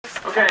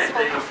Okay, the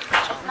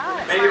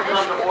meeting will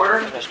come to order.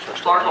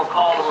 Clerk will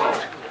call the roll.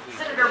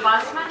 Senator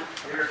Busman.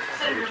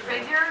 Senator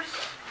Figures.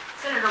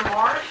 Senator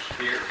Marsh.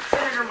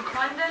 Senator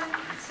McClendon.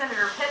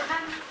 Senator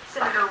Pittman.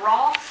 Senator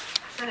Ross.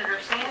 Senator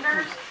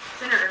Sanders.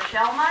 Senator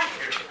Shellnutt.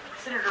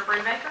 Senator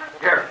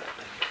Brubaker. Here.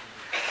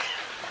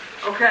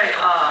 Okay,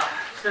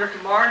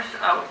 Senator Marsh,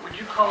 would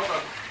you call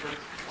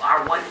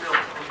our one bill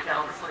on the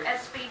calendar, please?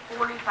 SB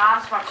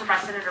 45, sponsored by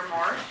Senator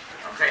Marsh.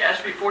 Okay,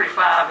 SB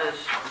 45 is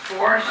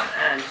before us,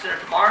 and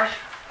Senator Marsh.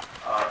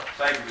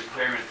 Thank you, Mr.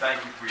 Chairman.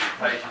 Thank you for your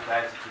patience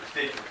as a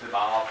constituent in my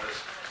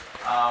office.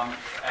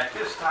 At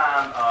this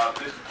time,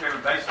 Mr.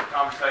 Chairman, based on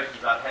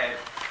conversations I've had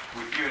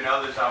with you and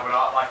others, I would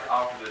like to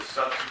offer this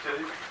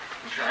substitute.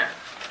 Okay.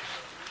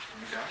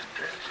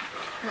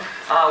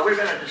 We're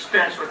going to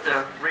dispense with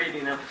the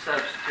reading of the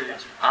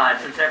substitute.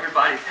 Since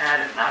everybody's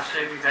had it, and I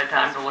assume you've had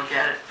time to look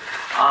at it.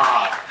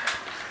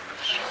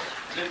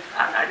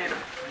 I need a...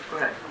 Go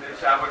ahead.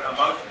 I would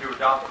motion to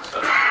adopt the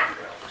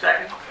substitute.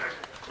 Second?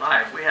 All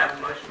right, we have a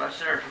motion by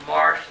Senator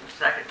Marsh and a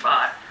second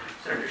by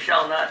Senator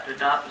Shellnutt to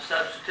adopt the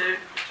substitute.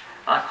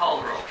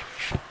 Call the roll.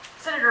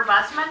 Senator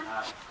Busman.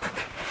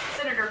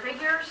 Senator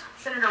Figures.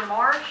 Senator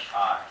Marsh.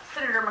 Aye.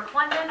 Senator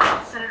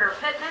McClendon. Senator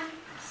Pittman.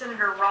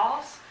 Senator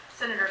Ross.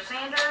 Senator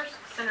Sanders.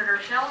 Senator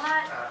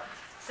Shellnutt.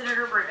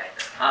 Senator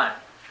Brubaker. Aye.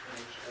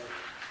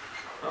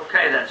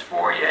 Okay, that's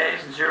 4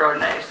 yeas and 0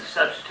 nays. The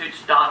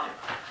substitute's adopted.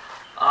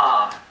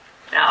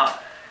 Now,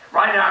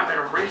 right now I'm going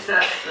to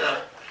recess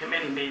the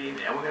committee meeting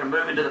and we're going to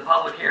move into the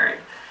public hearing.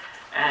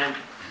 And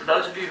for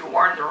those of you who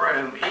weren't in the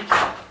room,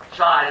 each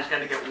side is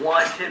going to get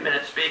one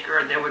 10-minute speaker,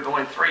 and then we're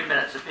going 3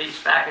 minutes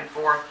apiece back and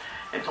forth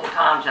until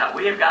time's out.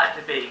 We have got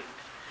to be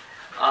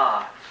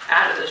out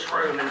of this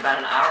room in about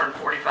an hour and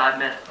 45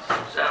 minutes.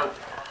 So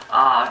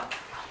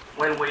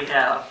when we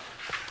have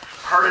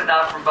heard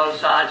enough from both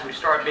sides, we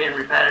start being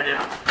repetitive.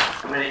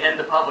 I'm going to end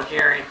the public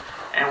hearing,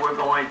 and we're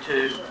going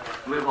to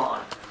move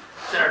on.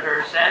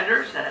 Senator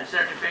Sanders and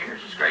Senator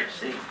Figures, it's great to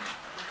see you.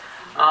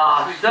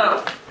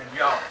 So,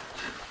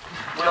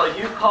 will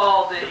you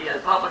call the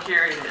public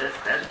hearing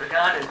has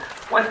begun? And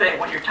one thing,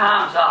 when your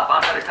time's up,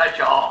 I'm going to cut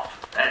you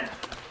off, and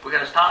we're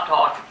going to stop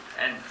talking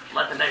and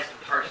let the next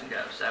person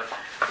go. So,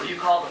 will you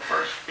call the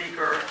first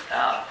speaker?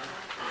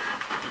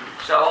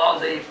 So,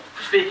 on the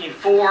speaking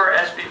for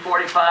SB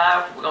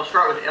 45, we're going to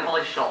start with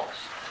Emily Schultz.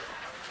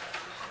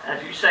 And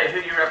if you say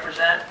who you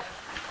represent.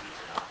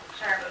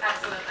 Sure,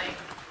 absolutely.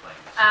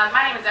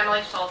 My name is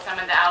Emily Schultz. I'm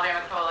in the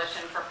Alabama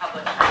Coalition for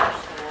Public Charter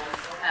Schools.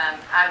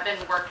 I've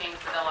been working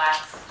for the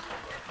last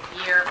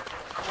year,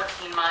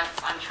 14 months,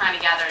 on trying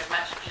to gather as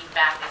much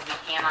feedback as we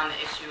can on the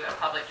issue of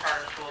public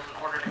charter schools in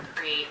order to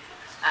create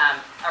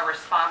a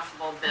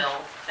responsible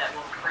bill that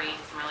will create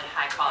some really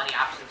high-quality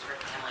options for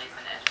families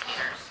and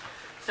educators.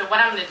 So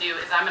what I'm going to do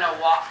is I'm going to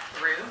walk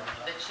through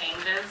the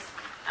changes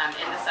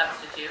in the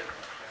substitute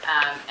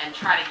and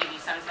try to give you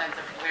some sense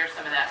of where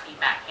some of that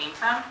feedback came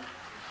from.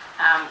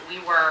 We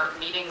were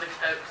meeting with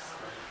folks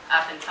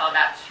up until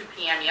about 2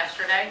 p.m.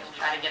 yesterday to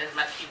try to get as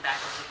much feedback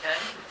as we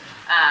could.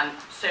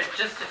 So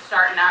just to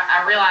start, and I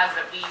realize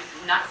that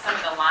some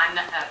of the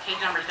page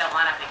numbers don't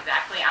line up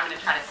exactly. I'm going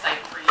to try to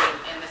cite for you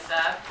in the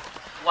sub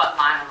what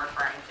line I'm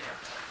referring to.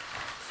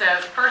 So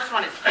the first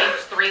one is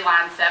page 3,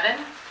 line 7.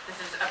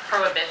 This is a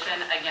prohibition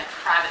against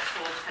private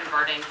schools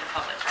converting to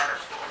public charter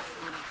schools.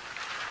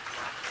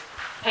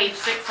 Page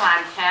 6,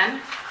 line 10.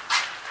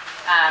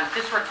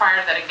 This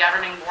requires that a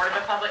governing board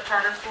of a public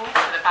charter school,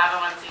 so the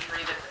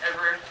 501c3 that's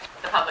over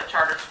the public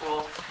charter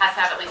school, has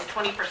to have at least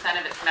 20%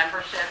 of its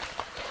membership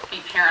be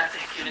parents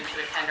of students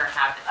who attend or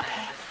have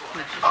attended the school.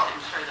 That's just to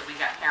ensure that we've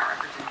got parent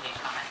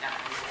representation on that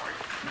governing board.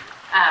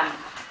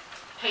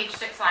 Page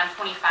 6, line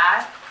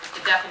 25, is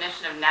the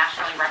definition of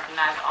nationally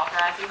recognized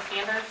authorizing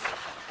standards.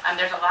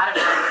 There's a lot of...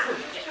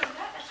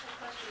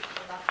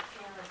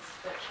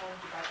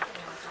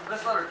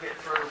 Let's let her get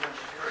through when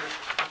she's through.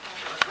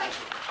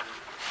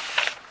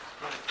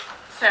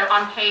 So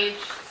on page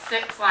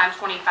 6, line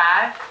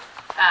 25,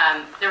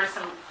 there were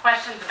some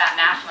questions about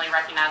nationally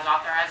recognized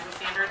authorizing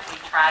standards. We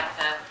tried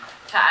to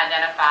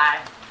identify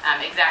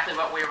exactly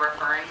what we were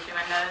referring to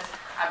in those.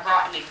 I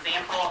brought an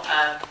example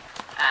of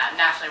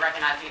nationally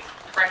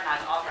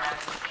recognized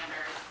authorizing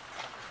standards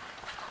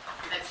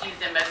that's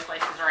used in most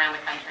places around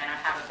the country, and I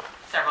have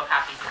several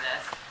copies of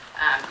this.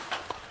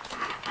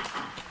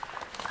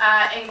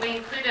 And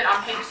we included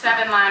on page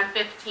 7, line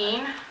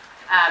 15,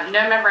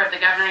 no member of the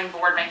governing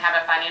board may have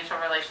a financial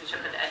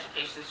relationship with the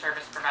education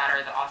service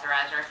provider or the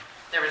authorizer.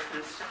 There was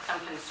some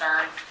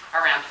concern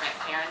around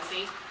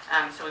transparency,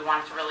 so we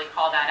wanted to really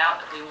call that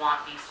out, that we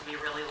want these to be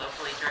really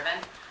locally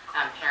driven,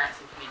 parents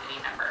and community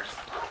members.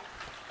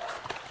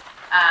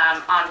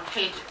 On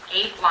page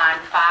 8,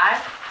 line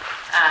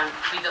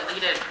 5, we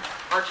deleted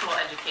virtual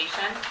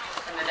education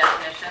from the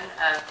definition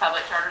of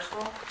public charter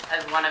school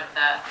as one of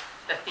the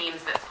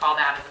themes that's called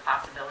out as a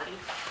possibility.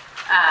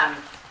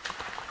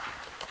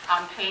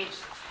 On page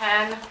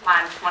 10,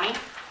 line 20,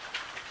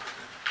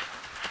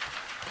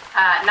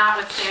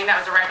 notwithstanding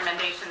that was a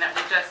recommendation that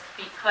we just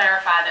be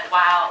clarified that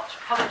while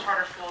public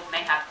charter schools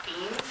may have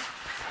themes,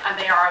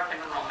 They are open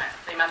enrollment.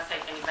 They must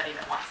take anybody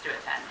that wants to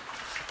attend.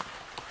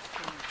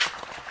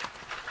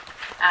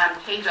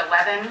 Page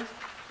 11,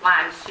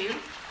 line 2.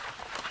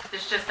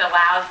 This just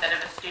allows that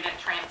if a student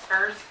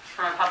transfers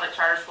from a public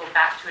charter school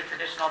back to a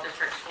traditional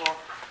district school,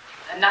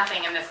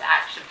 nothing in this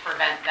act should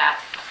prevent that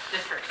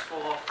district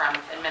school from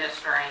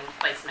administering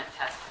placement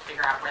tests to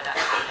figure out where that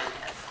student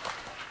is.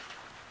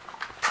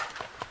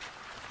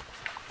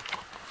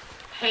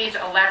 Page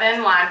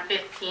 11, line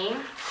 15.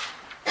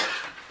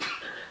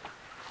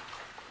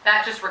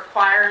 That just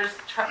requires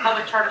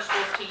public charter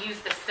schools to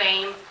use the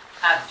same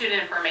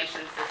student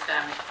information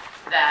system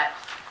that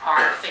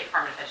our State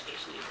Department of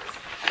Education uses.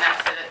 And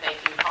that's so that they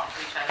can talk to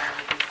each other and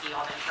we can see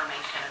all the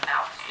information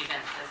about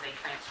students as they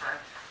transfer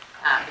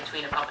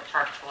between a public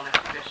charter school and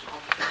a traditional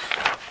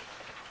school.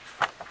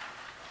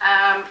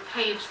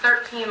 Page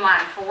 13,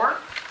 line 4.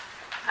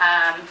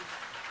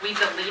 We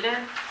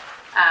deleted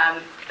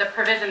the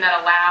provision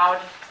that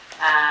allowed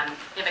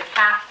if the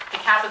cap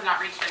was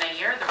not reached in a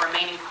year, the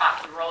remaining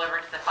spots would roll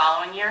over to the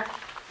following year.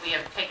 We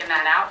have taken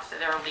that out, so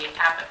there will be a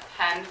cap of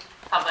 10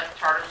 public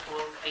charter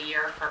schools a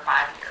year for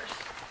 5 years.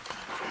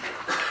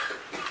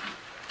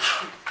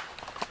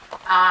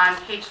 On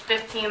page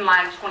 15,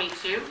 line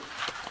 22,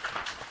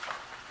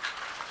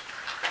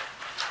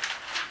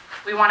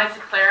 we wanted to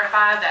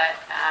clarify that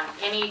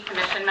any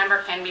commission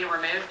member can be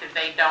removed if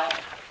they don't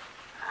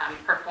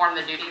perform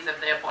the duties of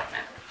the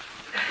appointment.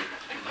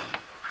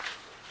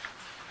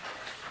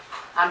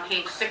 On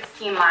page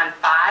 16, line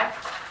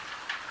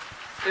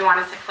 5, we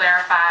wanted to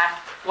clarify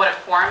what a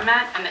quorum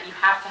meant and that you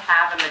have to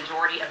have a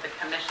majority of the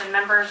commission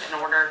members in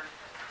order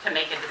to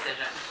make a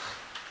decision.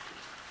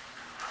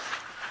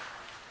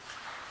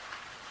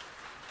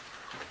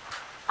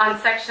 On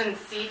section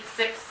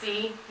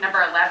 6C,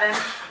 number 11,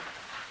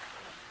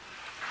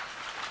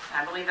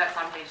 I believe that's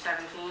on page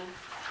 17.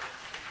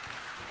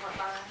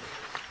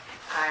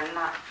 I'm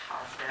not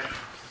positive.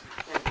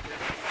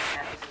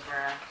 Yeah, this is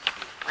where I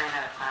ran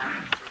out of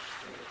time.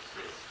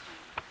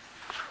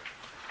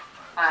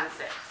 On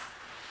 6.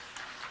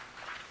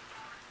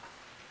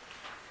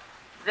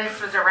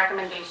 This was a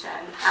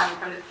recommendation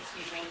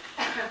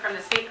from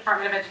the State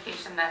Department of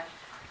Education that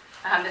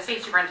the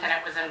state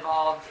superintendent was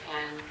involved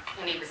in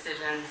any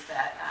decisions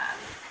that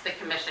the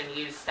commission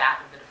used staff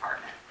of the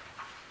department.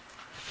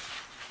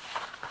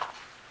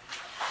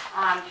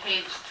 On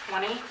page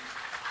 20,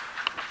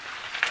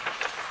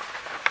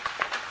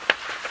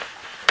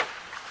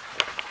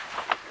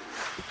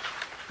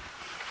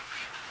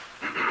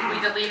 we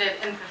deleted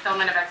in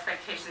fulfillment of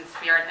expectation,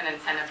 spirit, and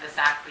intent of this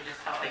act. We just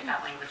felt like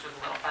that language was a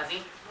little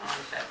fuzzy. I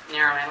wanted to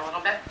narrow in a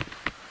little bit.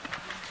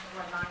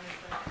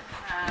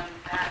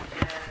 That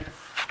is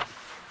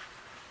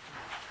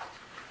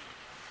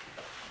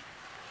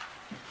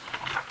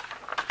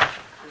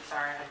I'm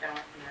sorry, I don't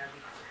know.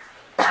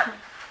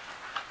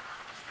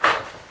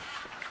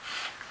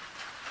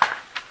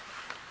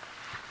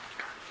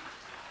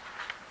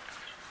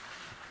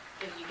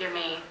 If you give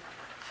me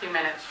 2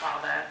 minutes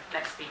while the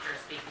next speaker is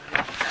speaking,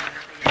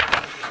 Senator, for your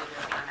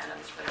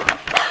amendments for the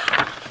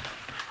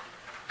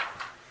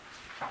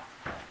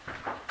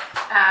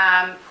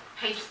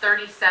page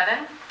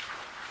 37.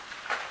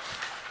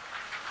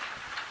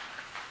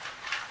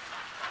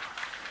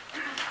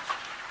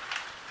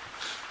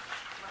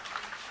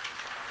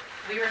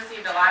 We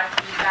received a lot of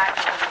feedback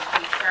that was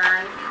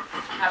concerned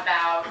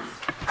about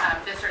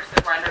districts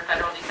that were under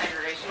federal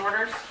desegregation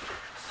orders.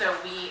 So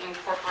we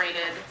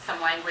incorporated some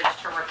language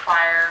to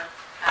require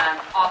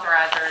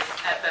authorizers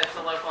at both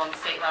the local and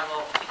state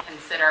level to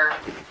consider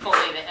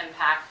fully the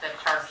impact that a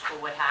charter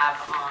school would have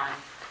on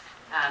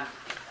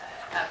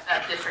a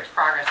district's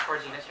progress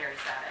towards unitary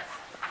status.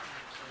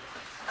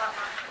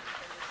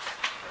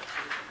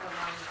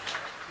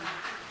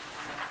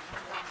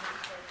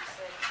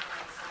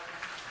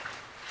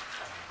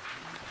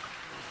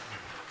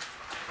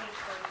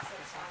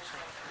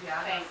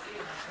 Thank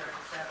you.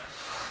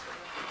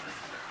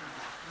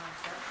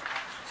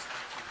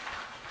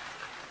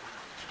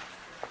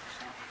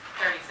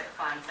 36,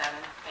 line 7.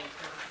 Thank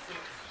you.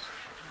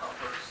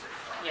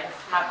 Yes,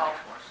 my fault.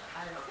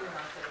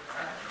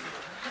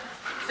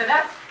 So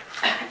that's,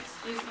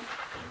 excuse me,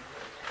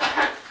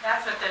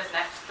 that's what those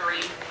next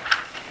 3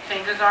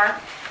 changes are,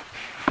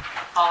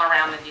 all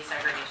around the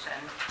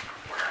desegregation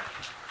order.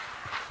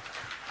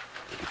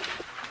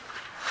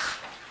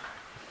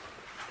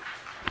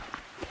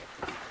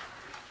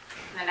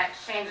 The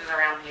next change is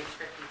around page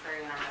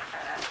 53, and I'm going to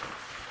try to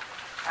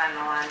find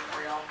the line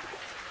for y'all.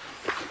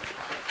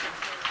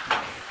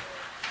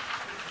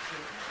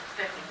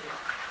 52.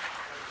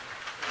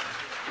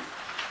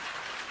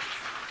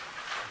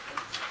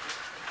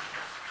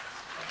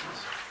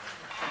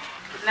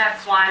 And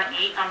that's line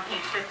 8 on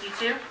page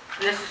 52. And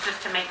this is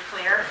just to make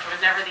clear, it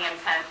was never the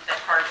intent that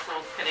charter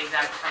schools could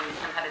exempt from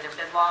competitive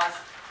bid laws.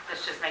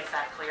 This just makes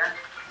that clear.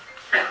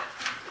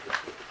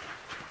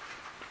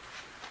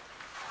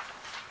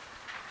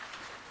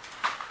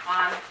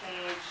 On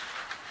page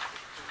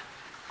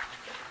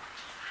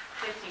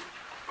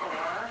 54,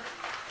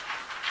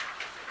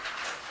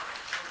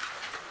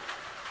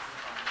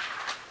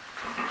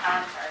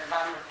 I'm sorry,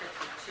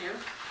 2.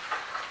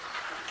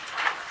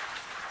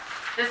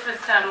 This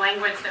was some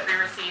language that we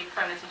received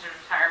from the teacher's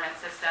retirement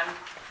system.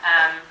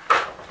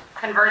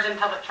 Conversion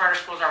public charter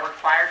schools are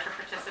required to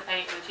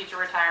participate in the teacher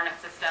retirement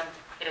system.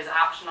 It is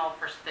optional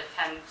for the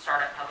 10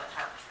 startup public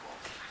charter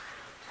schools.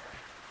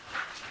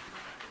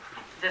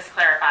 This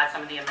clarifies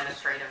some of the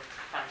administrative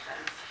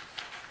functions.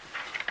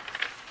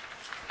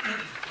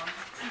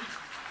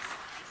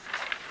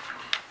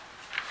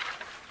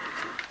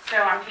 So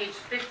on page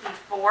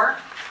 54,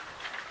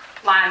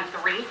 line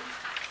 3,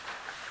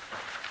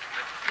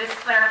 this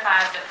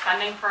clarifies that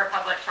funding for a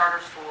public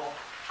charter school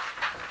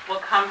will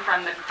come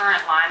from the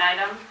current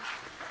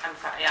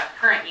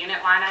current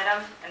unit line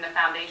item in the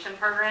foundation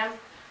program.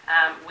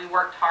 We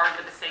worked hard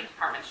with the State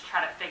Department to try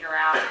to figure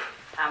out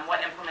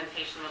what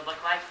implementation would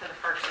look like for the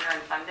first year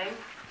in funding.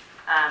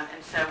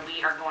 And so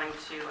we are going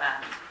to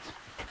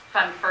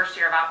fund first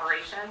year of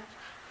operation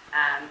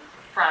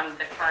from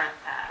the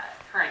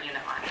current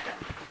unit line item.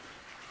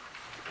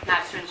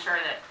 That's to ensure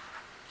that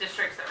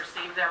districts that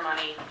receive their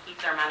money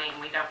keep their money, and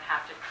we don't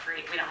have to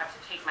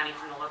take money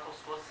from the local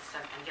school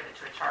system and give it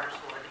to a charter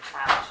school if the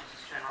child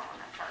chooses to enroll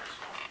in that charter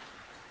school.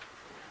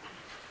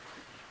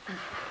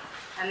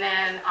 And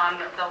then on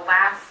the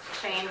last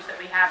change that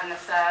we have in the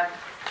sub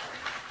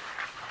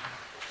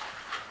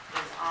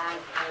is on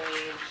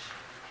page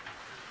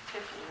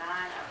 59,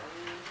 I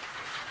believe.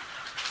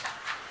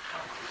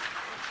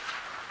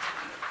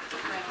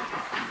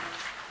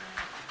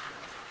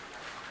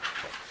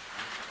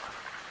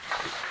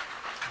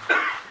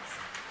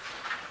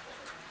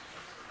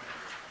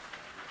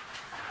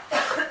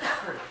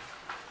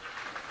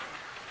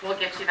 We'll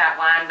get you that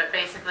line, but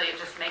basically it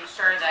just makes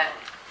sure that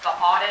the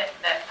audit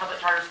that public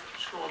charter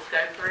schools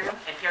go through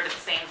adhere to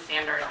the same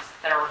standards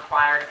that are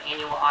required of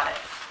annual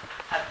audits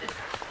of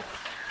districts.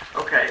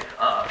 Okay,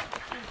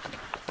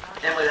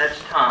 Emily,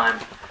 that's time.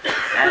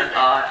 And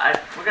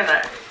we're going to,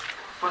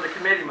 for the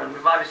committeeman,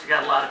 we've obviously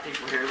got a lot of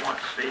people here who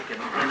want to speak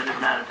in a limited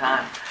amount of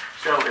time.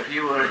 So if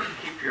you would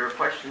keep your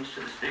questions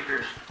to the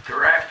speakers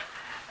direct,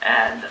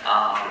 and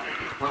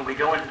when we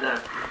go into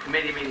the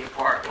committee meeting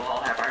part, we'll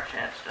all have our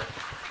chance to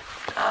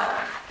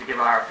give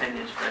our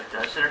opinions.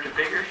 But Senator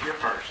Figures, you're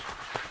first.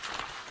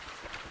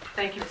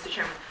 Thank you, Mr.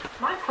 Chairman.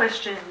 My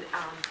question,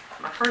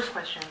 my first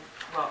question,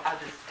 well, I'll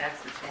just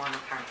ask this one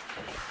time.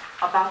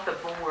 About the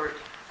board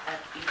at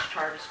each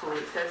charter school,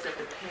 it says that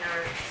the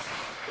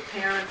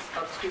parents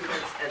of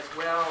students as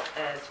well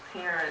as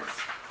parents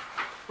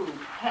who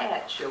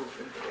had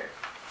children there,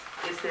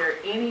 is there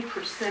any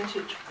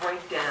percentage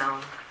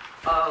breakdown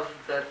of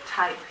the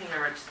type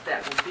parents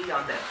that will be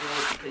on that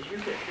board? Because you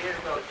could very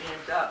well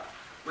end up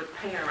with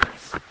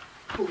parents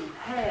who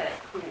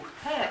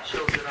had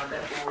children on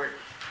that board,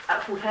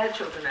 who had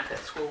children at that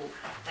school,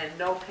 and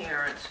no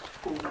parents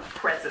who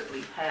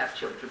presently have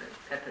children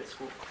at that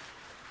school.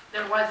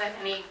 There wasn't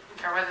any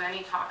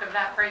talk of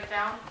that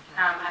breakdown.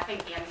 I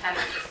think the intent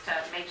is just to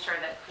make sure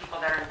that people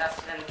that are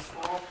invested in the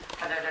school,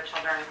 whether their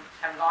children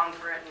have gone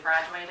through it and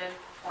graduated.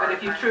 But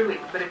if you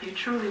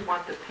truly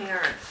want the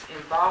parents'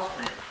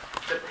 involvement,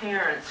 the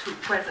parents who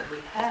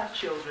presently have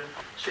children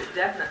should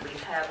definitely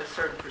have a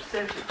certain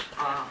percentage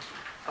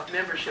of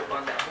membership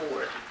on that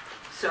board.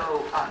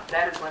 So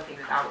that is one thing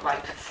that I would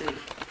like to see.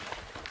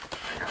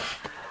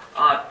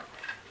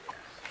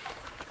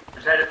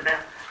 Is that it for now?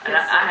 And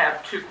Yes, I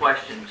have two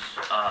questions,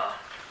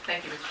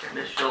 Thank you, Mr.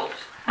 Chairman. Ms. Schultz,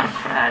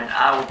 and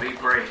I will be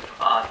brief.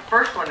 The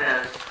first one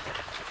is,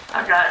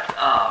 I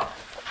got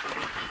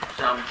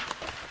some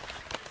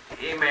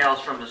emails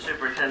from the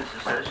Superintendent's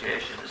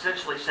Association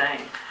essentially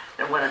saying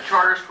that when a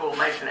charter school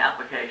makes an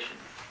application,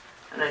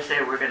 and they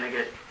say we're going to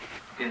get,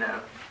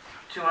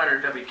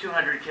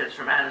 200 kids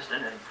from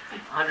Anniston and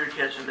 100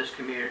 kids from this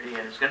community,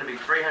 and it's going to be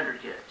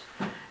 300 kids.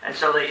 And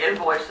so they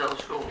invoice those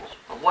schools.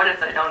 But what if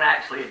they don't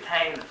actually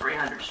attain the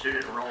 300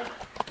 student enrollment?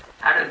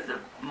 How does the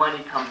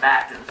money come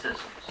back to the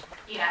systems?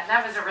 Yeah,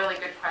 that was a really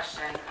good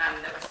question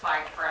that was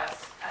flagged for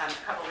us a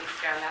couple weeks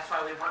ago, and that's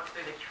why we worked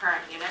through the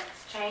current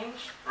units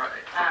change. Right.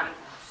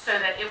 So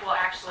that it will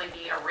actually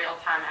be a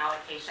real-time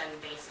allocation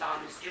based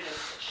on the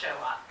students that show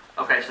up.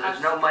 Okay, so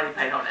there's no money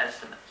paid on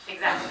estimates.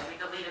 Exactly, we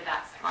deleted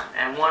that section. Right.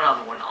 And one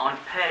other one, on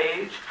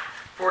page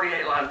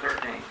 48, line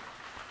 13,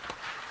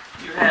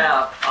 you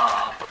have,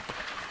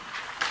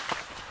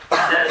 it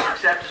says,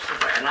 except as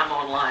provided, and I'm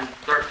on line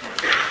 13,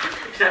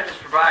 except as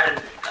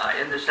provided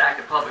in this act,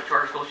 of public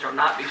charter schools shall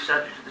not be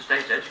subject to the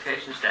state's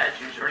education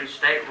statutes or any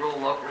state rule,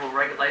 local rule,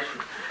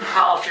 regulation,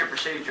 policy, or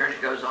procedure, and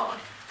it goes on.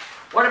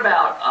 What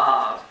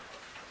about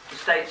the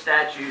state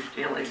statutes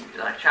dealing,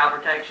 like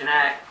Child Protection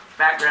Act,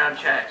 background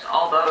checks,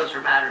 all those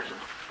are matters of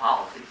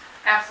policy?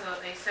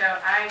 Absolutely. So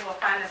I will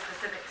find the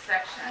specific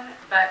section,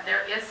 but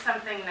there is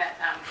something that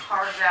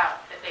carves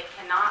out that they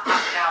cannot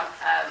opt out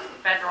of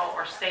federal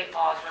or state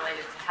laws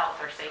related to health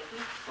or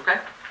safety. Okay?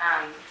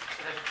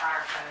 So there's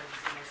fire codes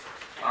and these sorts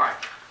of things. All right.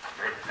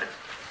 Great.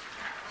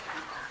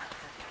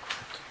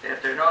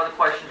 If there are no other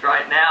questions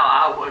right now,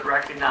 I would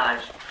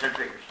recognize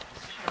Senator Figures.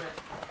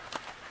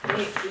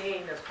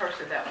 Being the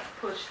person that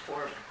pushed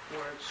for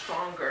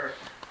stronger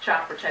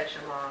child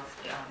protection laws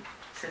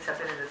since I've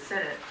been in the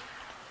Senate,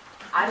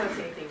 I don't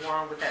see anything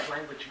wrong with that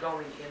language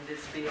going in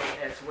this bill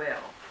as well,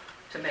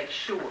 to make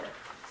sure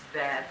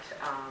that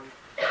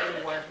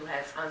anyone who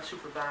has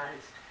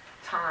unsupervised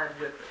time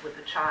with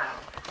a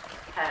child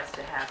has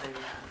to have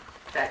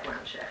a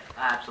background check.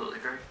 I absolutely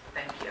agree.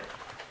 Thank you.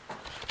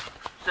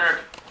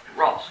 Senator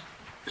Ross.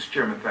 Mr.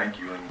 Chairman, thank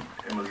you, and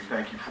Emily,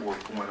 thank you for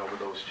going over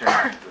those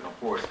changes. And of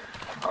course,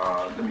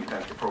 let me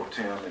thank the Pro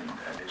Tem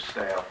and his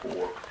staff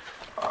for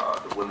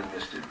the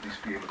willingness to at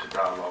least be able to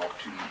dialogue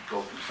to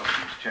go through some of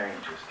these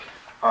changes.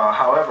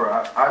 However,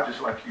 I'd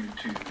just like you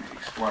to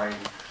explain,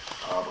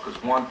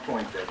 because one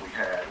point that we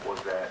had was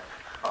that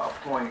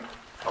point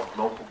of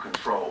local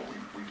control.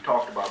 We've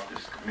talked about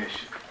this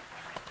commission,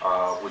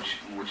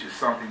 which is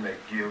something that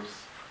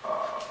gives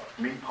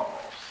me pause.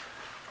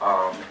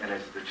 And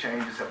as the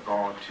changes have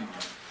gone to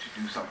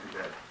do something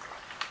that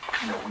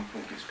we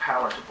think is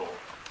palatable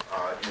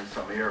in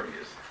some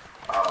areas,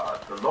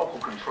 the local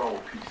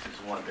control piece is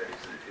one that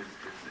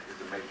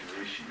is a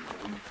major issue.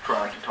 We've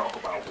tried to talk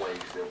about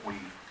ways that we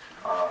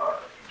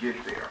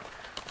get there.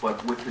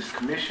 But with this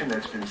commission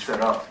that's been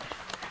set up,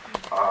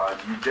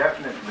 you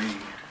definitely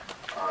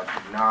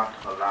do not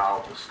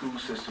allow the school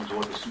systems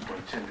or the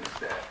superintendents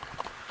that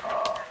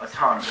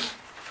autonomy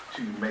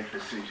to make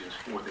decisions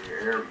for their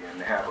area,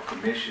 and have a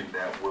commission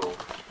that will,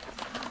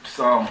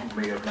 some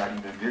who may have not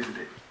even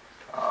visited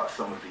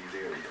some of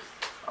these areas,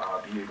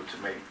 be able to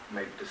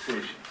make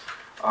decisions.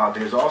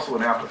 There's also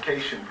an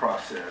application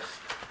process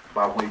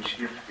by which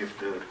if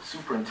the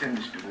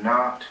superintendents do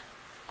not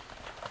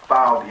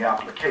file the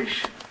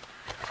application,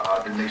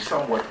 then they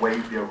somewhat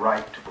waive their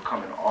right to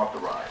become an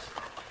authorizer.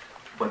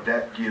 But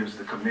that gives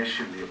the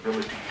commission the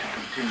ability to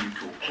continue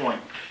to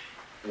appoint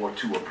or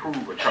to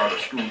approve a charter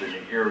school in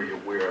an area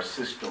where a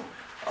system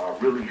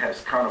really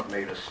has kind of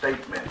made a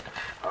statement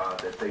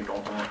that they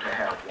don't want to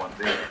have one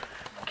there.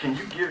 Can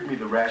you give me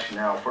the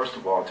rationale, first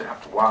of all, to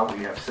why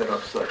we have set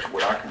up such,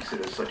 what I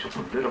consider such a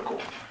political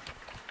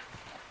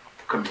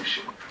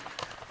commission,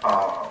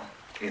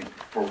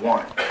 for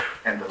one,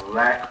 and the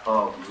lack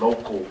of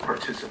local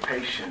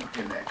participation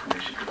in that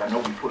commission? Because I know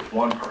we put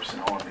one person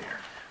on there.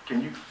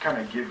 Can you kind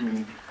of give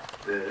me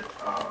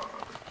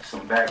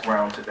some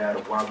background to that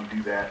of why we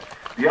do that?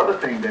 The other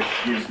thing that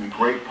gives me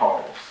great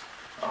pause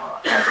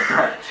as a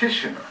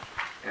practitioner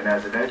and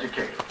as an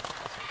educator,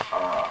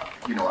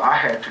 I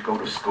had to go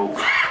to school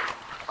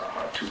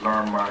to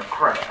learn my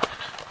craft.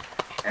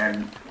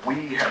 And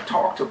we have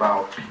talked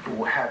about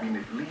people having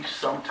at least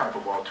some type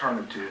of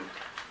alternative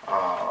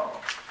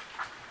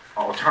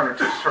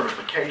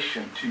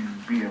certification to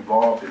be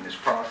involved in this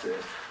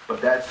process.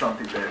 But that's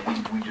something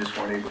that we just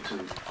weren't able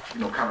to,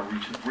 kind of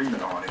reach an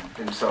agreement on.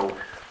 And so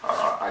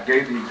I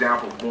gave the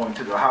example of going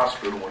to the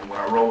hospital, and when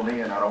I roll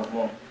in, I don't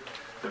want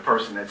the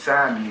person that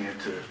signed me in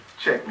to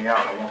check me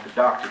out. I want the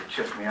doctor to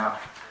check me out.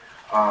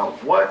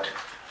 What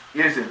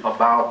is it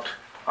about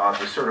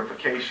the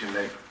certification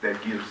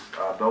that gives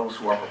those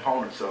who are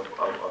proponents of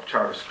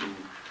charter school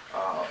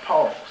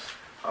pause,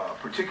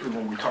 particularly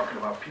when we're talking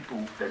about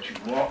people that you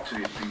want to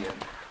be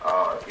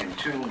in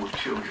tune with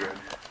children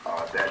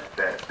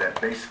that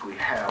basically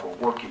have a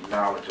working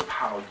knowledge of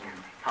how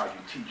you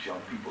teach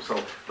young people. So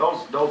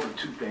those are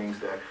two things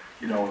that,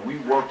 and we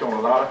worked on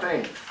a lot of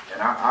things,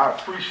 and I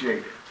appreciate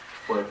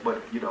it,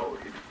 but it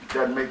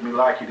doesn't make me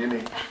like it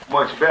any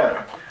much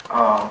better.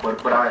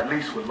 But I at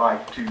least would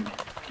like to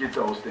get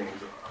those things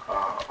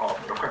off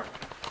it. Okay.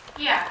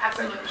 Yeah,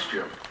 absolutely. Thank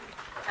you, Mr. Chairman.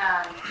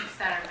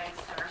 Senator, thanks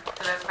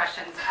for those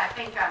questions. I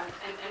think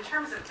in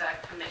terms of the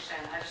commission,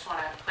 I just want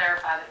to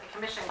clarify that the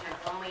commission can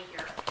only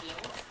hear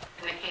appeals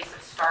in the case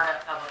of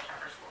startup public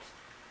charter schools.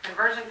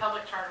 Conversion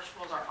public charter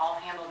schools are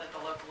all handled at the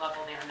local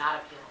level. They are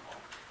not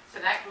appealable. So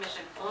that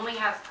commission only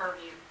has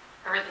purview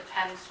over the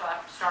 10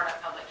 startup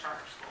public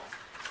charter schools.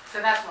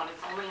 So that's one.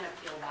 It's only an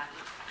appeal body.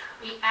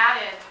 We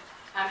added,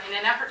 in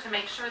an effort to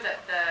make sure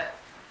that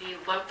the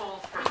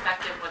local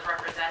perspective was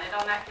represented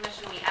on that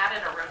commission, we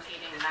added a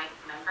rotating 9th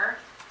member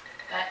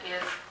that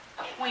is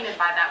appointed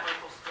by that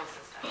local school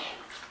system.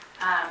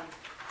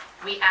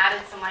 We added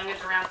some language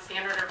around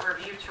standard of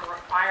review to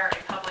require a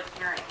public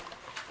hearing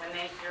when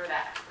they hear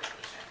that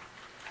application,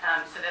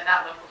 so that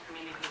local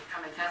community can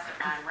come and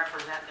testify and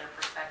represent their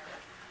perspective.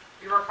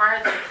 We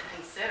required them to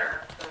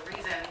consider the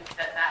reason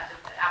that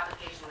the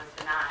application was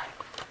denied.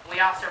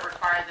 We also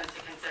required them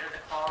to consider the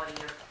quality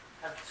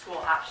of school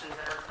options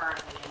that are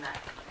currently in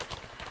that community.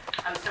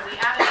 So we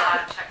added a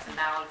lot of checks and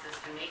balances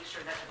to make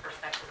sure that the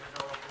perspective of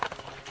the local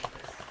community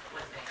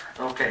was there.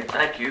 Okay,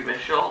 thank you,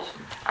 Ms. Schultz.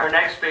 Our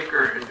next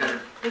speaker is going to...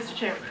 Mr.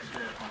 Chairman.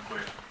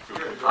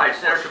 All right,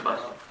 Senator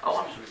Bus. Oh,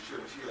 I'm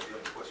sorry.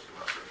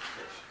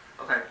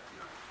 Okay.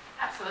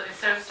 Absolutely.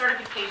 So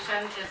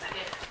certification is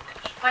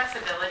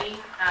flexibility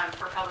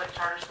for public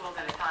charter schools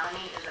and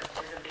economy is a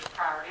big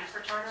priority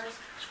for charters.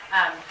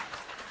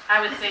 I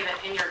would say that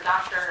in your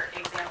doctor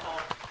example,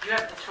 you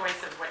have the choice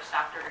of which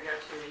doctor to go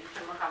to. You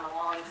can look on the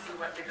wall and see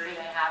what degree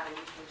they have, and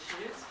you can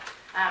choose.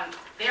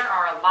 There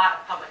are a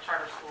lot of public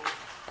charter schools.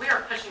 We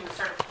are pushing the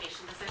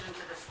certification decision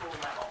to the school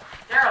level.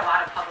 There are a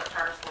lot of public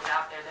charter schools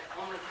out there that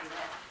only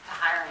commit to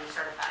hiring becoming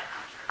certified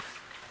teachers.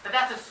 But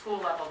that's a school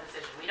level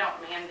decision. We don't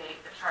mandate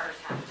that charters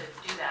have to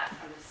do that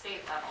from the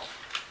state level,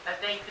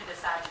 but they could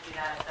decide to do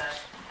that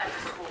at the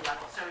school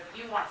level. So if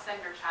you want to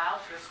send your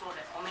child to a school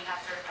that only has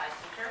certified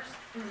teachers,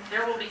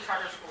 there will be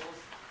charter schools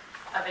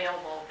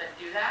available that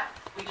do that.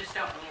 We just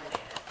don't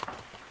mandate it.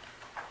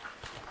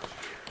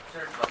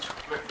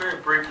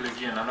 Very briefly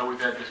again, I know we've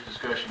had this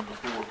discussion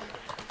before, but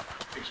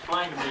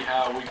explain to me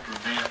how we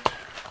prevent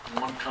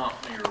one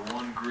company or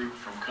one group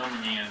from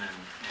coming in and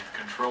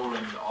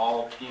controlling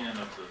all 10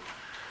 of the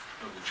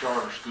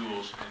charter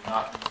schools and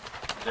not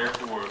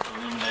therefore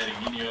eliminating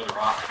any other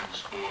options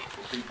for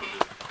people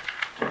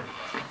to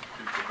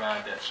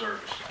provide that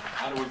service.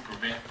 How do we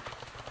prevent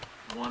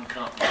one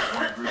company or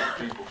one group of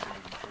people from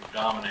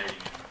dominating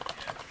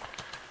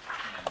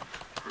and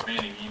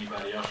preventing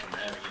anybody else from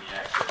having any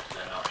access to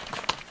that option?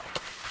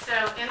 So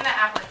in the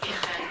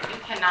application, you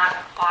cannot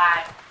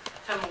apply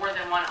to more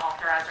than one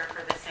authorizer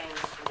for the same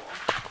school.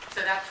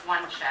 So that's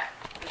one check.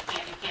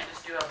 You can't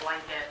just do a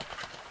blanket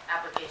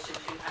application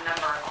to a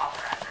number of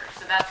authorizers.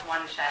 So that's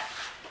one check.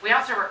 We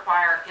also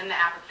require in the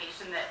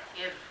application that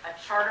if a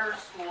charter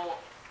school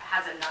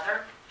has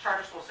another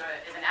charter school, so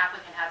if an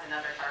applicant has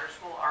another charter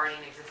school already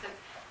in existence,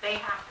 they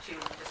have to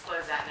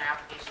disclose that in their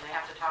application. They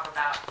have to talk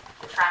about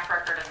the track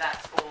record of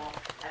that school,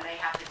 and they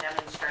have to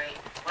demonstrate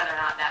whether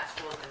or not that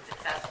school has been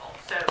successful.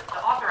 So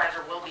the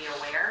authorizer will be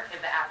aware if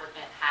the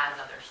applicant has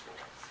other schools.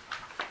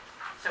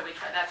 So we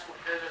try, those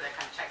are the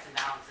kind of checks and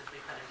balances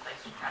we put in place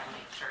to try to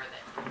make sure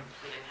that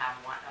we didn't have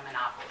a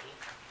monopoly.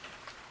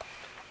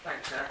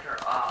 Thanks, Senator.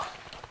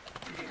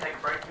 You can take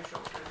a break, Mitchell.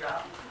 Good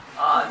job.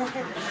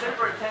 The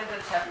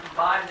superintendents have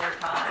combined their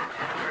time,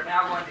 and we're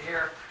now going to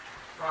hear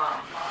from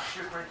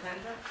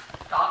Superintendent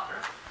Dr.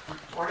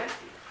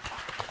 Bordinsky.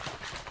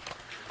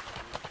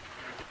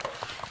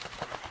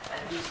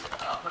 And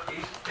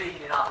he's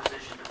speaking in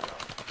opposition to the bill.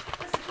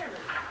 Mr.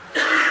 Chairman,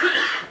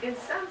 in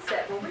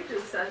sunset, when we do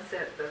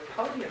sunset, the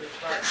podium is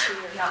right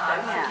here.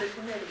 Yeah. The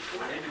committee.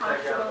 I need to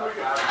take out my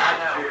I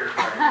know. chairs.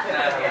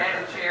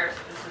 And chairs,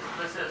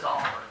 this is all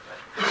work.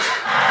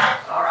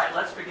 All right,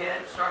 let's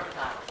begin. Start the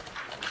time.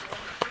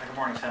 Good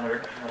morning,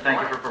 Senator.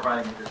 Thank you for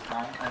providing me this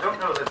time. I don't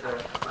know that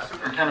the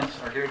superintendents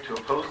are here to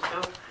oppose the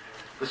bill.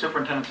 The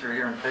superintendents are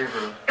here in favor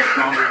of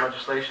stronger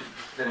legislation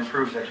that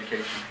improves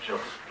education for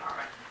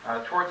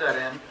children. Towards that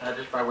end,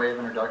 just by way of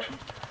introduction,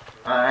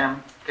 I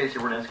am Casey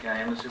Bordinsky. I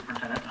am the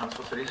superintendent in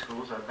Huntsville City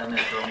Schools. I've been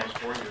there for almost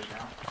 4 years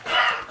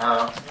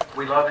now.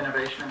 We love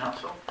innovation in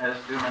Huntsville, as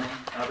do many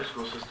other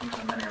school systems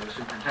and many other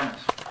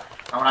superintendents.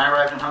 When I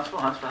arrived in Huntsville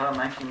had a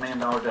 $19 million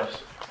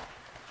deficit.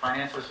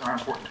 Finances are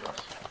important to us.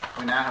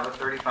 We now have a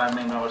 $35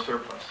 million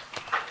surplus.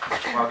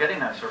 While getting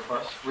that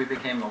surplus, we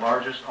became the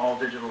largest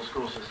all-digital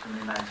school system in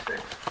the United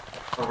States.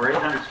 Over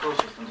 800 school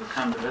systems have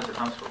come to visit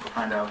Huntsville to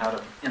find out how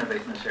to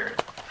innovate in this area.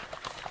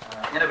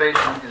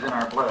 Innovation is in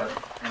our blood,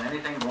 and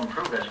anything that will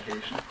improve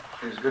education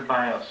is good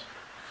by us.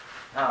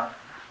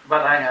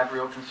 But I have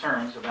real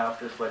concerns about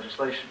this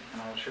legislation,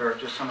 and I'll share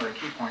just some of the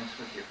key points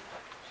with you.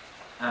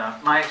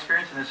 My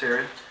experience in this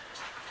area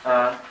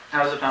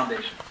has a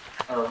foundation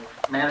of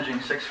managing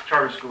 6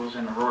 charter schools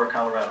in Aurora,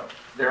 Colorado.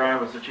 There I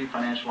was the chief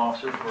financial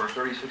officer for a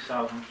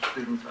 36,000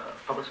 student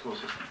public school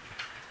system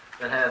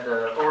that had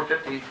over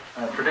 50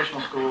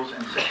 traditional schools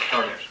and 6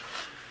 charters.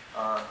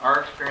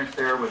 Our experience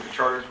there with the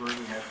charters was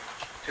we had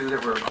 2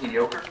 that were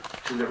mediocre,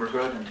 2 that were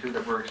good, and 2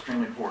 that were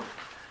extremely poor.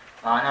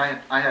 I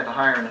had to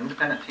hire an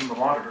independent team of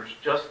auditors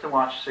just to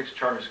watch 6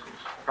 charter schools.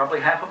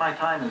 Probably half of my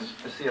time as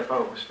a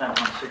CFO was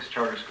spent on 6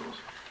 charter schools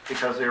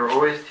because they were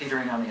always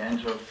teetering on the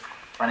edge of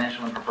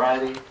financial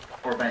impropriety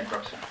or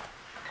bankruptcy.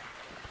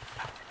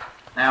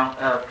 Now,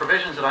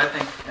 provisions that I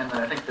think, and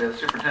I think the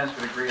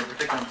superintendents would agree are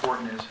particularly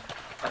important is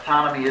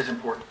autonomy is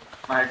important.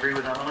 I agree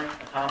with Emily,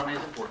 autonomy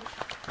is important.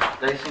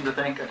 They seem to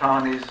think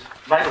autonomy is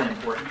vitally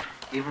important,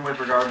 even with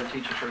regard to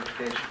teacher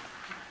certification.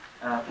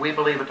 We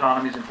believe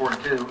autonomy is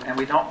important too, and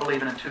we don't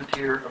believe in a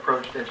 2-tier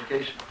approach to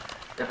education.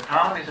 If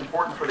autonomy is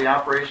important for the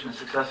operation and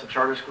success of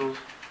charter schools,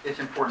 it's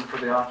important for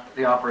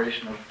the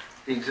operation of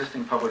the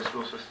existing public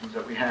school systems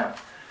that we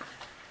have.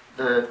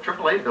 The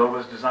AAA bill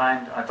was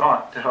designed, I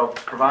thought, to help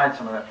provide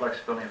some of that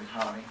flexibility and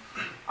autonomy.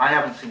 I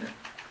haven't seen it.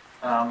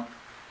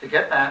 To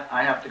get that,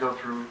 I have to go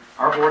through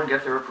our board and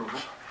get their approval.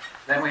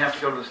 Then we have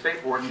to go to the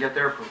state board and get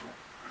their approval.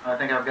 I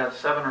think I've got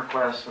 7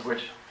 requests, of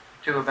which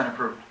 2 have been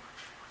approved.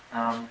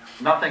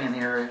 Nothing in the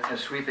area as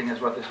sweeping as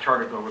what this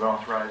charter bill would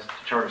authorize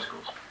to charter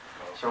schools.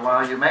 So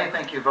while you may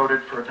think you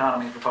voted for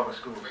autonomy for public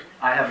schools,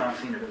 I have not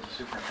seen it as a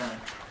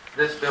superintendent.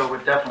 This bill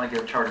would definitely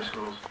give charter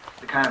schools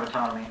the kind of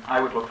autonomy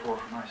I would look for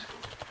my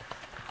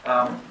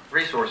schools.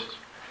 Resources.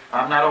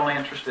 I'm not only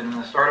interested in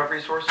the startup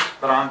resources,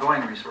 but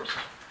ongoing resources.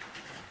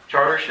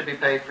 Charters should be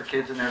paid for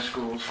kids in their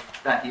schools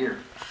that year.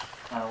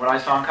 What I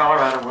saw in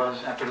Colorado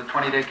was after the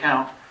 20-day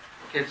count,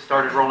 kids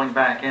started rolling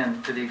back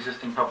into the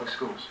existing public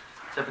schools,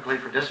 typically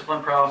for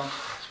discipline problems,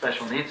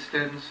 special needs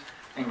students,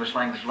 English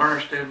language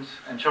learner students,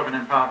 and children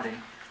in poverty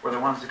were the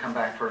ones that come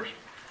back first.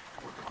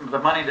 The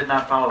money did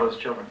not follow those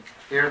children.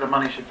 Here, the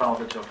money should follow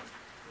the children.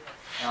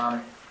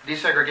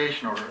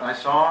 Desegregation order. I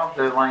saw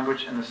the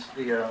language in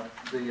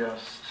the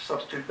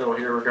substitute bill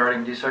here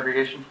regarding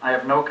desegregation. I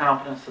have no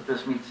confidence that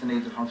this meets the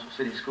needs of Huntsville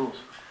City Schools.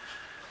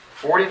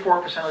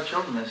 44% of the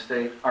children in this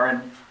state are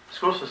in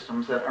school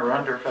systems that are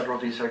under federal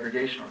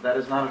desegregation order. That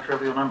is not a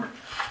trivial number.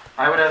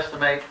 I would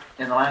estimate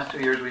in the last 2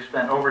 years we've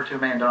spent over $2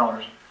 million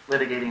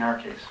litigating our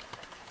case.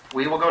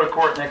 We will go to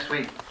court next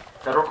week,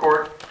 federal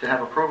court, to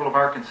have approval of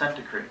our consent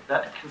decree.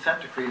 That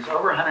consent decree is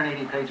over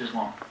 180 pages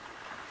long.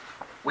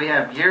 We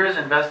have years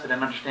invested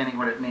in understanding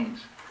what it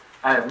means.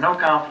 I have no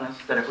confidence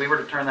that if we were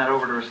to turn that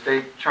over to a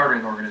state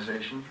chartering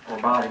organization or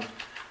body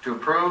to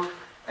approve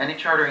any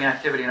chartering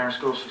activity in our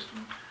school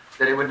system,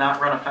 that it would not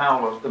run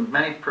afoul of the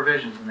many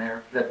provisions in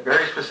there that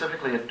very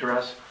specifically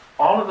address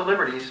all of the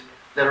liberties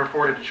that are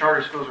afforded to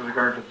charter schools with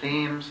regard to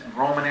themes,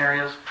 enrollment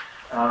areas,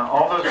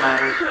 all those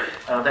matters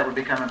that would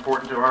become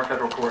important to our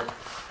federal court.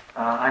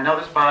 I know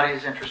this body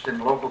is interested in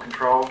local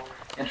control,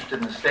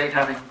 interested in the state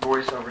having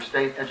voice over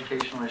state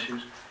educational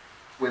issues.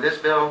 With this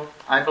bill,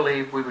 I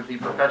believe we would be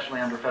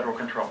perpetually under federal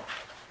control.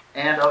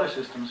 And other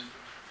systems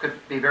could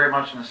be very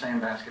much in the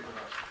same basket with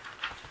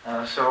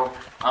us. So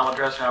I'll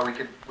address how we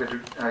could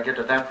get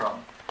to that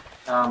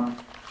problem.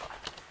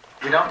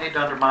 We don't need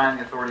to undermine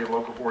the authority of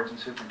local boards and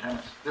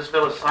superintendents. This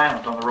bill is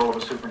silent on the role of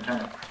a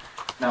superintendent.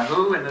 Now,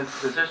 who in the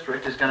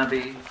district is going to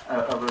be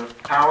of a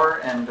power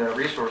and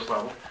resource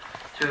level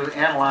to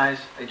analyze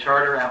a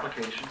charter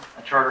application,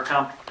 a charter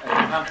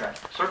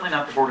contract? Certainly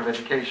not the Board of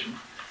Education.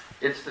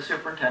 It's the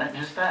superintendent and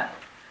his staff.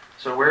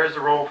 So where is the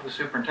role for the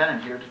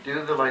superintendent here to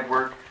do the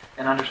legwork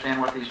and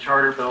understand what these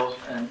charter bills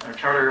and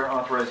charter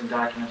authorizing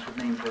documents would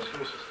mean for a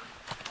school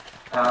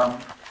system?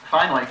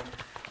 Finally,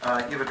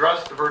 you've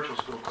addressed the virtual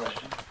school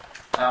question,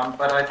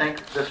 but I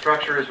think the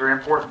structure is very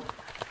important.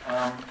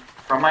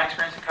 From my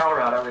experience in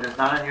Colorado, it is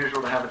not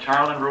unusual to have a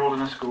child enrolled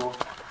in a school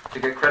to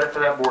get credit for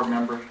that board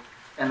member,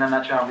 and then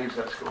that child leaves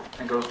that school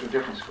and goes to a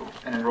different school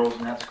and enrolls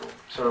in that school.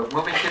 So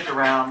moving kids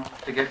around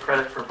to get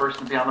credit for a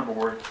person to be on the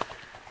board,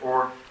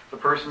 or the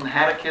person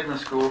had a kid in the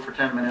school for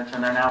 10 minutes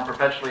and they're now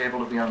perpetually able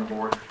to be on the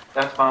board,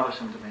 that's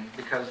bothersome to me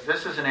because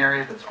this is an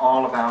area that's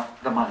all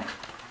about the money.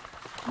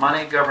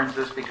 Money governs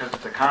this because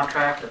it's a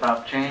contract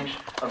about change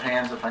of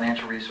hands of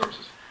financial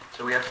resources.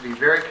 So we have to be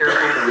very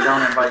careful that we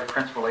don't invite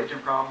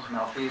principal-agent problems,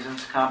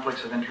 malfeasance,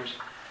 conflicts of interest,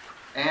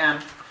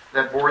 and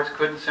that boards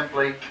couldn't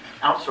simply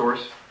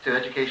outsource to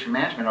education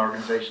management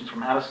organizations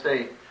from out of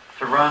state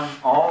to run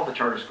all the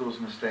charter schools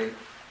in the state,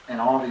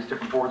 and all of these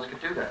different boards could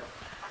do that.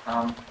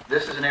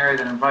 This is an area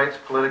that invites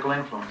political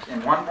influence.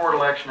 In one board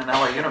election in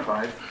LA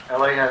Unified,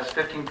 LA has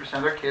 15%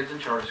 of their kids in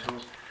charter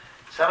schools.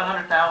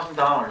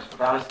 $700,000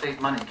 of out-of-state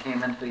money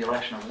came into the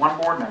election of one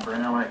board member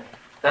in LA.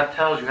 That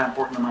tells you how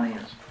important the money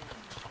is.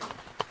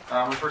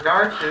 With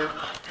regard to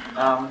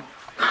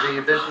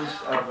the business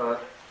of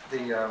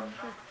the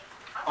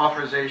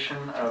authorization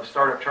of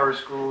startup charter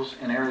schools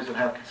in areas that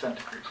have consent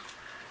decrees,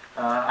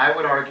 I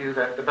would argue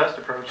that the best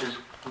approach is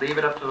leave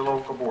it up to the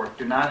local board.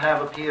 Do not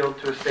have appeal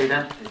to a state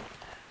entity.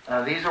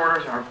 These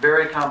orders are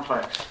very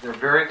complex, they're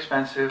very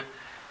expensive,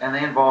 and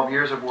they involve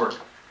years of work.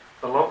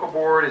 The local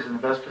board is in the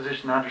best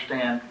position to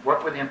understand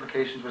what would the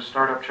implications of a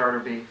startup charter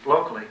be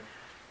locally,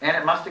 and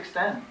it must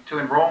extend to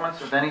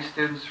enrollments of any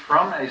students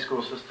from a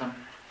school system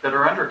that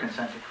are under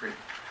consent decree.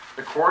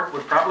 The court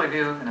would probably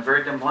view in a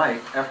very dim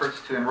light efforts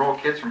to enroll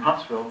kids from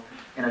Huntsville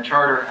in a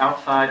charter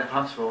outside of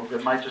Huntsville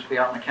that might just be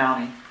out in the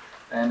county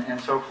and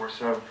so forth.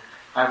 So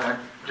I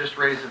just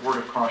raised a word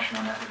of caution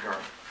on that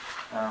regard.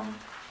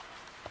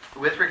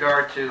 With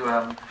regard to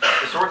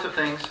the sorts of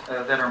things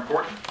that are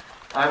important,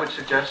 I would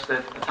suggest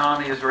that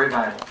autonomy is very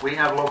valuable. We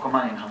have local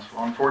money in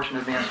Huntsville.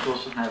 Unfortunately, the school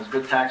system has a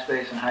good tax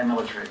base and high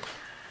millage rates.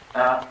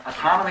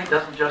 Autonomy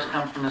doesn't just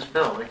come from this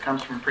bill. It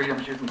comes from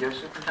freedoms you can give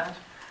superintendents.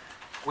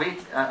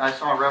 I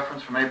saw a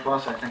reference from A+,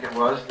 I think it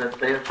was, that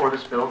they for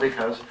this bill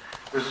because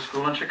there's a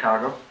school in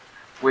Chicago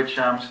which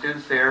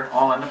students there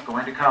all end up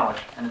going to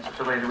college, and it's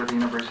affiliated with the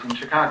University in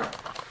Chicago.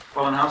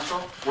 Well, in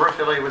Huntsville, we're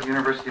affiliated with the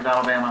University of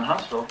Alabama in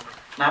Huntsville.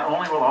 Not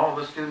only will all of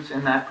the students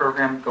in that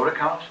program go to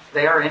college,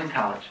 they are in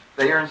college.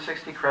 They earn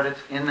 60 credits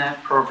in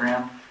that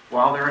program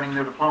while they're earning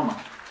their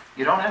diploma.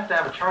 You don't have to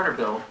have a charter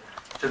bill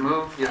to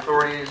move the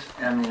authorities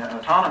and the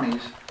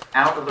autonomies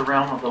out of the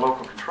realm of the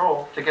local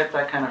control to get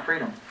that kind of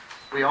freedom.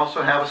 We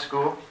also have a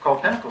school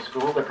called Pinnacle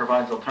School that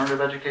provides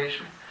alternative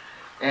education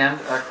and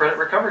credit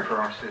recovery for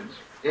our students.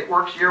 It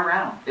works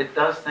year-round. It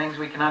does things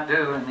we cannot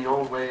do in the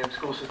old way of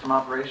school system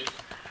operations.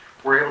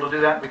 We're able to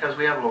do that because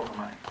we have local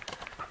money.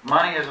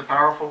 Money is a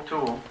powerful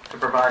tool to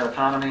provide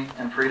autonomy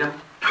and freedom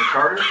for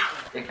charters.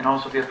 It can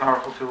also be a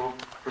powerful tool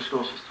for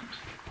school systems.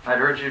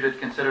 I'd urge you to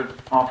consider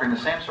offering the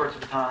same sorts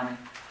of autonomy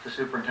to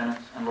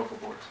superintendents and local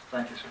boards.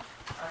 Thank you, sir.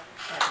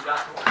 Thank you,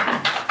 Dr.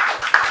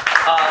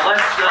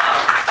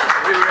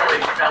 We really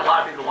got a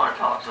lot of people who want to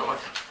talk, so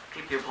let's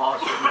keep the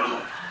applause to a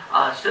minimum.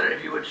 Senator,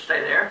 if you would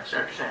stay there,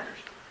 Senator Sanders.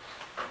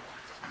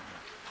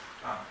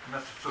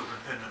 Mr.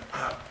 Superintendent,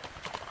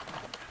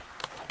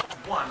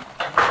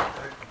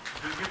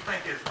 do you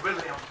think it's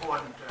really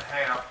important to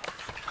have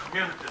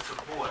community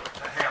support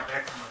to have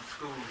excellent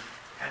schools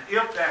And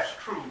if that's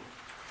true,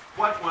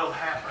 what will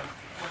happen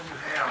when you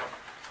have,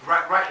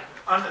 right,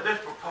 under this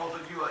proposal,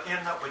 you will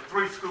end up with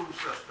 3 school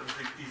systems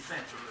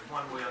essentially,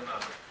 one way or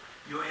another.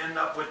 You'll end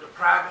up with the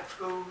private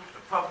schools,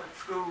 the public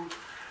schools,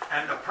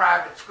 and the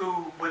private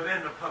school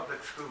within the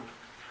public school.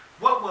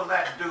 What will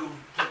that do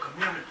to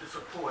community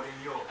support,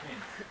 in your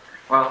opinion?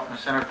 Well,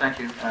 Senator, thank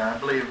you. I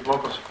believe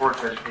local support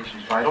for education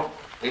is vital.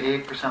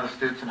 88% of the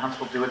students in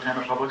Huntsville do attend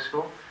a public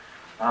school.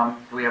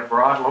 We have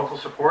broad local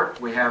support.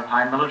 We have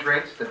high millage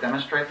rates that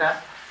demonstrate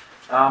that.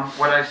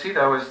 What I see,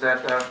 though, is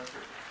that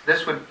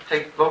this would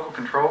take local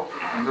control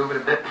and move it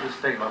a bit to the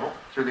state level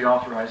through the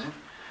authorizing.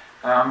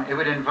 It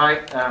would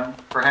invite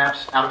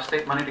perhaps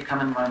out-of-state money to come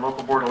in my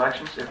local board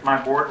elections. If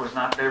my board was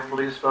not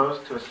favorably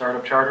disposed to a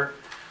startup charter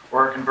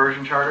or a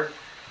conversion charter,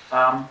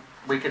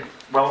 we could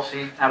well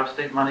see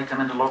out-of-state money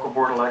come into local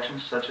board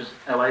elections, such as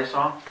LA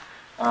saw.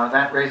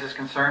 That raises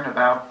concern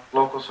about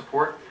local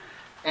support.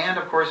 And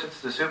of course,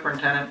 it's the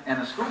superintendent and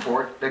the school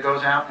board that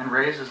goes out and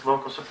raises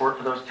local support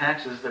for those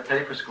taxes that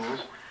pay for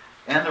schools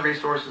and the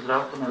resources that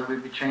ultimately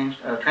would be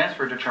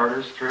transferred to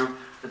charters through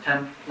the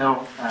 10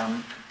 mil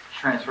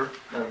transfer,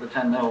 the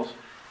 10 mills.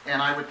 And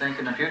I would think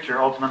in the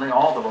future, ultimately,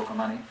 all the local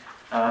money,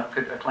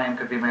 a claim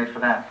could be made for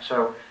that.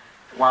 So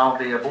while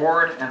the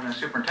board and the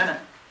superintendent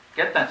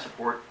get that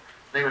support,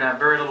 they would have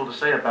very little to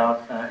say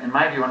about, in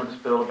my view, under this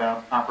bill,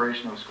 about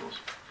operation of the schools.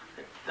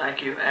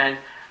 Thank you. And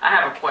I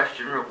have a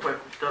question real quick.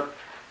 The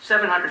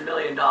 $700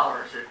 million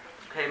that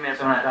came in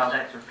from the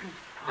United States.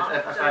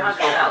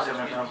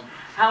 $700,000.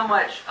 How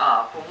much,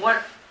 from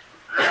what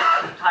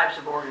types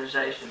of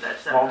organizations that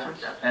Waltons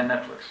 $700,000? and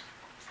Netflix.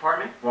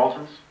 Pardon me?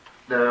 Waltons,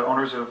 the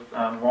owners of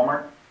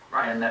Walmart,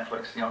 Right. and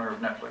Netflix, the owner of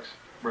Netflix,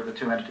 were the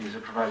 2 entities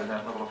that provided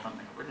that level of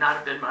funding. Would not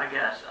have been my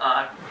guess.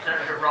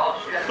 Senator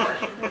Ross, you got a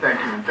question? Thank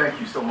you, and thank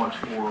you so much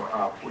for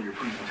your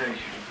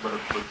presentation. But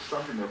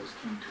something that was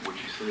key to what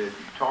you said, you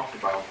talked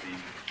about the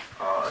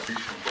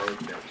additional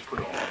burden that was put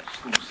on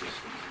school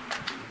systems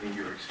in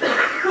your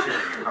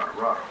experience in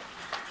Colorado.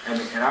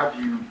 And I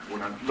view,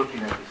 when I'm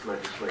looking at this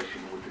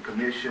legislation, with the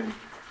commission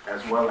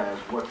as well as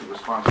what the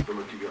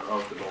responsibility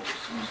of the local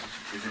schools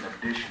is an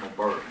additional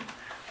burden.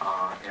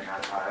 And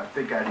I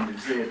think I'd even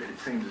said that it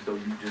seems as though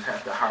you just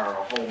have to hire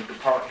a whole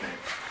department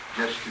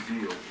just to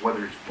deal,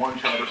 whether it's one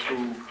charter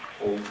school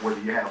or whether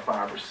you have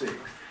 5 or 6.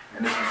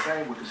 And it's the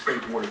same with the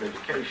State Board of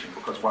Education,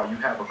 because while you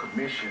have a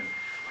commission,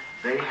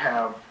 they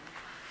have,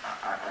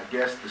 I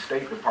guess the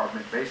State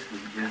Department basically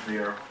is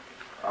their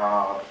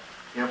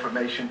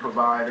information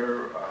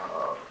provider,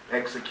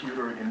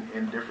 executor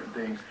in different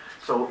things.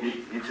 So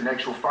it's an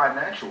actual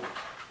financial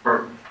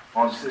burden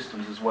on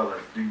systems as well.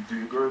 As do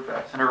you agree with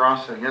that? Senator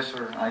Ross, yes,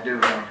 sir, I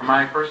do. From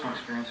my personal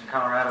experience in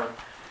Colorado,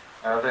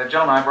 the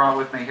gentleman I brought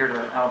with me here to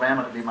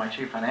Alabama to be my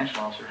chief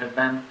financial officer had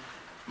been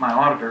my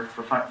auditor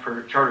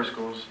for charter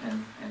schools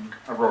in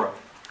Aurora.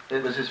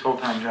 It was his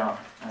full-time job.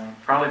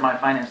 Probably my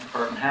finance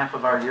department, half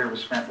of our year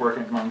was spent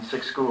working among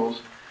 6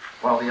 schools,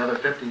 while the other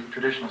 50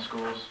 traditional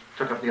schools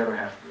took up the other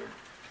half of the year.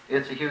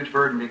 It's a huge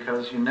burden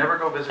because you never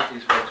go visit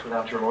these folks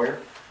without your lawyer,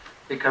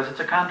 because it's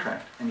a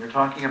contract, and you're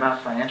talking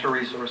about financial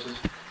resources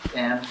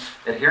and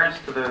adherence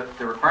to the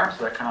requirements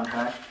of that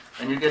contract,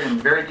 and you get in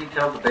very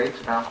detailed debates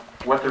about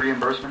what the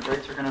reimbursement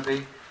rates are going to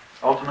be.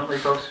 Ultimately,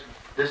 folks,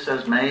 this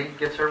says may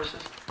get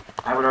services.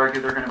 I would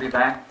argue they're going to be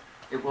back.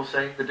 It will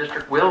say the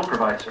district will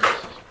provide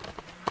services.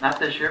 Not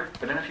this year,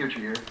 but in a future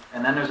year.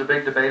 And then there's a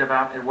big debate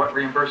about at what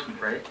reimbursement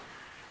rate,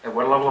 at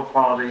what level of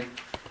quality,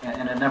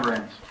 and it never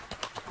ends.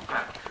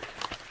 Okay.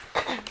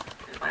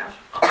 Anybody else?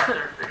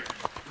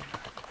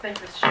 Thank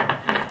you, Mr.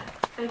 Chairman.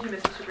 Thank you,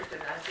 Mr.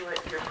 Superintendent. I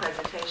enjoyed your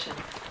presentation.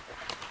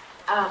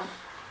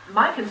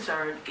 My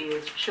concern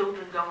is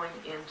children going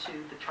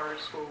into the charter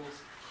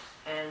schools,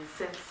 and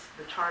since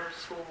the charter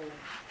school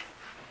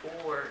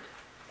board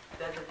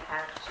doesn't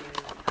have to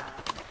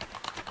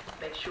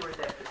make sure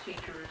that the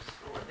teachers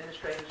or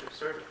administrators are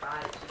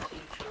certified to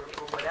teach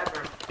or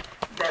whatever,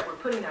 that we're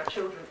putting our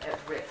children at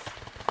risk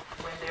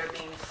when they're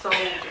being sold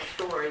a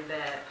story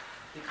that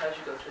because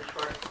you go to a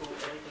charter school,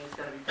 everything's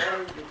going to be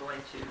better, you're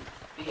going to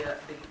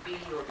be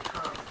or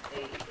become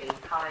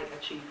a high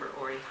achiever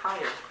or a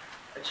higher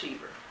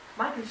achiever.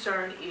 My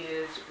concern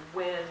is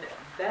when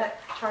that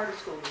charter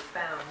school is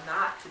found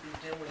not to be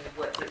doing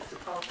what it's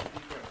supposed to be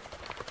doing,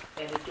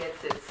 and it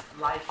gets its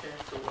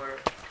license or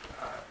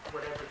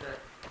whatever the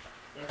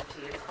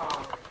entity is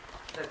called,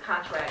 the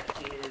contract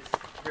is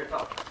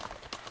revoked.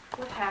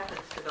 What happens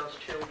to those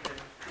children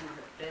who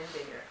have been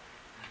there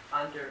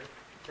under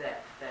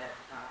that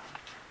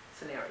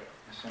scenario?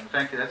 Yes,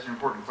 thank you. That's an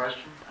important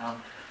question.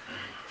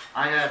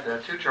 I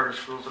had 2 charter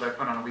schools that I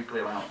put on a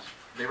weekly allowance.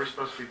 They were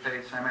supposed to be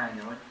paid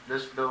semi-annually.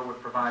 This bill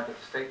would provide that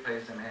the state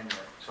pays them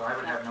annually. So I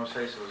would have no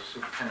say-so as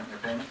superintendent in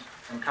their payments.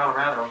 In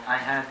Colorado, I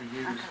had to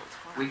use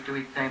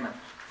week-to-week payment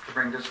to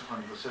bring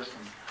discipline to the system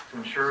to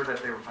ensure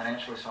that they were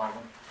financially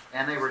solvent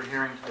and they were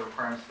adhering to the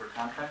requirements of their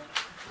contract.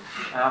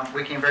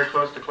 We came very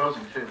close to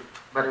closing too,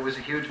 but it was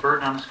a huge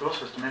burden on the school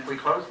system if we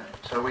closed them.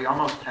 So we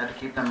almost had to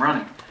keep them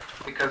running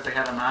because they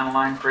had a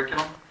non-aligned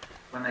curriculum.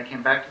 When they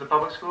came back to the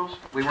public schools,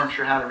 we weren't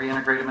sure how to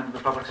reintegrate them into the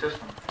public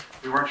system.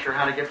 We weren't sure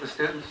how to get the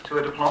students to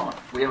a diploma.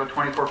 We have a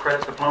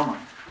 24-credit diploma.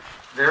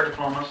 Their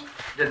diplomas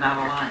did not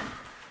align,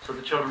 so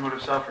the children would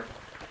have suffered.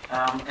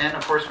 And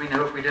of course, we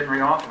knew if we didn't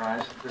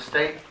reauthorize, the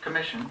state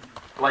commission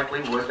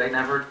likely would. They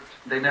never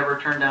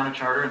turned down a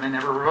charter, and they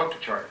never revoked a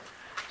charter.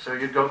 So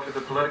you'd go through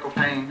the political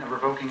pain of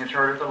revoking a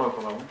charter at the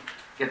local level,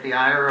 get the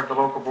ire of the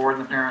local board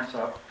and the parents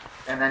up,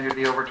 and then you'd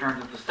be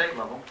overturned at the state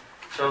level.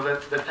 So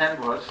the intent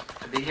was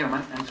to be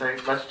human and say,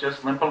 let's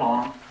just limp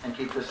along and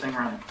keep this thing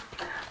running.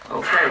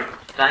 Okay,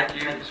 thank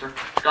you, Thank you, sir.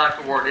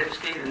 Dr.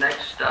 Wardinski. The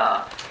next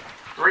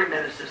 3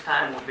 minutes this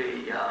time will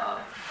be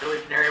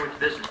Billy Canary with the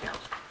Business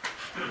Council.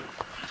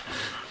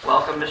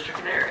 Welcome, Mr.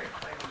 Canary.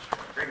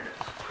 3 minutes.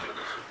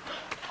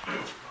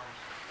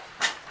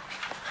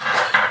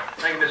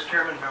 Thank you, Mr.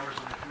 Chairman, members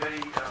of the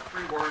committee.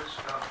 3 words.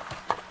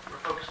 We're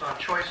focused on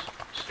choice,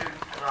 student,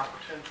 and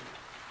opportunity.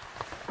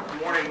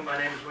 Good morning. My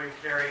name is William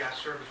Canary. I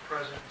serve as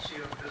president and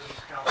CEO of the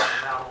Business Council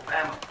of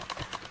Alabama.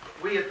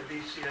 We at the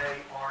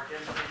BCA are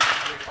dedicated to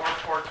doing our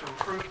part to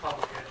improve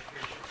public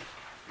education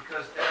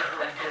because that is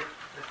where we get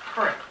the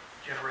current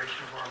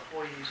generation of our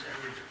employees and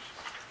leaders.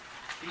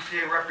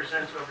 BCA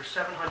represents over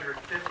 750,000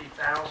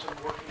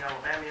 working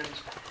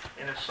Alabamians,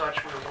 and as such,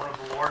 we are one of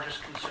the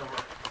largest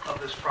consumers of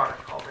this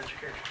product called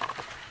education.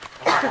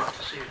 And we want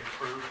to see it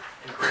improve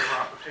and greater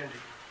opportunity.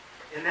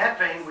 In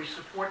that vein, we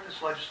support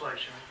this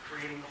legislation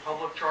creating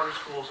public charter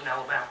schools in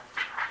Alabama.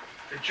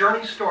 The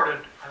journey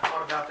started, I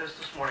thought about this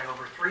morning,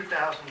 over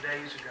 3,000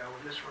 days ago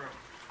in this room,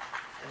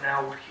 and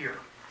now we're here.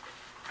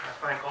 And I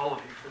thank all of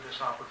you for this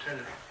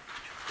opportunity.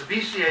 The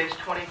BCA's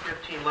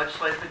 2015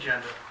 legislative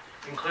agenda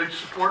includes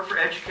support for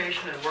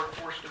education and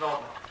workforce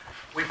development.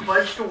 We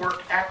pledge to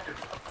work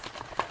actively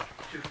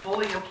to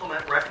fully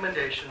implement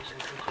recommendations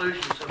and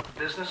conclusions of the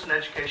Business and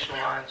Education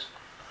Alliance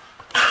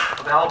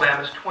of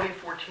Alabama's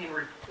 2014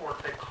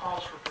 report that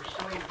calls for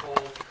pursuing the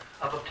goal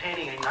of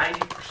obtaining a 90%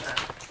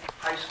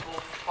 high school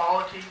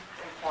quality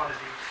and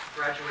quantity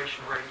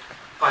graduation rate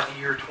by the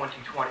year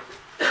 2020.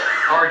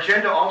 Our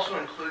agenda also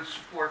includes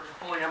support for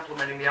fully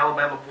implementing the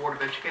Alabama Board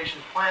of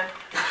Education's plan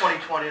in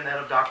 2020 and that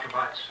of Dr.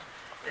 Weiss,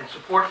 and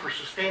support for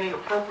sustaining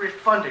appropriate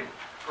funding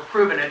for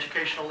proven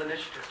educational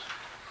initiatives.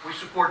 We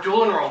support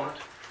dual enrollment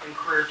and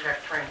career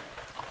tech training.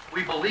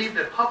 We believe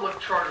that public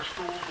charter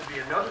schools will be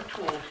another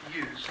tool to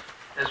use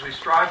as we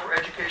strive for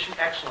education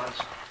excellence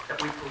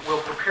that we will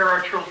prepare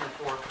our children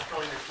for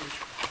fulfilling their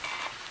future.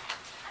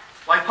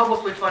 Like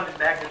publicly funded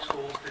magnet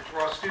schools that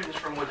draw students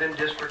from within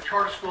district,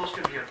 charter schools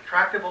can be an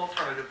attractive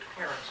alternative to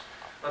parents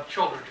of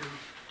children who,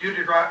 due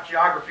to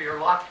geography, are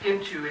locked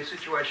into a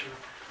situation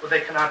where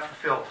they cannot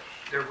fulfill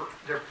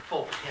their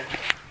full potential.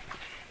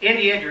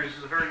 Andy Andrews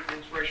is a very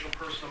inspirational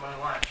person in my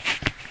life.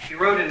 He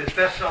wrote in his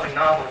best-selling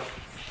novel,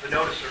 The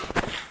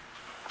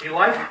Noticer, a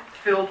life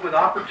filled with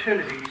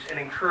opportunities and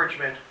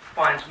encouragement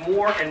finds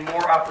more and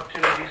more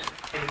opportunities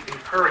and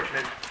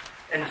encouragement,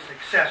 and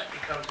success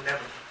becomes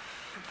inevitable.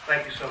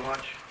 Thank you so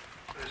much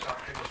for this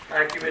opportunity.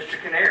 Thank you, Mr.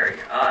 Canary.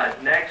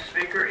 Next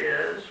speaker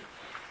is...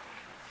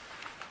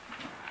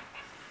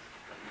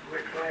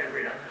 Wait, go ahead and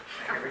read on it.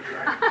 I can't read your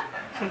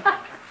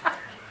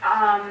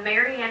writing.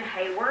 Mary Ann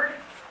Hayward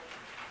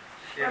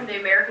from the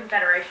American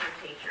Federation of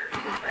Teachers.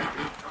 Thank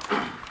you.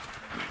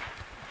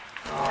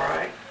 All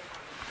right.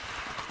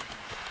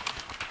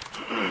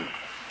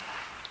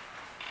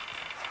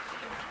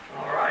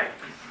 All right.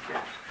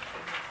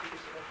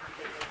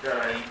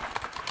 The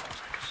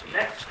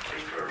next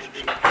speaker will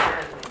be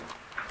Karen.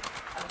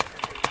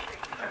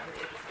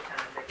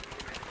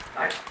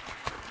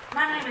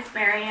 My name is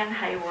Mary Ann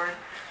Hayward.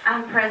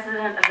 I'm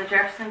president of the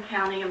Jefferson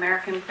County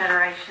American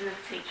Federation of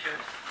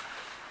Teachers.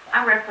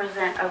 I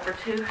represent over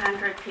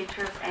 200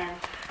 teachers and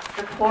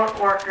support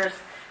workers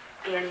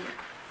in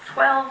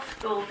 12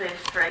 school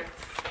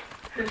districts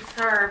who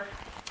serve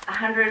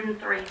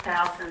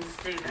 103,000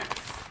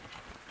 students.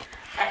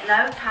 At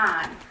no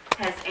time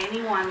has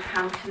anyone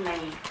come to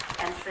me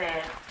and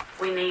said,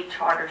 we need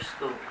charter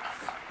schools.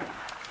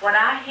 What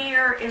I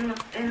hear in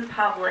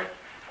public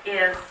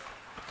is,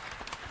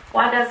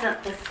 why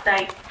doesn't the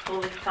state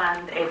fully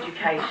fund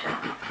education?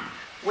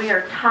 We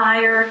are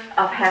tired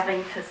of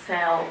having to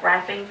sell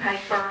wrapping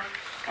paper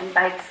and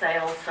bake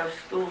sales so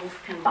schools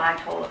can buy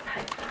toilet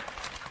paper.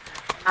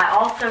 I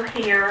also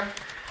hear,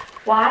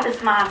 why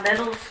does my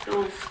middle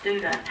school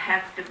student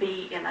have to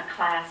be in a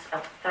class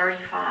of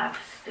 35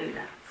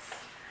 students?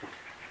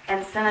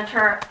 And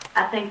Senator,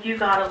 I think you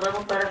got a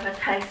little bit of a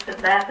taste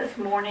of that this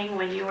morning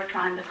when you were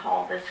trying to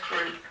call this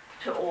group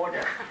to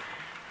order.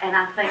 And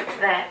I think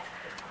that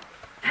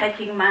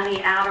taking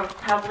money out of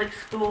public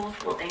schools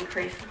will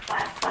increase the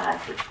class size,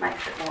 which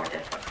makes it more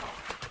difficult.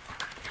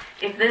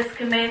 If this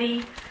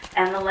committee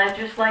and the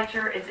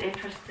legislature is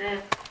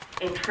interested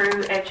in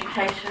true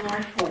education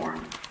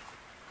reform,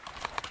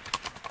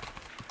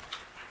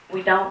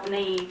 we don't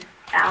need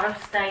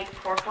out-of-state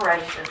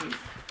corporations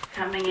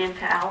coming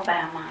into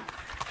Alabama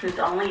whose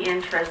only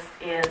interest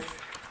is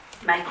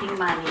making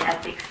money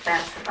at the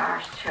expense of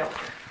our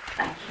children.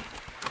 Thank you.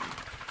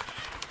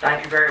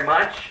 Thank you very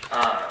much.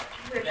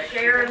 We have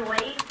Sharon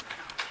Lee,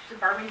 she's a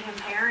Birmingham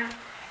parent.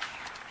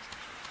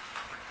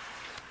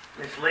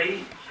 Ms.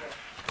 Lee.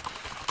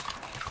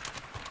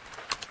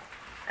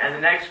 And the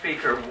next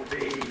speaker will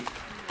be,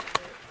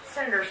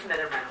 Senator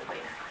Smitherman will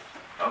be next.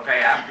 okay,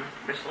 after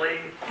Ms. Lee,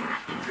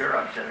 you're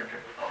up, Senator.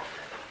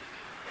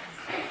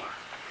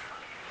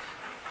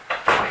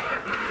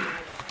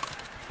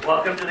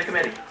 Welcome to the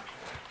committee.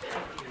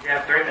 You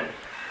have 3 minutes.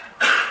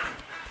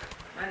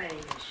 My name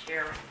is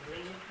Sharon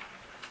Lee.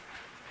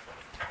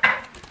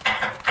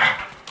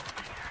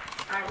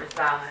 I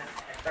reside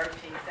at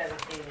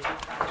 1317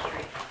 East High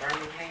Street in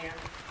Birmingham.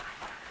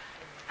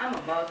 I'm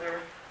a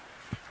mother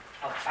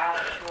of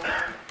 5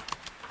 children,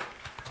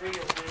 3 of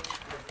which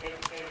was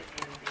educated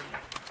in the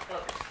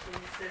public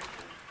school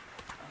system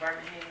of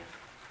Birmingham.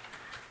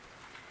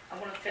 I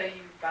want to tell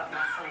you about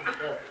my son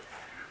Douglas.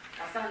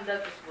 My son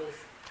Douglas was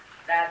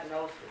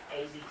diagnosed with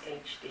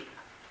ADHD.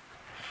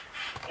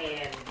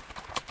 And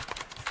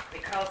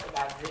because of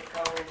our zip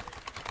code,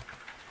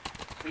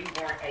 we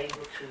weren't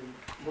able to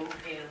move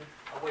him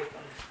away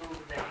from the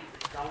school that he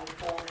was zoned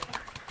for.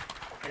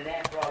 And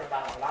that brought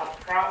about a lot of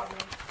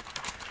problems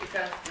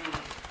because the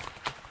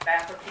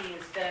faculty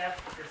and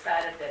staff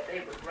decided that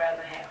they would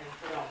rather have him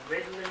put on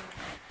Ritalin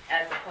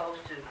as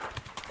opposed to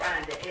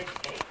trying to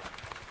educate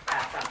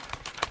our son.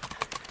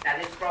 Now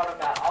this brought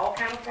about all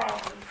kinds of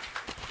problems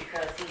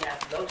because he has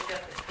low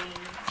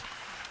self-esteem.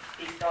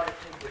 He started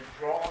to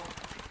withdraw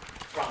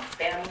from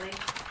family.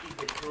 He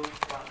withdrew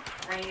from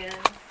friends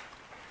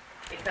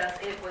because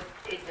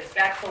it just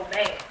got so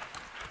bad.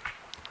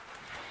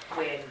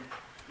 When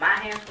my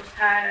hands was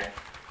tired,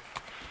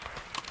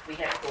 we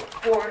had to go to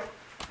court,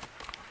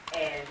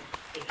 and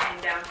it came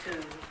down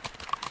to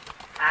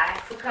I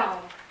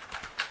succumbed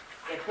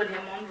and put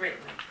him on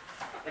Ritalin.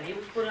 When he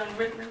was put on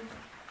Ritalin,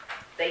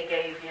 they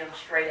gave him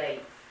straight A's.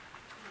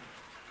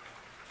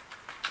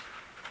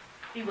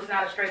 He was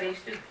not a straight A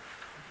student.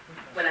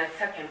 When I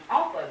took him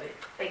off of it,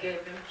 they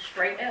gave him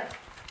straight F.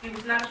 He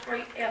was not a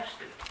straight F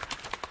student.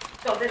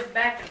 So this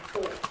back and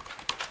forth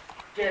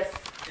just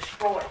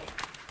destroyed him.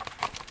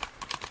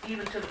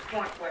 Even to the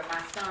point where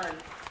my son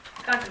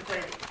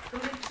contemplated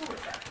committing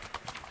suicide.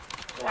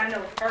 So I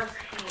know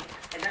firsthand,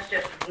 and that's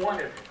just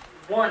one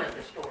of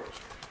the stories.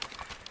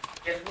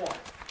 Just one.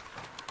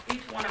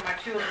 Each one of my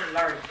children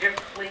learns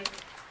differently,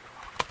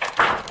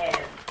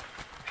 and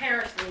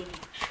parents need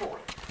choice.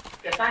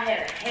 If I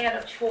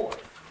had a choice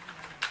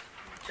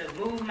to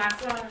move my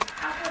son,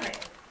 I would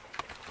have,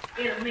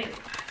 in a minute,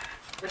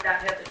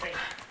 without hesitation.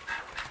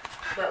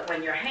 But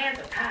when your hands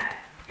are tied,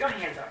 your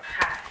hands are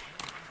tied.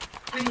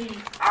 We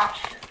need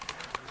options.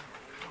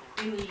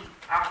 We need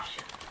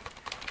options.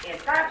 And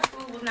private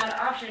school was not an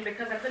option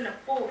because I couldn't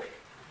afford it.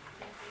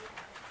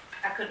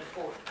 I couldn't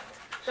afford it.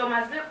 So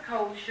my zip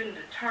code shouldn't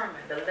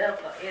determine the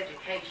level of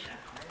education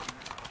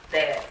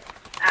that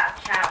our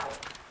child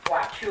or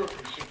our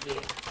children should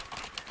get.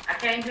 I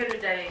came here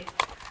today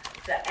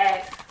to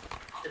ask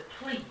to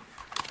please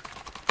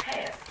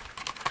pass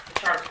the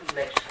charter school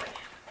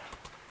legislation.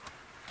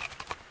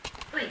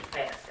 Please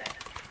pass that.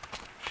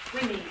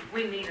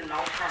 We need an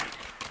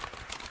alternative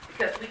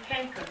because we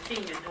can't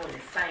continue doing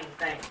the same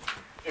thing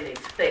and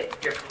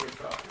expect different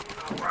results.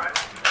 All right.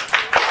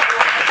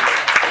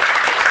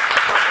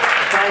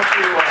 Thank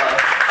you.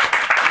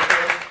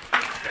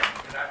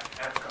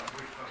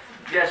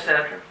 Yes,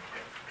 Senator.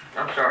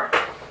 I'm sorry.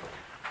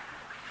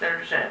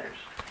 Senator Sanders.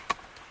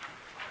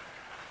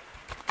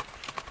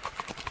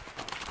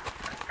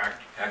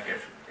 I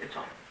guess it's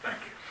on. Thank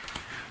you.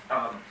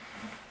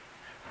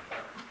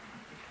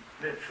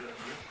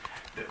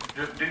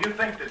 Do you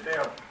think that there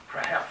are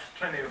perhaps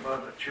plenty of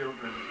other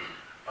children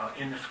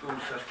in the school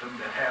system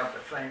that have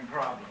the same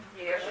problem?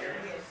 Yes.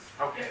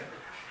 Okay.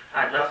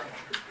 All right, let's.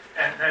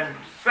 And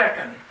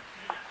second,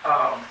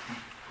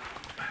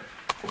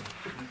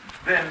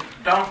 then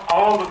don't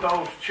all of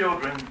those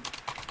children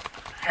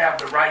have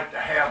the right to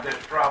have this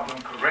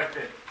problem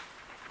corrected?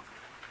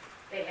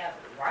 They have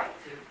the right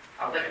to,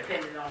 but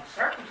depending on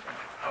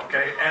circumstances.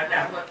 Okay,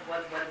 That's what it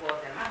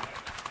was in my case.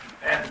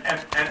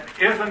 And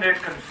isn't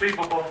it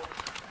conceivable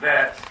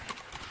that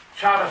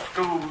charter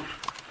schools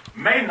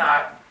may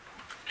not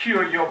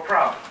cure your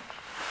problem?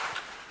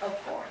 Of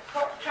course.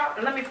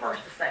 Let me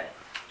first say,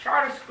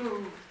 charter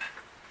school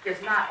is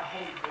not a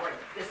holy grail.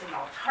 It's an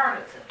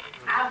alternative.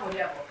 I would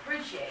have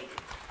appreciated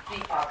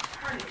the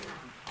alternative.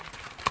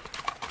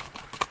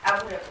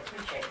 I would have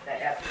appreciated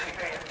that as a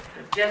parent,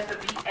 just to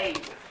be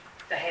able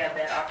to have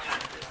that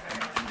alternative.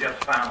 And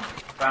just found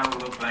a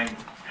little thing.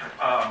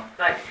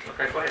 Thanks.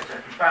 Okay, go ahead,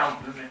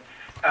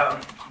 Senator.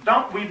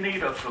 Don't we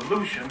need a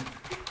solution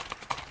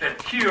that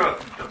cures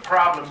the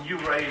problem you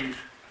raise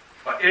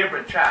for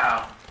every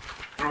child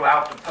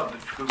throughout the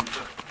public school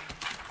system?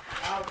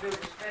 All due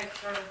respect,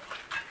 sir,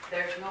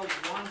 there's no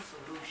one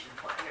solution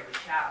for every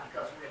child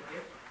because we're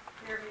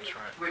different. That's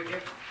right. We're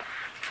different.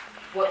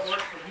 What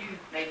works for you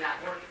may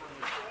not work for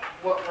me.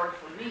 What works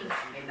for me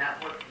may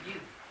not work for you.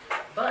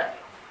 But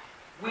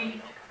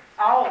we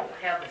all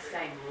have the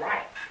same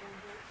right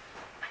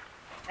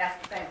That's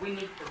the thing, we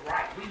need the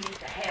right, we need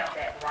to have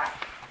that right.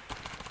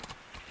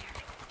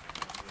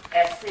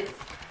 As citizens,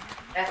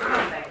 that's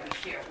one thing we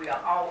share, we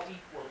are all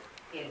equal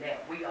in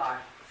that we are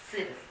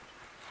citizens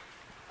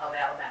of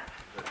Alabama.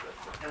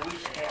 And we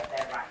should have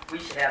that right, we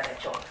should have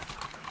that choice.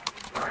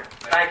 All right.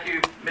 Thank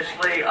you, Ms.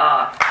 Lee.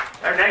 Our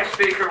next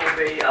speaker will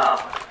be,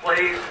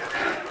 please,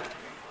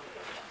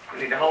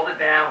 we need to hold it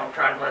down. I'm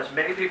trying to let as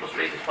many people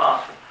speak as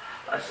possible.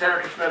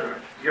 Senator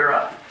Smitherin, you're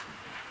up.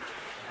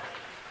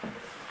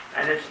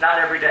 And it's not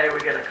every day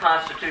we get a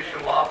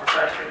constitutional law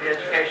professor in the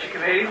Education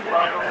Committee.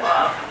 Welcome.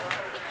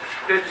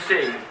 Good to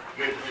see you.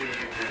 Good to see you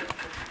too.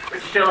 But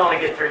you still only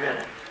get 3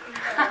 minutes.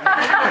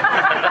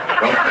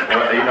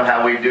 Well, you know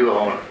how we do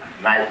on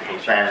nights from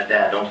Science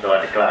Down, don't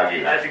start the clock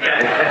yet. That's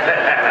okay.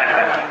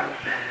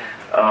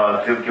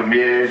 To the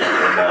committee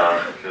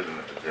and to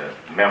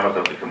the members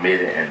of the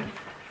committee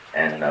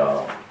and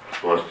of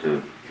course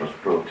to Mr.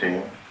 Pro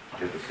Tem,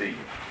 good to see you.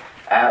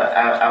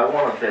 I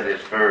want to say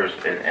this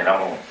first, and I'm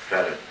going to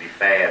try to be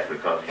fast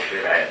because you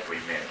said I had 3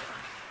 minutes.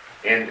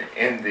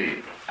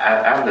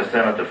 I'm the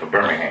senator for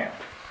Birmingham.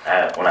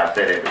 When I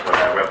say that, because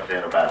I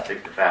represent about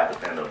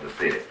 65% of the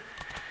city.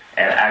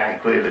 And I can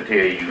clearly tell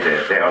you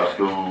that there are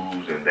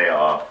schools and there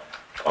are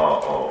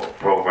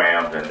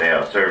programs and there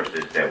are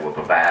services that will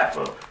provide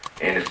for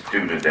any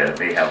student that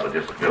may have a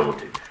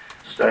disability.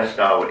 So let's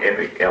start with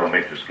Epic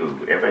Elementary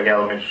School. Epic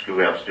Elementary School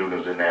has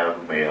students in there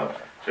who may have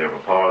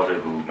cerebral palsy,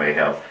 who may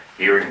have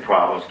hearing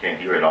problems, can't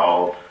hear at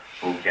all,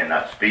 who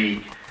cannot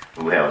speak,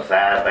 who have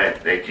side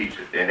effects. They teach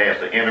it, and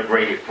there's an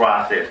integrated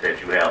process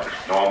that you have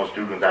normal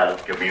students out of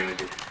the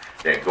community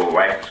that go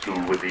right to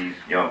school with these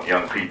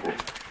young people.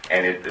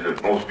 And the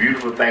most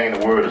beautiful thing in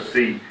the world to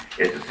see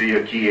is to see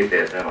a kid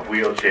that's in a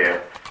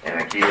wheelchair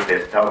and a kid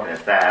that's talking in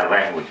sign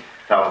language,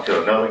 talking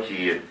to another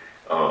kid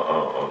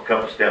a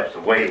couple steps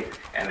away,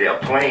 and they're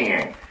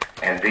playing.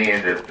 And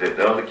then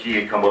the other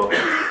kid come up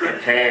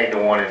and tag the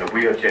one in the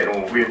wheelchair,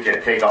 and the wheelchair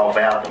take off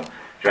after them,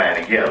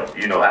 trying to get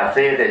them. You know, I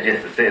said that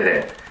just to say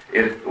that.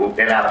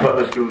 In our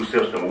public school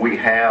system, we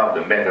have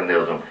the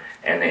mechanism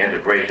and the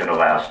integration of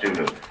our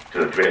students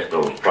to address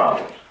those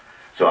problems.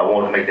 So I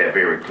want to make that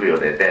very clear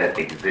that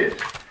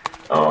exists.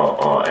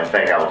 In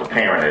fact, I was a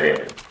parent of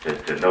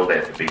that, to know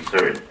that, to be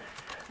certain.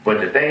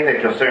 But the thing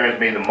that concerns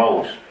me the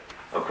most,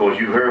 of course,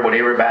 you heard what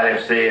everybody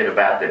has said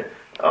about the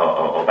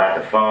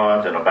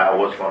funds and about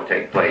what's going to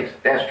take place.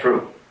 That's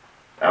true.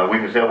 We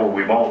can say what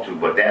we want to,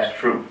 but that's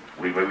true.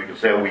 We can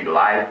say we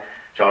like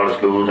charter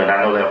schools, and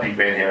I know there are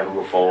people in here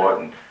who are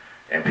for it,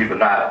 and people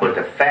not. But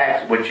the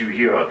facts, what you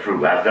hear, are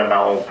true. I've done my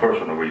own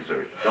personal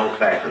research. Those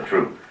facts are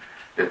true.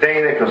 The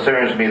thing that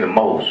concerns me the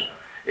most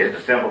is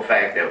the simple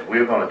fact that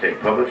we're going to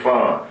take public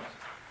funds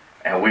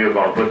and we're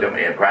going to put them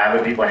in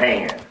private people's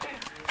hands,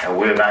 and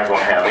we're not going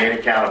to have any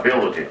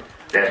accountability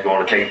that's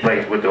going to take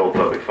place with those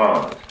public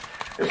funds.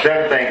 The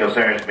second thing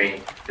concerns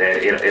me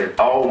that it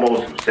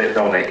almost sits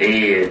on the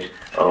edge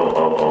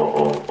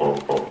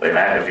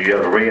and if you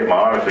ever read my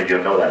article,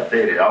 you'll know that I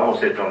said it almost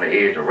sits on the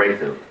edge of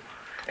racism.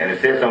 And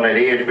it sits on that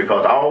edge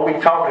because all we're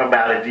talking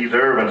about is these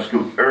urban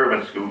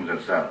schools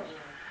and centers.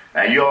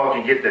 Now you all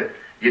can get the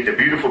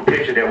beautiful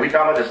picture that we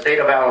talking about the state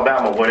of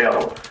Alabama or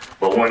whatever.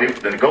 But when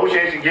the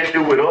negotiation gets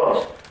through with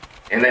us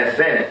in that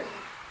Senate,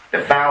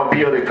 the final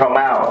bill that come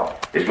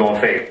out is going to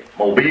affect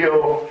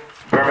Mobile,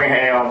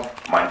 Birmingham,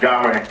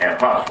 Montgomery, and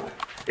Huntsville.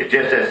 It's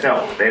just that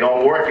simple. They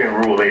don't work in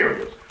rural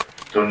areas.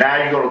 So now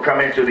you're going to come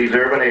into these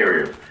urban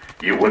areas,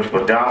 which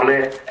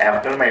predominantly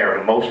African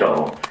American, most of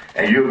them,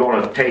 and you're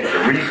going to take the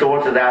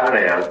resources out of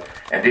there,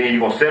 and then you're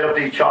going to set up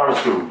these charter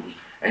schools,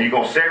 and you're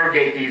going to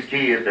segregate these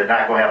kids that are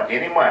not going to have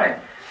any money,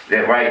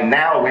 that right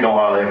now we don't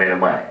hardly have any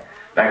money.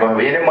 Not going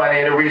to have any money,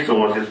 any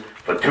resources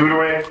for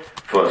tutoring,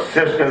 for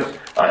assistance,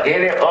 or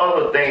any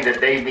other thing that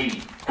they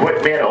need,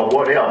 equipment or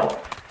whatever.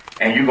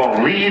 And you're going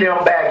to lead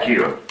them back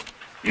here.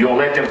 You're going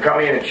to let them come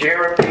in and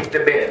cherry pick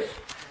the best,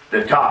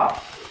 the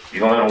top.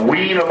 You're going to let them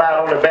weed them out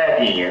on the back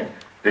end,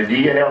 the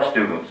DNF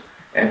students,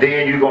 and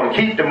then you're going to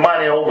keep the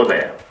money over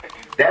there.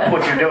 That's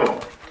what you're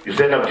doing. You're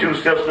setting up two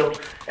systems,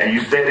 and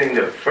you're setting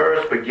the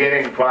first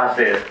beginning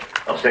process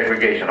of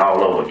segregation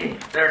all over again.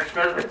 Senator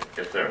Smith,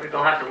 yes, sir. We're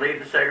going to have to leave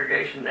the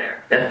segregation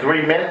there. That's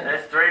 3 minutes?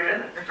 That's 3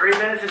 minutes. 3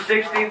 minutes and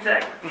 16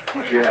 seconds.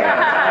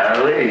 Yeah,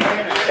 I leave.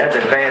 That's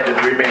as fast as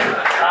 3 minutes.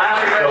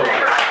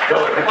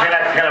 So can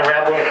I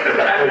wrap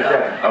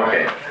up?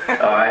 Okay.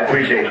 I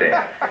appreciate that.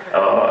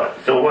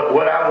 So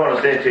what I'm going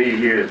to say to you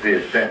here is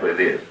this, simply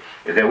this,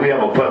 is that we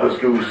have a public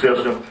school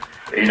system.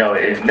 You know,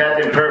 it's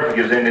nothing perfect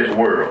is in this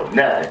world,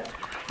 nothing.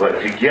 But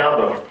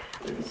together,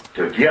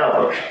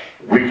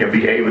 we can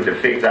be able to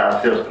fix our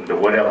system to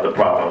whatever the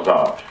problems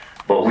are.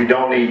 But we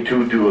don't need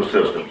two dual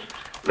systems.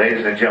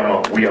 Ladies and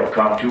gentlemen, we have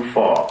come too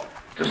far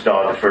to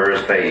start the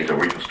first phase of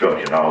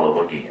Reconstruction all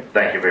over again.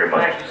 Thank you very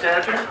much. Thank you,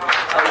 Senator.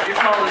 Would you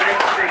call the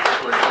next speaker,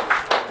 please?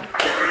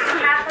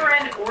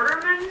 Catherine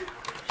Orderman,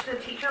 she's a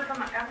teacher from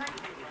Montgomery.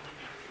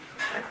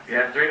 You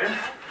have 3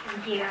 minutes?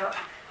 Thank you.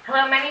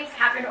 Hello, my name is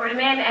Catherine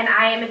Ordeman, and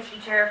I am a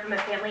teacher from a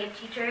family of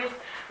teachers.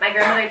 My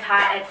grandmother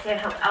taught at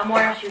Stanhope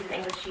Elmore. She was an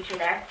English teacher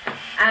there.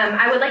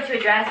 I would like to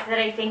address that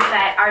I think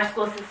that our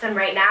school system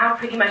right now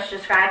pretty much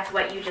describes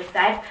what you just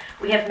said.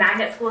 We have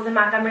magnet schools in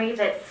Montgomery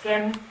that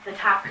skim the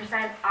top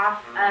percent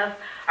off of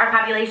our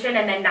population,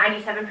 and then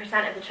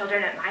 97% of the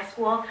children at my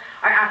school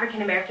are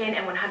African American,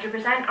 and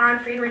 100% are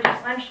on free and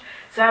reduced lunch.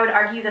 So I would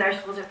argue that our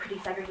schools are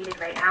pretty segregated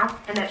right now,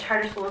 and that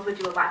charter schools would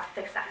do a lot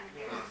to fix that.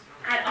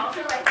 I'd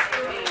also like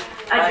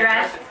to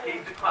address...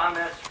 Keep the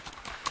comments.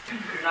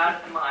 You're not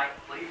at the mic.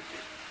 Please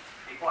just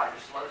be quiet.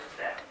 Just slow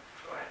step.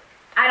 Go ahead.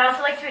 I'd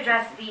also like to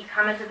address the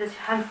comments of the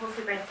homeschool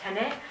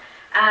superintendent.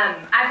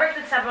 I've worked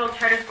with several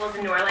charter schools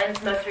in New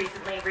Orleans, most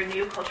recently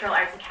Renew Cultural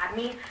Arts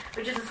Academy,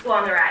 which is a school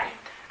on the rise.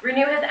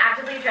 Renew has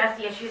actively addressed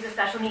the issues of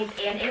special needs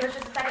and English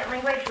as a second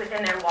language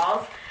within their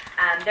walls.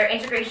 Their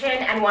integration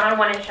and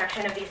one-on-one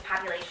instruction of these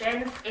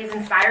populations is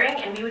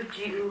inspiring, and we would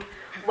do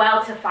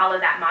well to follow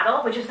that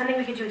model, which is something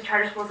we could do with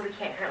charter schools that we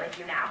can't currently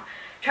do now.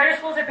 Charter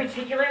schools are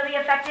particularly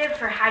effective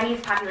for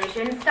high-needs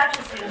populations, such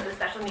as students with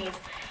special needs,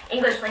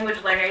 English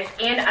language learners,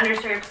 and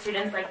underserved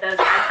students like those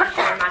I teach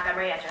in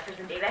Montgomery at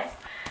Jefferson Davis.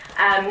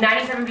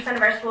 97%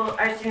 of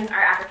our students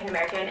are African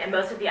American, and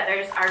most of the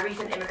others are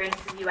recent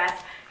immigrants to the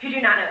U.S. who do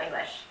not know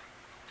English.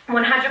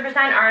 100%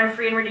 are on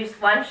free and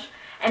reduced lunch,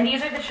 and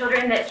these are the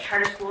children that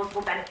charter schools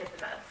will benefit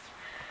the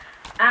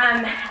most.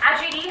 At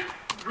JD,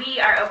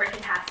 we are over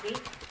capacity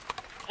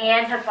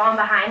and have fallen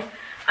behind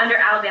under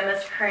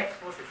Alabama's current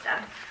school system.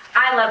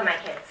 I love my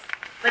kids,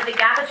 but the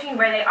gap between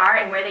where they are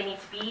and where they need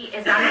to be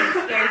is not only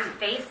scary to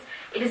face,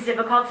 it is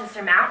difficult to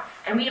surmount,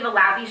 and we have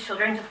allowed these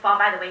children to fall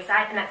by the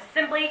wayside, and that's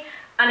simply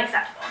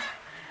unacceptable.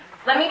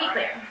 Let me be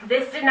clear,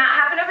 this did not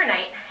happen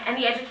overnight, and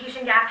the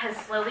education gap has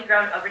slowly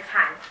grown over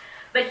time.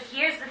 But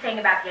here's the thing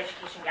about the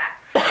education gap.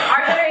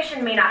 Our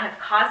generation may not have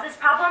caused this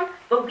problem,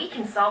 but we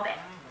can solve it.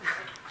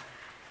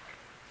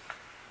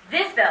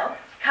 This bill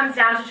comes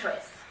down to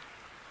choice.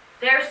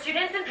 There are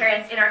students and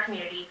parents in our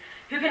community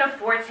who can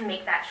afford to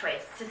make that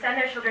choice, to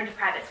send their children to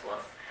private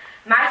schools.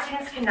 My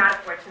students cannot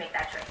afford to make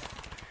that choice.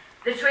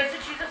 The choice to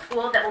choose a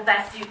school that will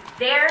best suit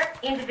their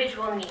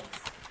individual needs.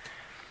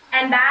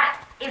 And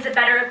that is a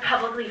better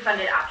publicly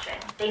funded option.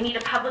 They need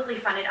a publicly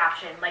funded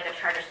option like a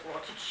charter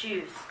school to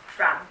choose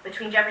from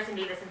between Jefferson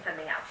Davis and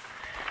something else.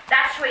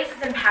 That choice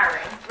is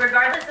empowering,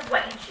 regardless of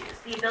what you choose.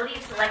 The ability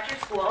to select your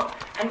school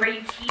and where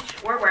you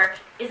teach or work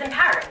is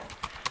empowering.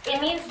 It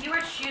means you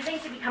are choosing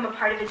to become a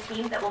part of a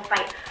team that will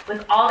fight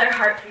with all their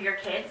heart for your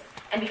kids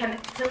and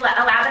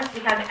allow them to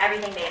become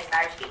everything they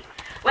aspire to be.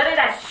 Whether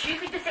that's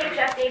choosing to stay at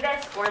Jeff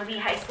Davis or Lee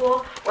High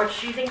School or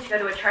choosing to go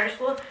to a charter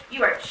school,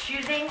 you are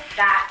choosing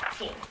that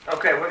team.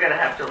 Okay, we're going to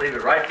have to leave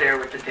it right there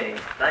with the team.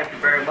 Thank you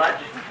very much.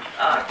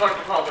 Clerk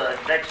will call the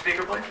next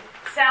speaker, please.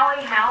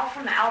 Sally Howell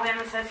from the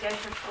Alabama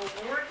Association of School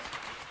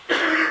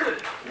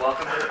Boards.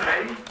 Welcome to the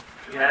meeting.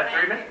 You have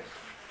 3 minutes.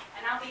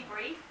 And I'll be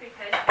brief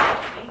because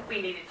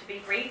we needed to be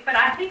brief, but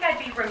I think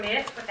I'd be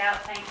remiss without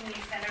thanking you,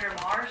 Senator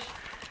Marsh,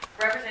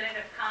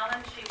 Representative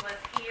Collins. She was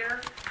here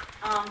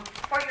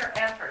for your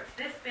efforts.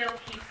 This bill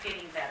keeps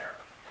getting better,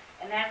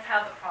 and that's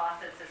how the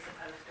process is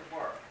supposed to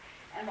work.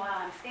 And while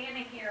I'm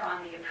standing here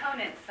on the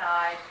opponent's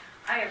side,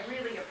 I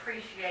really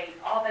appreciate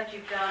all that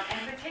you've done,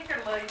 and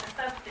particularly the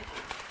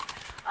substitutes.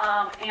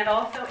 And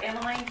also,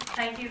 Emily,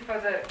 thank you for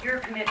your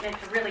commitment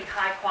to really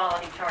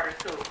high-quality charter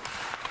schools.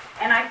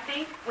 And I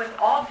think, with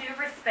all due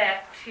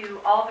respect to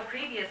all the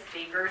previous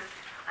speakers,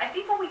 I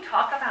think when we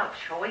talk about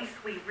choice,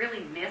 we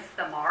really miss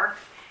the mark.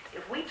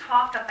 If we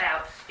talk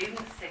about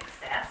student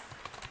success,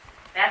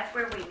 that's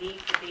where we need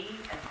to be,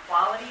 and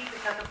quality,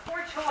 because a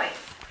poor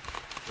choice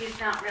is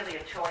not really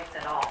a choice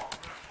at all.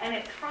 And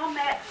it's from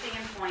that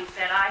standpoint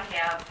that I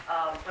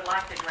would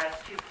like to address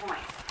 2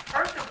 points.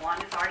 First of one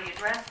is already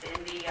addressed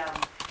in the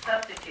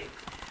substitute.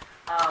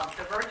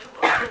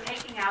 The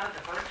taking out of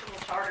the virtual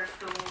charter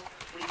schools,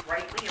 we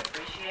greatly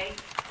appreciate.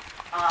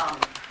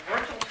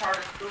 Virtual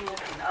charter schools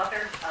in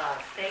other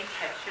states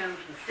have shown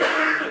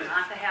consistently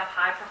not to have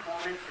high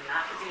performance and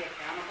not to be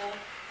accountable.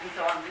 And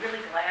so I'm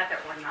really glad that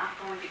we're not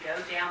going to go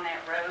down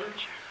that road.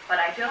 But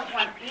I don't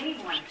want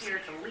anyone here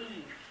to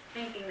leave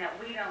thinking that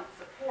we don't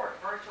support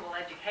virtual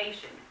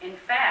education. In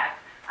fact,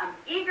 I'm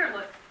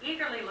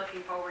eagerly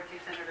looking forward to,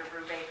 Senator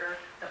Brubaker,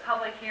 the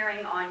public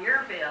hearing on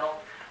your bill,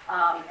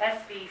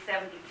 SB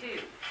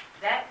 72.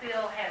 That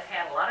bill has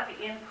had a lot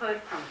of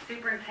input from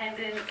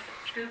superintendents,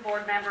 school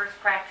board members,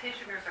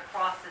 practitioners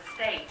across the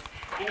state,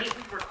 and it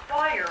would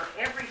require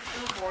every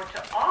school board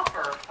to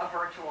offer a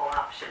virtual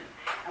option.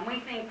 And we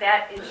think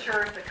that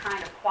ensures the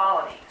kind of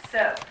quality.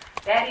 So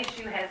that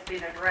issue has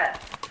been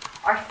addressed.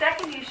 Our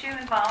second issue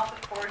involves,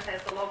 of course,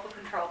 as the local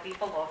control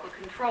people, local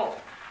control.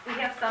 We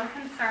have some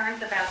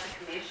concerns about the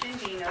commission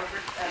being able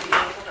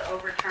to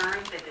overturn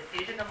the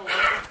decision of a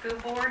local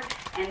school board,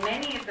 and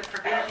many of the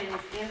provisions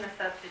in the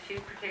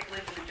substitute,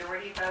 particularly the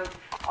majority vote,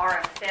 are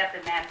a step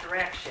in that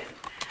direction.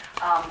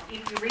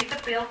 If you read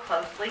the bill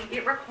closely,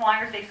 it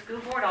requires a school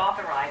board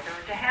authorizer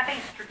to have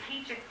a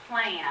strategic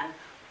plan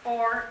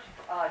for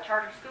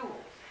charter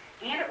schools.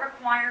 and it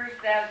requires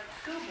the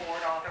school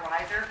board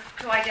authorizer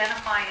to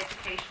identify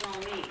educational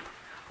needs.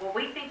 What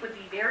we think would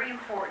be very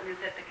important is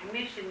that the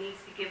commission needs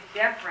to give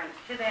deference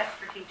to that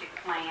strategic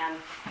plan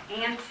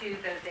and to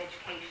those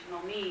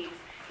educational needs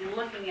in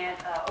looking at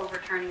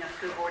overturning a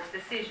school board's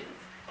decisions.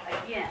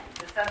 Again,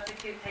 the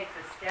substitute takes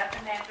a step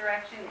in that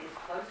direction, is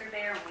closer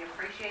there, and we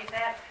appreciate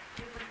that.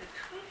 If we could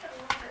tweak it a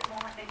little bit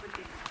more, I think we'd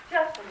be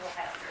just a little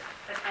happier.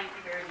 But thank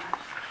you very much.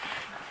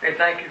 Okay,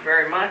 thank you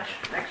very much.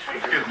 Next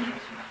speaker. Excuse me,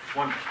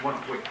 one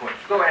quick question.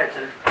 Go ahead,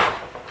 Senator.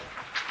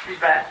 She's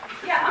back.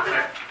 Yeah, I'm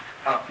here.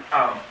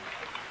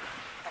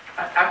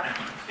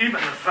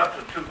 Even the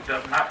substitute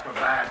does not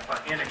provide for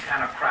any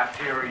kind of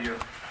criteria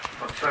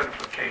for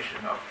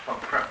certification or for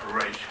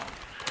preparation.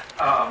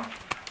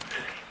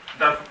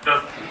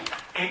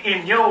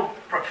 In your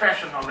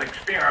professional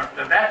experience,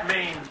 does that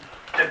mean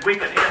that we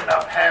could end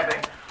up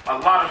having a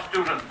lot of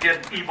students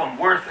getting even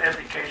worse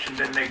education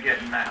than they're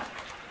getting now?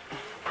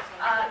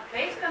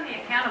 Based on the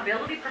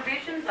accountability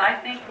provisions, I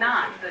think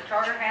not. The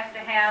charter has to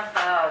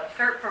have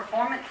certain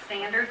performance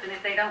standards, and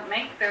if they don't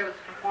make those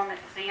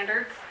performance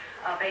standards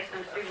based on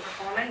student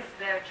performance,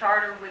 the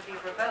charter would be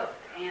revoked,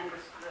 and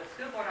the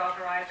school board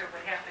authorizer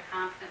would have to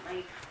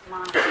constantly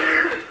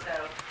monitor it. So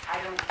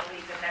I don't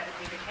believe that that would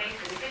be the case.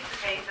 And if it's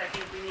the case, I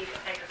think we need to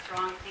take a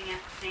strong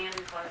stand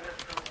and close those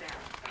schools down.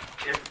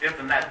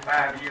 Isn't that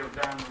 5 years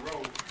down the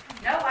road?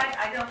 No,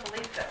 I don't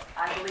believe so.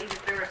 I believe if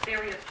there are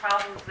serious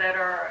problems that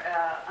are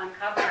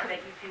uncovered,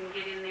 that you can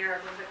get in there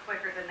a little bit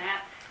quicker than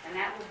that, and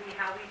that will be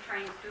how we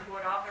train school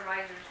board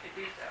authorizers to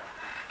do so.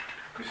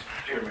 Mr.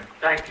 Chairman.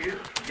 Thank you.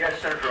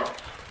 Yes, Senator Ross.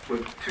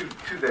 But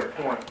to that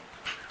point,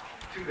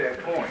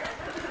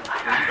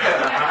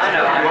 I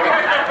know.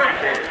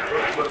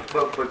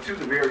 but to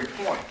the very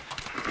point,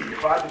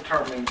 if I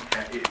determine,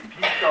 if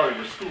you started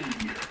a school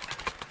year,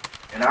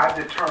 and I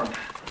determine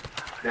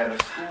that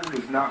a school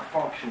is not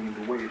functioning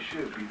the way it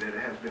should be, that it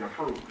has been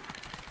approved,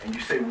 and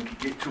you say we could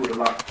get to it a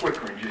lot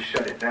quicker and just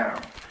shut it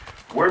down,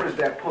 where does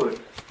that put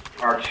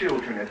our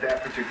children at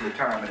that particular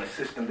time in a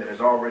system that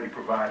is already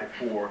provided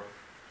for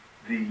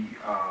the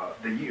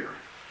year?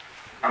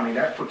 I mean,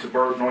 that puts a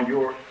burden on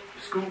your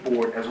school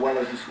board as well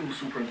as the school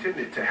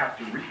superintendent to have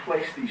to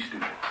replace these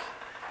students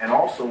and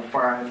also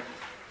find,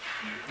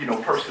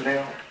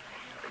 personnel.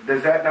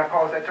 Does that not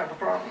cause that type of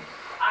problem?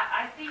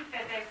 I think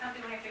that there's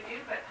something we have to do,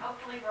 but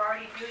hopefully we're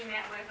already doing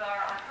that with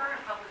our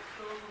current public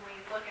schools when we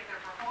look at their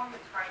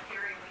performance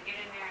criteria. We get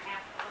in there and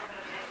have a little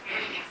bit of an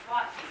educating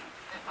SWAT team.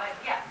 But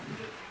yes,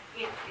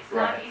 it's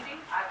not easy.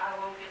 I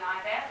won't deny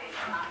that.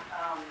 It's not,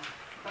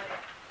 but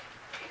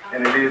it comes.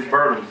 And it is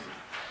burdensome.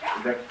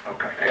 Is that,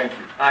 okay, thank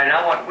you. All right,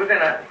 now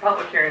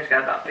public hearing's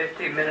got about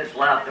 15 minutes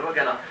left, and we're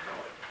gonna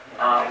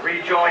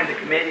rejoin the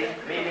committee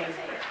meeting.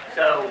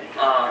 So,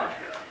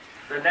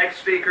 the next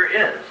speaker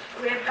is?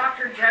 We have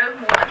Dr. Joe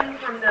Morton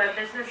from the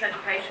Business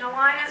Education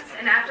Alliance,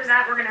 and after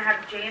that, we're going to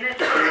have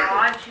Janet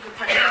Rod. She's a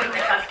principal in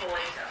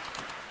Tuscaloosa.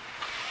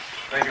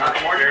 Thank you,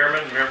 Mr.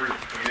 Chairman, members of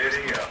the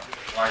committee. I'd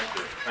like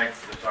to thank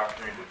you for this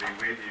opportunity to be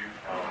with you.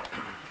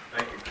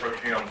 Thank you, Pro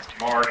Tem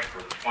Marsh,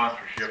 for the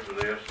sponsorship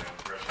of this, and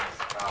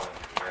Representative Collins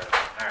for that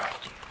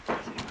house.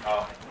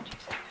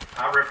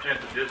 I represent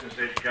the Business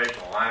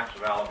Education Alliance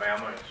of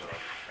Alabama. It's a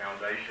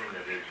foundation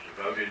that is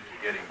devoted to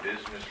getting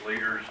business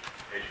leaders,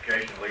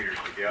 education leaders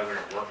together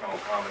and work on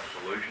common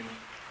solutions.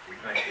 We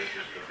think this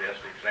is the best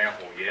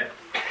example yet.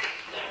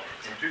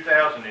 In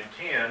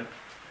 2010,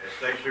 as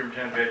State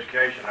Superintendent of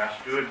Education, I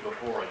stood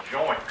before a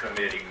joint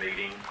committee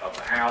meeting of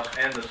the House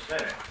and the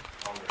Senate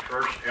on the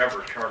first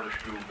ever charter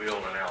school bill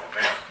in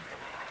Alabama.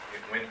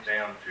 It went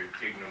down to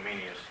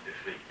ignominious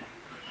defeat.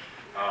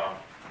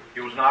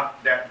 It was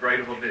not that great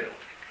of a bill.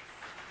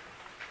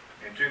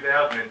 In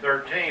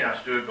 2013, I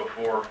stood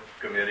before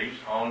committees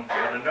on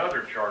yet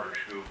another charter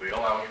school bill.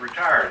 I was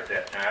retired at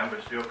that time,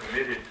 but still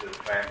committed to the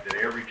fact that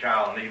every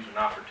child needs an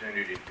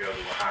opportunity to go to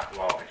a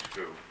high-quality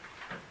school.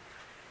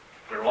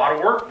 There a lot of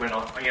work went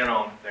on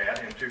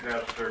that in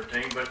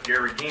 2013, but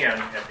there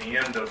again, at the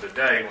end of the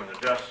day, when the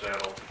dust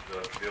settled,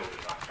 the bill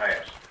did not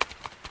pass.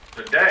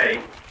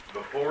 Today,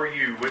 before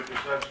you with the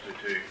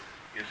substitute,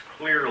 is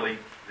clearly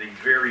the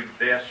very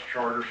best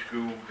charter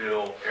school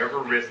bill ever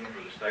written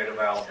for the state of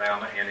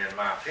Alabama, and in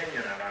my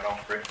opinion, and I don't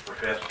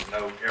profess to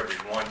know every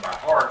one by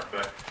heart,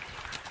 but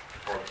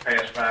for the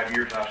past 5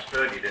 years I've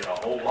studied it a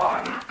whole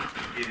lot,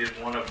 it is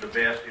one of the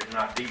best, if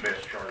not the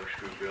best, charter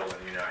school bill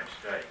in the United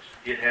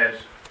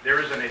States. There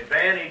is an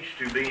advantage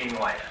to being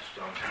last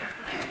sometimes,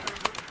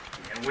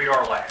 and we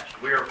are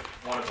last. We are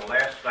one of the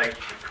last states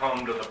to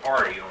come to the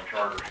party on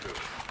charter schools.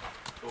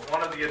 But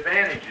one of the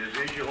advantages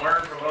is you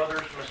learn from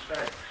others'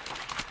 mistakes.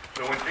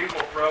 So when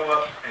people throw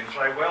up and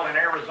say, well, in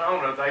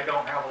Arizona, they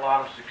don't have a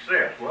lot of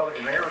success. Well,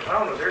 in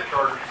Arizona, their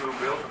charter school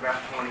bill is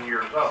about 20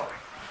 years old.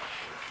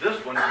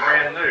 This one's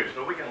brand new.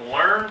 So we can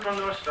learn from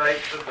the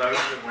mistakes of those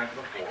that went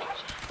before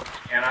us.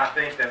 And I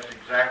think that's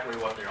exactly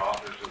what the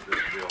authors of this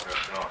bill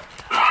have done.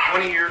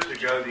 20 years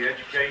ago, the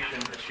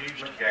education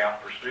achievement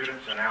gap for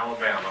students in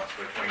Alabama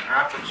between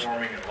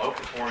high-performing and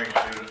low-performing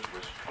students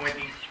was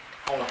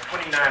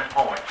 29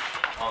 points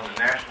on the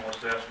National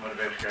Assessment of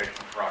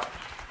Educational Progress.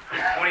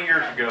 20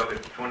 years ago, it was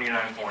a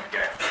 29-point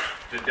gap.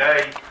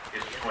 Today,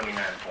 it's a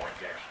 29-point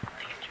gap.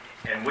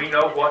 And we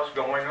know what's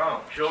going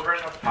on.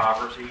 Children of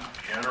poverty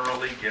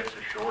generally get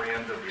the short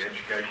end of the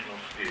educational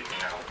stick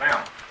in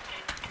Alabama.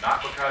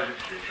 Not because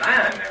it's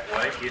designed that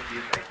way, it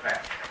is a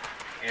fact.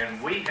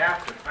 And we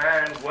have to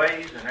find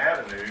ways and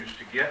avenues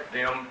to get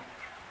them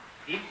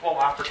equal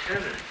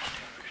opportunities.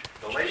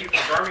 The lady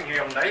from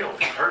Birmingham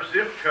nailed it. Her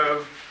zip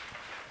code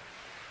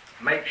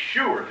makes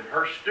sure that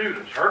her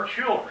students, her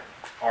children,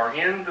 are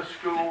in the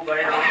school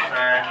they are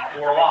assigned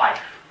for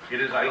life.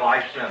 It is a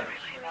life sentence.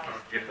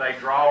 If they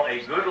draw a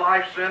good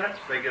life sentence,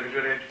 they get a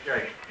good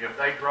education. If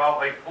they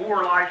draw a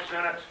poor life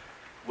sentence,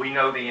 we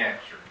know the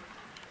answer.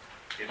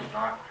 It's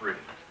not pretty.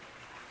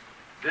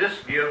 This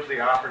gives the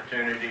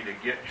opportunity to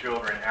get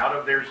children out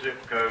of their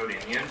zip code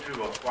and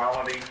into a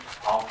quality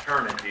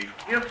alternative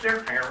if their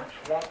parents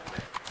want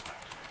them.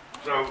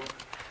 So,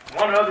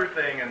 one other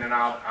thing, and then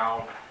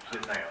I'll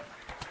sit down.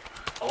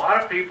 A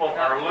lot of people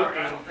are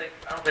looking... I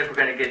don't think we're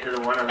going to get to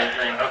the one other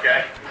thing.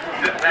 Okay.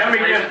 Let me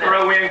just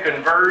throw in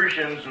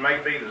conversions may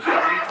be the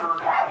sleeper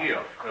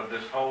gift of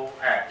this whole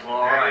act.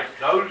 All right. It's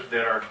those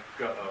that are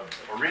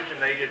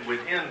originated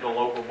within the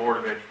local board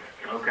of education.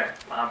 Okay.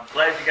 Well, I'm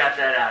glad you got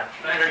that out.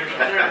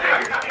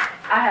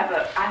 I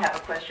have a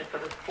question for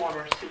the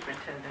former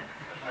superintendent,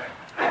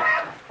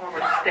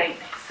 former state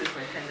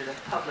superintendent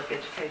of public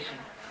education.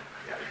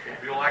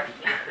 Feel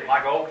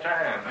like old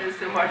times.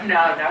 Mr. Martin,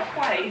 no, not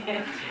quite.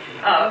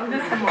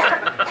 Mr.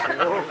 Martin,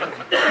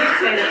 you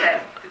stated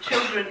that the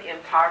children in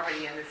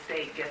poverty in the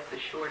state gets the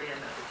short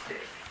end of the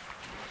stick.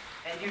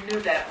 And you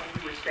knew that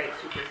when you were state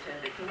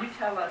superintendent. Can you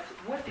tell us,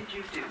 what did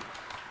you do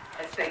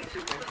as state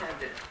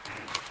superintendent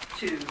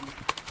to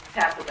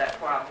tackle that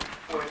problem,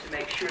 or to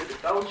make sure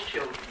that those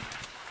children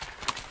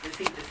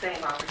received the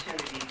same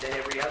opportunity that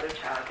every other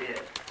child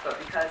did, but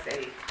because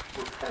they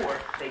were poor,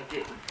 they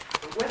didn't?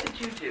 But what did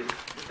you do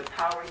with the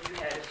power you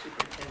had as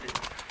superintendent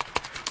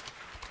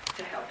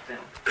to help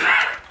them?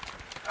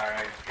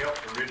 I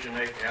helped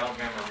originate the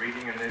Alabama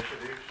Reading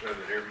Initiative so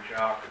that every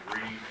child could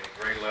read at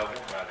grade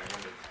level by the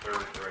end of the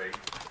 3rd grade.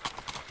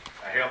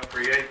 I helped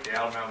create the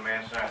Alabama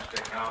Math Science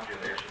Technology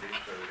Initiative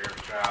so that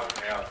every child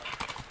would have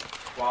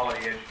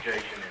quality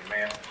education in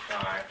math and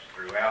science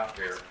throughout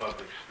their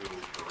public school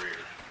career.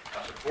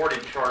 I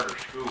supported charter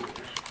schools.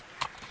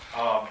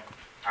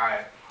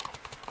 I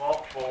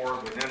fought for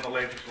within the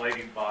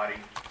legislative body,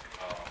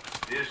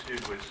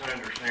 visited with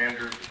Senator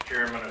Sanders, the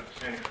chairman of the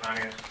Senate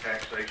Finance and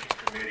Taxation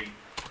Committee,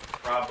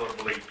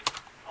 probably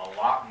a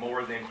lot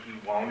more than he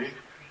wanted,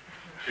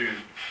 to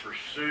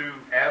pursue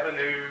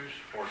avenues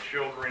for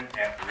children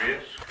at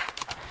risk.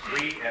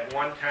 We at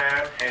one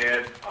time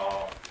had,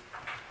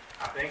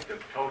 I think the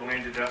total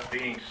ended up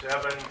being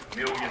 $7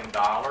 million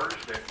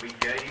that we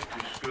gave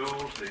to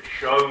schools that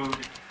showed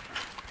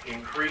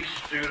increased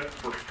student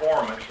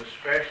performance,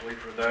 especially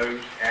for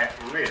those at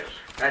risk.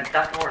 And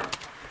Dr. Horton,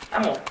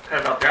 I'm going to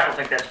cut it off there. I don't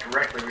think that's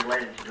directly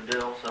related to the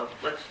bill, so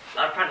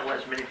I'm trying to let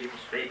as many people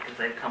speak because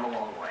they've come a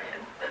long way.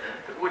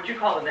 And would you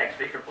call the next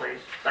speaker, please?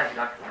 Thank you,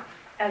 Dr. Horton.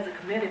 As a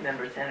committee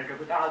member, Senator,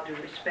 with all due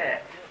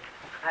respect,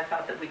 I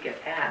thought that we could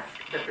ask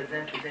the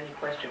presenters any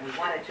question we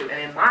wanted to.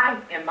 And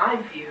in my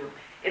view,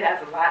 it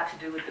has a lot to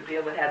do with the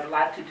bill. It has a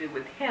lot to do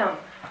with him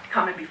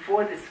coming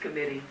before this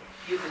committee,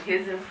 using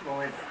his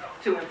influence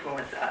to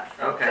influence us.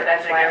 Okay. So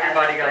that's why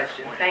everybody got I asked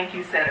the question. Thank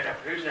you, Senator.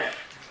 Who's next?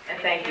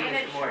 And thank you,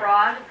 Janet Mr. Moore.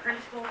 Schrod,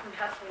 principal from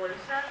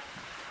Tuscaloosa.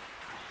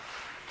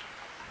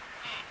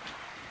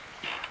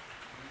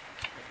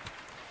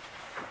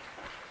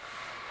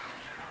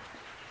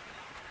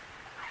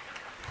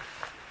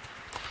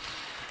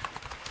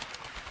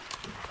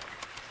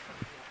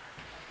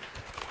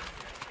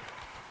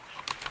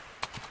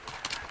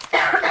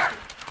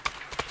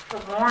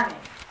 Good morning.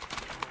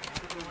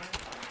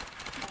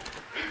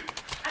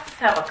 I just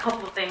have a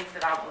couple of things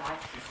that I would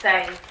like to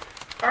say.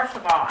 First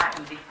of all, I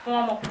am the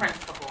former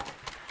principal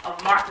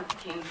of Martin Luther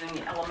King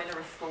Jr.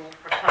 Elementary School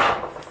for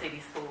Tuscaloosa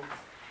City Schools.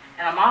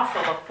 And I'm also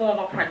the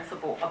former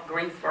principal of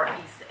Greensboro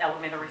East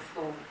Elementary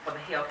School for the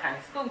Hale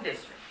County School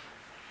District.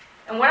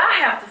 And what I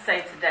have to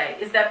say today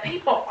is that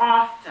people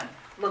often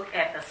look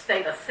at the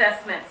state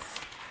assessments,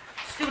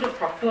 student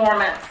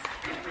performance,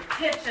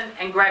 retention,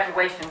 and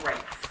graduation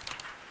rates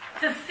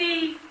to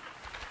see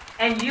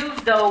and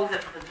use those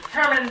as the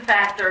determining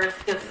factors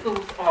if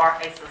schools are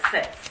a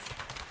success.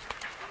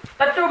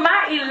 But through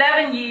my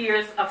 11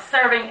 years of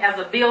serving as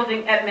a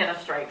building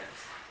administrator,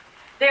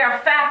 there are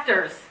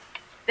factors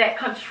that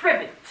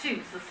contribute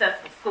to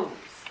successful schools.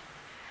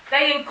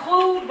 They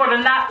include, but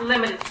are not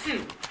limited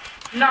to,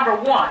 number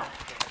one,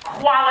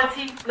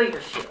 quality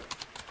leadership,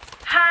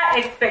 high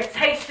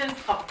expectations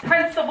of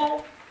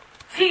principal,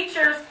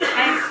 teachers,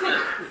 and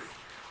students,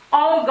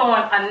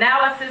 ongoing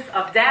analysis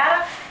of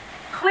data,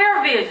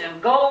 clear vision,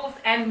 goals,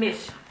 and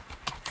mission,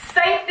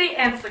 safety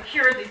and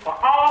security for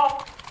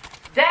all,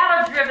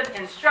 data-driven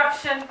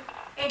instruction,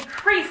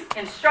 increased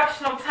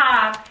instructional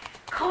time,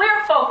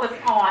 clear focus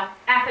on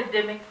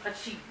academic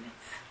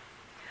achievements.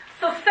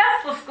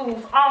 Successful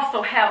schools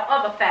also have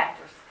other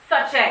factors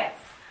such as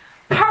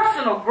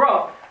personal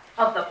growth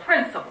of the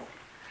principal,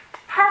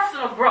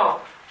 personal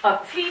growth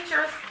of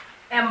teachers,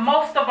 and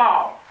most of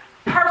all,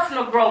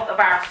 personal growth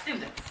of our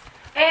students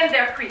and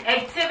their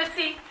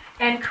creativity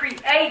and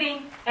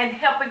creating and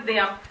helping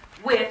them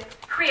with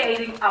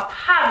creating a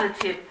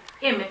positive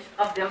image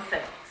of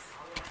themselves.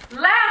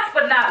 Last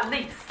but not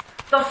least,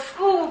 the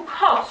school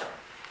culture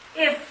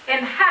is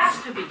and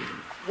has to be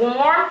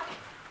warm,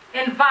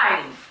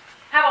 inviting,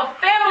 have a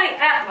family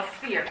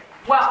atmosphere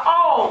where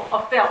all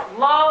are felt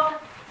loved,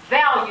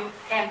 valued,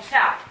 and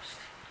challenged.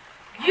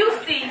 You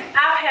see,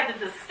 I've had the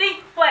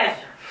distinct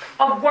pleasure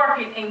of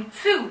working in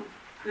 2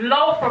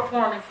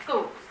 low-performing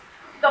schools.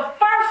 The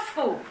first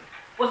school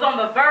was on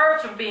the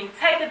verge of being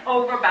taken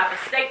over by the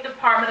State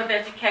Department of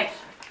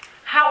Education.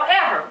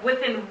 However,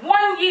 within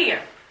 1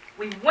 year,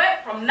 we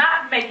went from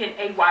not making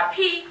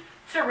AYP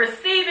to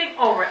receiving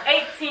over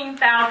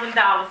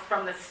 $18,000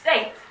 from the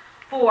state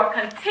for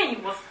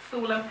continuous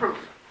school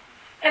improvement.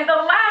 In the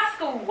last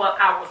school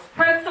where I was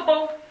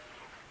principal,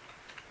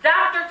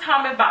 Dr.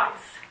 Tommy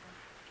Bice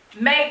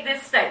made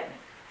this statement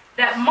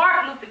that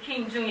Martin Luther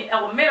King Jr.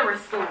 Elementary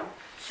School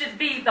should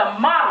be the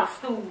model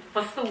school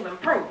for school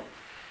improvement.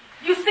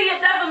 You see, it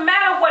doesn't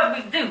matter what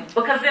we do,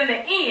 because in the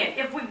end,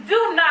 if we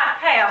do not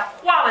have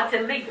quality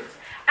leaders,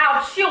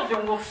 our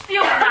children will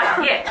still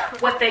not get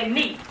what they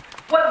need.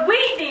 What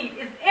we need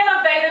is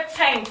innovative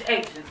change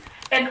agents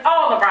in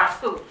all of our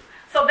schools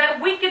so that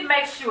we can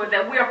make sure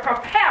that we are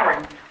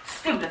preparing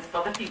students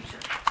for the future.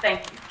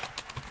 Thank you.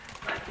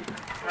 Thank you.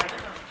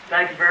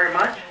 Thank you very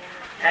much.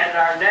 And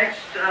our next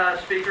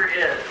speaker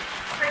is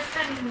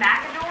Kristen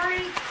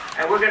McAdory.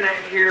 And we're going to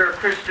hear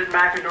Kristen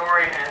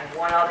McAdory and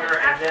one other.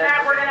 And After then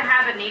that, we're going to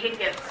have Anita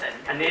Gibson.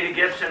 Anita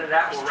Gibson, and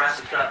that will wrap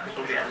us up because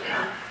we'll be out of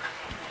time.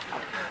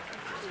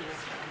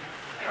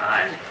 All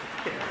right.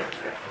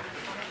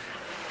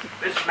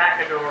 Miss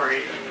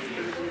McAdory,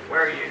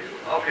 where are you?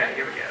 Okay,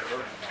 here we go.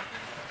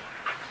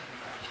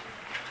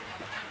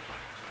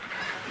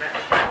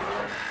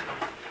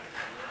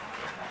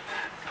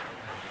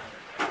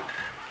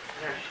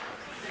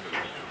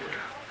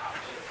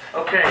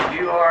 Okay,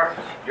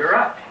 you're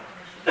up.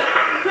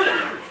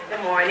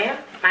 Good morning.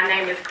 My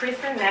name is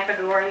Kristen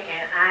McAdory,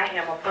 and I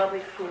am a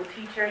public school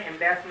teacher in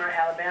Bessemer,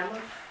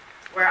 Alabama,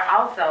 where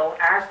also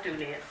our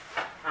students,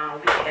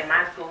 at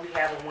my school, we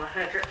have a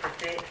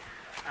 100%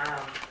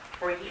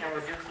 free and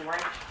reduced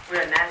lunch.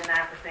 We're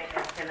 99%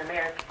 African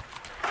American.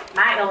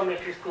 My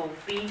elementary school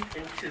feeds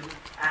into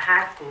a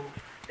high school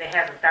that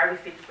has a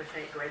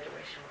 36%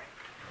 graduation rate.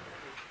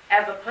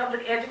 As a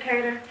public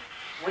educator,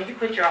 when you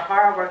put your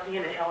hard work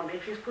in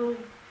elementary school,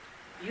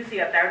 you see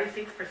a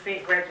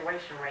 36%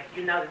 graduation rate.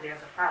 You know that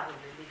there's a problem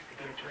that needs to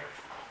get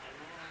addressed.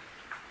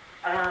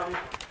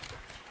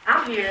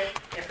 I'm here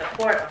in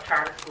support of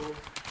charter schools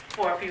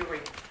for a few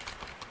reasons.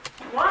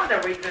 One of the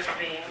reasons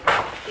being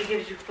it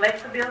gives you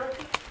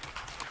flexibility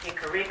in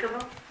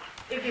curriculum.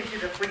 It gives you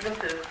the freedom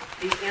to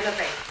be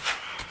innovative.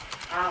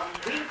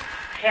 We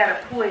had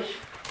a push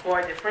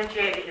for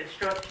differentiated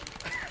instruction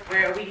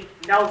where we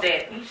know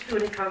that each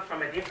student comes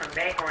from a different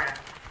background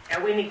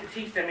and we need to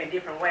teach them in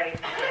different ways.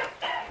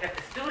 If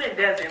the student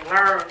doesn't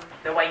learn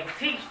the way you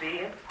teach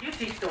them, you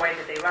teach the way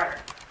that they learn.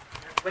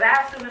 With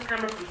our students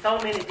coming from so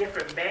many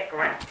different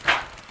backgrounds,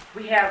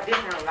 we have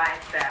different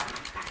lifestyles.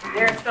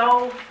 There are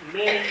so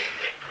many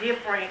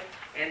different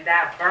and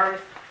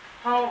diverse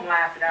home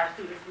lives that our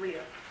students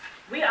live.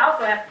 We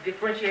also have to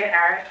differentiate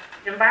our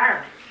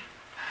environment.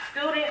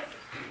 Students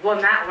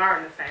will not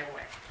learn the same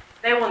way.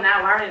 They will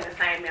not learn in the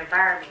same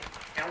environment,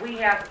 and we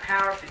have the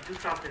power to do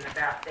something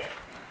about that.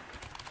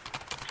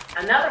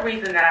 Another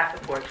reason that I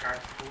support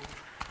charter schools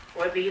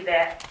would be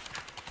that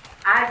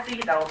I see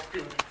those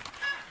students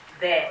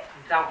that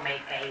don't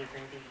make A's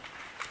and B's,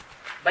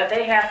 but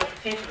they have the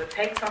potential to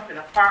take something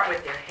apart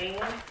with their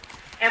hands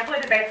and put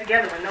it back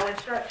together with no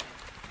instruction.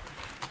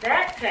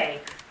 That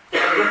takes a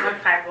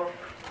different type of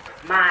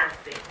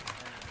mindset.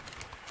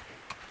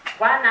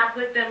 Why not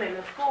put them in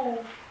a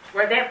school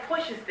where that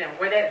pushes them,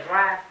 where that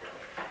drives them?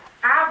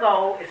 Our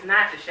goal is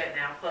not to shut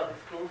down public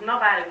schools.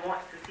 Nobody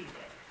wants to see that.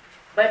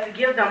 But to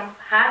give them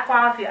high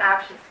quality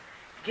options,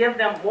 give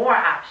them more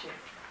options,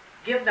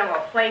 give them a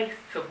place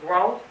to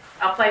grow,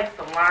 a place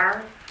to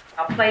learn,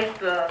 a place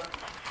to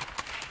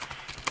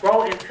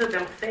grow into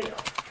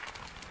themselves.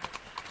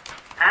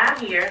 I'm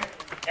here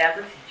as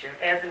a teacher,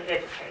 as an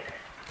educator,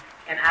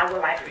 and I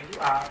would like for you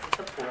all to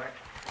support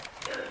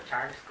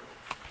charter schools.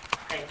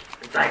 Thank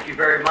you. Thank you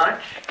very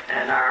much.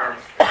 And our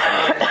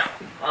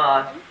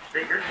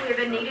speakers. We have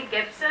Anita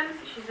Gibson.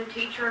 She's a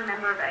teacher and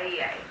member of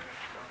AEA.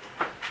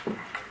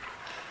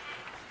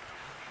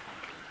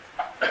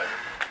 Good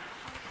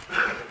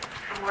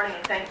morning,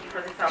 and thank you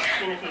for this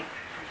opportunity.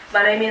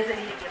 My name is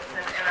Anita Gibson,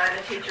 and I'm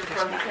a teacher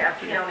from DeKalb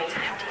County.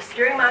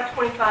 During my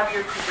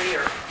 25-year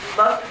career,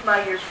 most of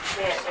my years were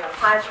spent in a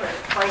classroom at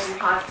Plainview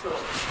High School,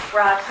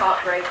 where I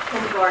taught grades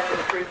kindergarten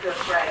through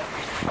 5th grade.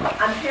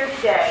 I'm here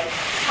today to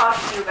talk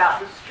to you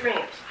about the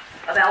strengths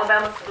of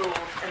Alabama schools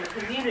and the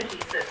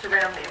communities that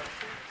surround them.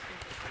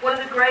 One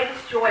of the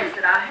greatest joys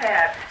that I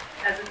had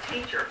as a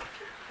teacher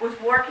was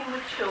working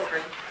with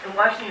children and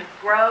watching them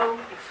grow,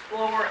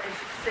 explore, and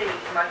succeed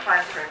in my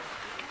classroom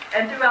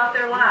and throughout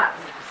their lives.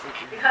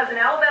 Because an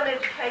Alabama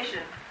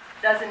education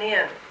doesn't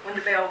end when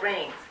the bell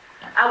rings.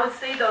 I would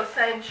see those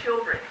same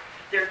children,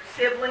 their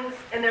siblings,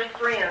 and their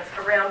friends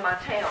around my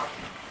town.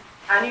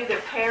 I knew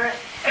their parents,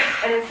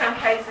 and in some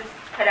cases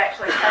had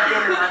actually had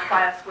them in my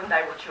class when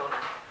they were children.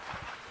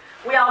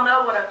 We all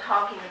know what I'm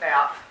talking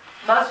about.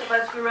 Most of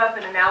us grew up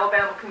in an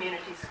Alabama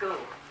community school.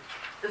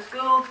 The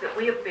schools that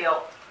we have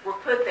built were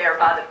put there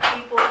by the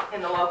people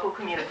in the local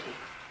community.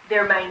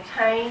 They're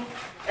maintained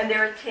and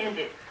they're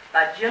attended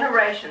by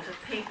generations of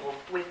people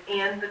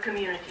within the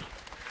community.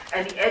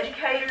 And the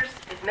educators,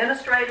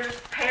 administrators,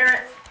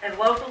 parents, and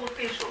local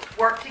officials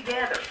work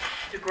together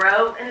to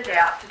grow and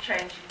adapt to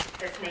changes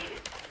as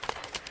needed.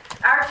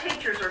 Our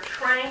teachers are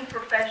trained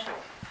professionals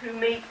who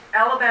meet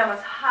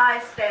Alabama's high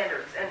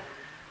standards, and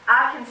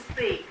I can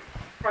speak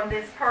from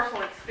this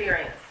personal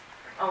experience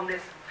on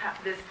this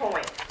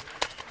point.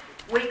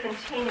 We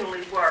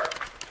continually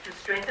work to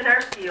strengthen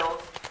our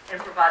skills and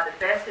provide the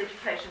best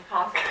education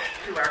possible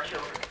to our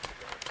children.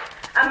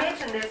 I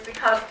mention this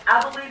because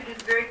I believe it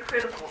is very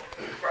critical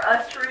for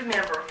us to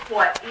remember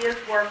what is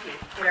working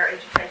in our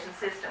education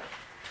system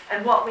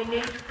and what we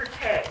need to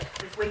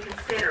protect as we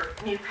consider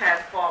new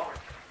paths forward.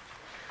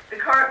 The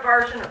current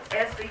version of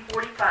SB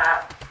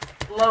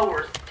 45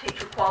 lowers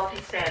teacher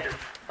quality standards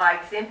by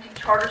exempting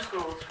charter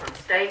schools from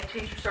state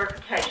teacher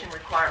certification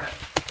requirements.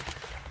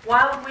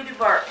 Why would we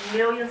divert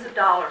millions of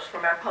dollars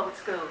from our public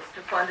schools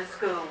to fund a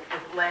school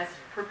with less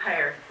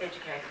prepared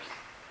educators?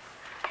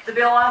 The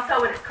bill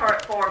also, in its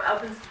current form,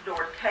 opens the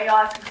door to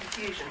chaos and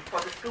confusion for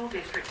the school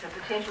districts and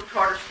potential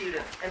charter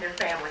students and their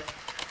families.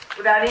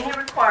 Without any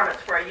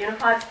requirements for a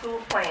unified school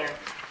plan,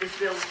 this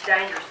bill is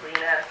dangerously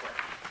inadequate.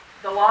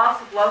 The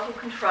loss of local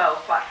control,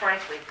 quite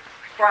frankly,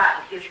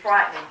 is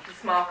frightening to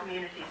small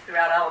communities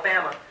throughout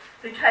Alabama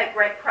who take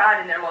great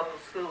pride in their local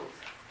schools.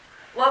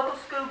 Local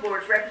school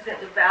boards represent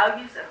the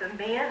values of the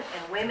men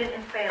and women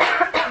and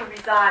families who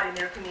reside in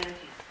their communities.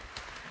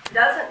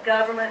 Doesn't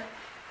government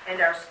and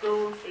our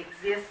schools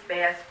exist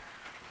best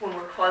when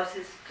we're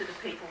closest to the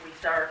people we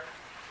serve?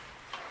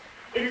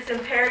 It is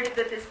imperative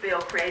that this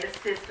bill create a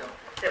system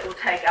that will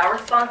take our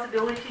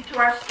responsibility to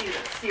our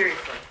students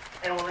seriously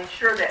and will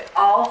ensure that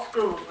all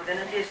schools within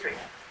a district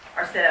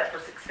are set up for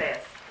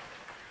success.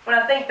 When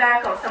I think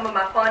back on some of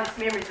my fondest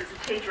memories as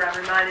a teacher, I'm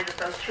reminded of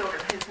those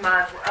children whose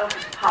minds were open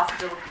to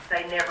possibilities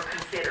they never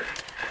considered.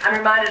 I'm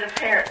reminded of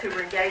parents who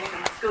were engaged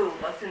in the school,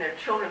 both in their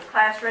children's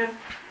classroom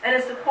and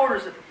as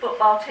supporters of the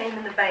football team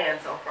and the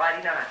bands on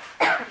Friday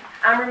nights.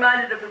 I'm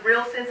reminded of the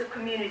real sense of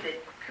community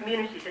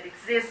that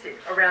existed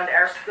around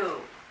our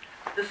school.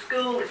 The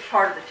school is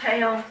part of the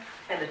town,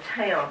 and the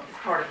town is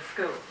part of the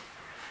school.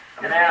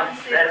 Ma'am,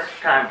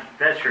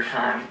 that's your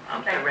time.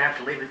 I'm sorry we have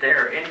to leave it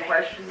there. Any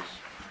questions?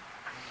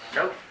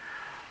 Nope.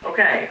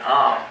 Okay,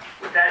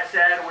 with that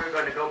said, we're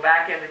going to go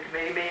back into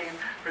committee meeting.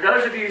 For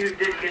those of you who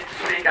didn't get to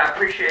speak, I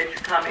appreciate you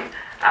coming.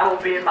 I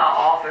will be in my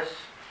office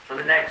for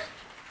the next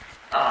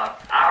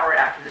hour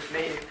after this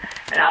meeting,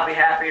 and I'll be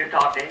happy to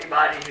talk to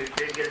anybody who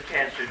didn't get a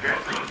chance to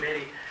address the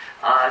committee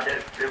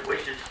that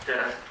wishes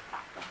to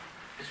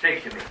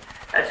speak to me.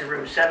 That's in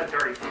room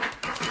 734.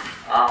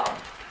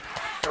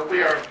 So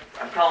we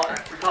call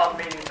the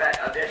meeting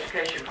of the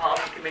Education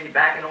Policy Committee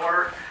back in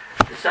order.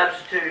 The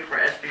substitute for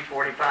SB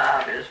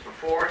 45 is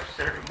before us.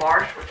 Senator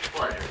Marsh, what's your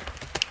pleasure?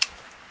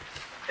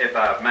 If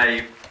I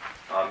may,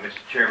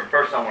 Mr. Chairman,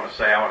 first I want to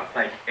say I want to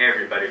thank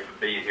everybody for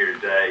being here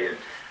today. And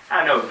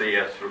I know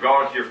this,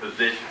 regardless of your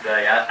position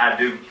today, I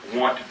do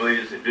want to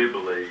believe this and do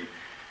believe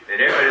that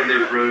everybody in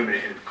this room,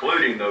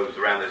 including those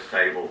around this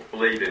table,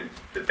 believe in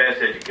the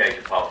best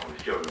education possible for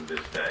the children of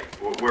this day.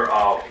 We're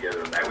all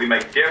together on that. We may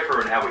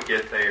differ in how we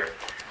get there.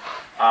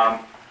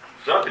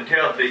 Something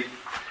tells me,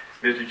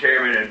 Mr.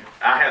 Chairman, and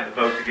I have the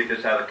votes to get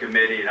this out of the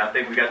committee, and I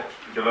think we got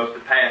the votes to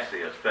pass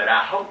this, but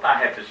I hope I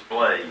have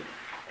displayed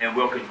and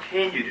will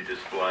continue to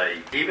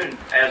display, even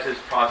as this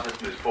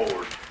process moves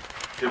forward,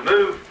 to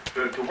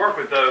work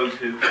with those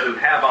who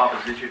have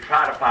opposition,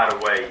 try to find a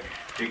way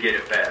to get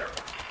it better.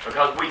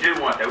 Because we do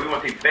want that. We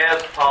want the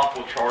best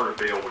possible charter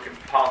bill we can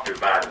possibly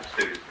provide to the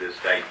students of this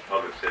state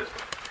public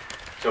system.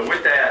 So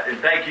with that, and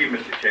thank you,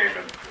 Mr.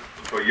 Chairman,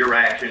 for your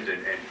actions and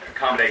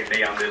accommodating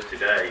me on this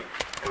today.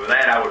 And with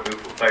that, I would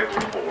move for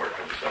favorable report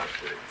of the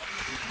substitute.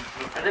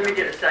 And let me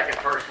get a second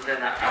first, and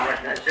then I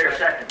recognize. Is there a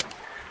second?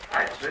 All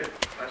right, it's moved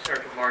by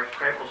Senator Marsh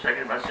Crapel,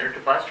 seconded by Senator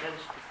Busman.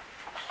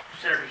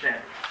 Senator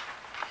Sanders.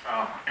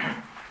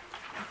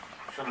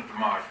 Senator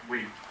Marsh,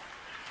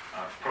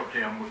 Pro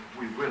Tem,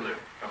 we really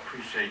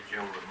appreciate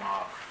your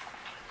remarks.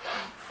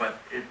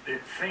 But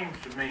it seems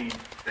to me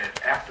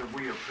that after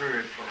we have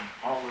heard from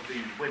all of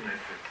these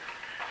witnesses,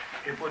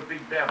 it would be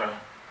better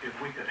if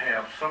we could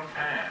have some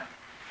time,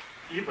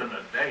 even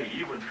a day,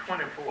 even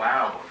 24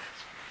 hours,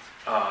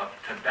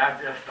 to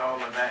digest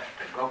all of that,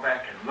 to go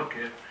back and look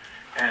at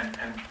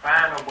and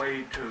find a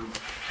way to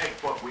take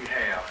what we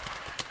have.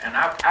 And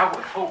I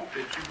would hope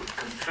that you would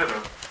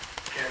consider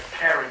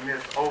carry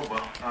this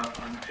over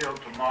until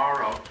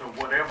tomorrow to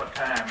whatever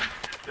time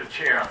the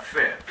chair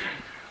sets.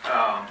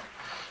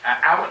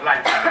 I would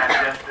like to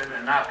digest it,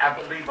 and I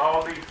believe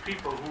all these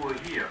people who are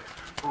here,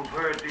 who've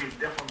heard these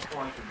different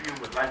points of view,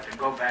 would like to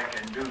go back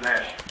and do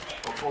that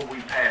before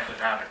we pass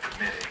it out of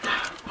committee.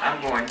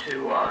 I'm going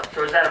to,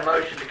 so is that a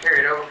motion to carry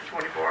it over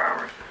for 24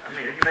 hours? I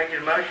mean, are you making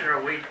a motion or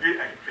are we?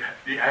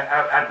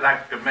 I'd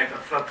like to make a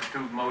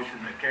substitute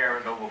motion to carry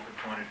it over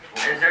for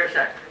 24. Is there a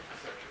second?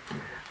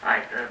 All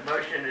right, the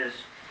motion is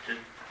to...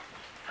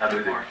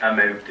 I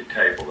move to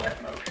table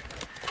that motion.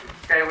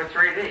 Okay, with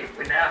 3D,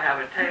 we now have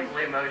a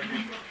tabling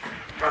motion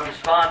from the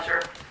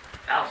sponsor.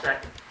 I'll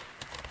second.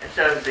 And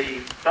so the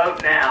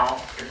vote now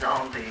is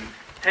on the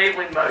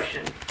tabling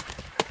motion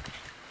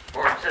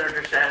for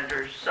Senator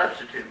Sanders'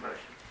 substitute motion.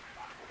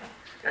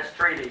 That's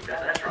 3D,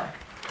 that's right.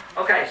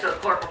 Okay, so the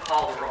clerk will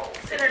call the roll.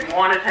 If you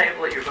want to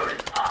table it, your vote is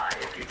aye.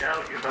 If you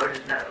don't, your vote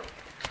is no.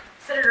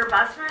 Senator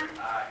Bussman?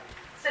 Aye.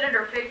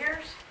 Senator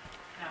Figures?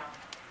 No.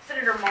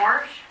 Senator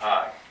Marsh?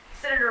 Aye.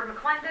 Senator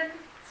McClendon?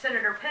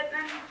 Senator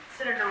Pittman?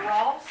 Senator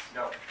Ross?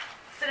 No.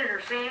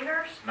 Senator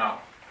Sanders? No.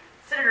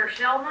 Senator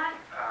Shellnut?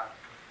 Aye.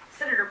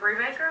 Senator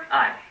Brubaker?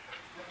 Aye.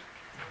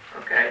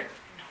 Okay,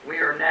 we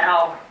are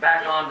now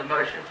back on the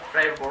motion for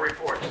favorable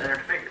report.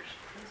 Senator Figures.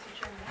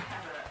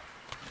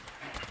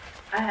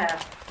 I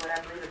have what I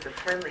believe is a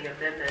friendly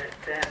amendment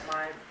that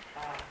my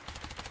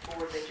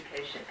Board of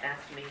Education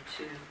asked me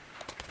to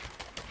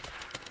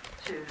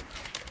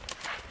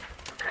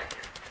okay,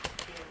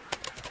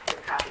 get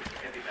a copy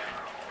for everybody.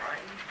 All right.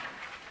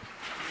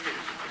 You get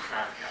some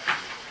signed copy.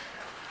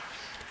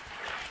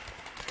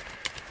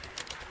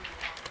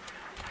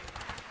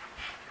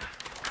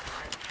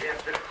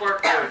 If the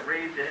clerk would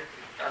read the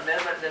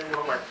amendment, then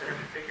we'll let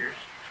Senator Figures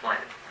explain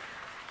it.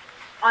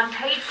 On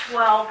page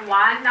 12,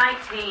 line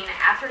 19,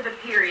 after the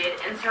period,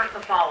 insert the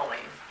following.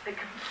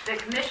 The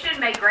Commission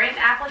may grant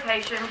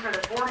application for the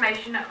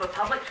formation of a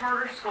public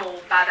charter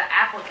school by the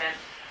applicant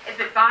if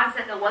it finds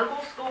that the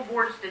local school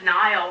board's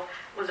denial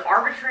was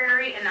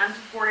arbitrary and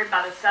unsupported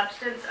by the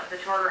substance of the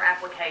charter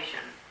application.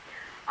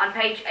 On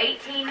page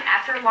 18,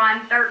 after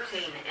line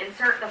 13,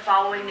 insert the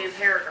following new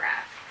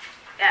paragraph.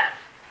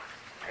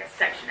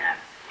 Section F.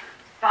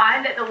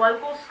 Find that the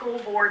local school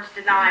board's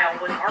denial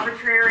was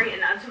arbitrary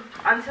and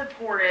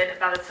unsupported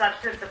by the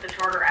substance of the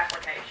charter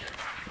application.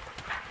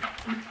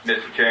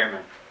 Mr.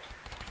 Chairman.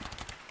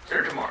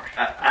 Senator Marsh.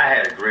 I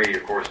had agreed,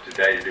 of course,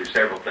 today to do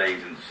several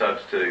things in the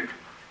substitute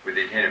with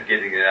the intent of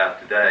getting it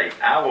out today.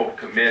 I will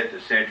commit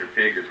to Senator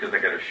Figures because I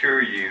can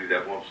assure you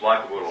that most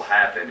likely what will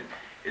happen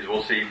is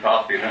we'll see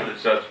possibly another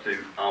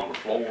substitute on the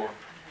floor.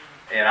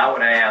 And I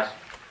would ask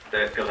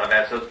that, because I've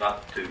asked us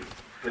not to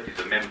put these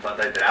amendments on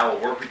today, that I will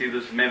work with you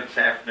this amendment this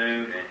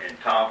afternoon and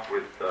talk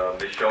with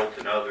Ms. Schultz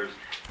and others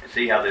and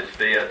see how this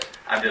fits.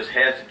 I'm just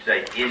hesitant to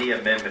take any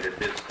amendment at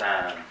this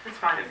time. That's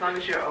fine, as long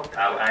as you're open.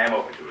 I am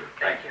open to it.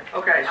 Thank you.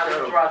 Okay, I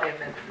so... withdraw the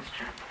amendment, Mr.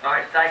 Chairman. All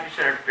right, thank you,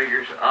 Senator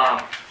Figures.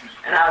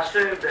 And I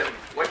assume that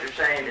what you're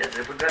saying is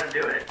if we're going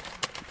to do it,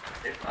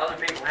 if other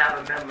people have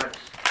amendments...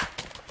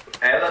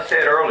 As I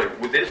said earlier,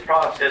 with this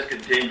process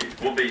continues,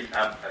 we'll be,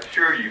 I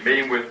assure you,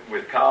 meeting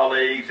with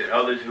colleagues and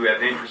others who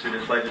have interest in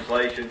this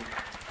legislation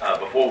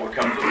before we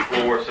come to the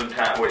floor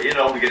sometime. Well,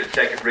 it'll only get a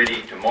second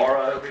reading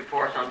tomorrow.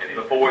 Before it's on Tuesday.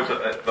 Before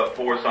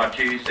it's on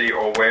Tuesday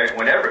or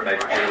whenever it may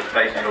be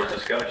based on those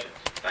discussions.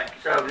 Thank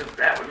you. So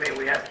that would mean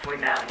we have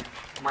between now and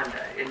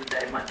Monday, end of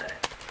day Monday.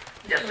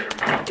 Yes, sir.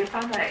 If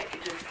I may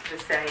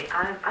just say,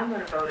 I'm going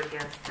to vote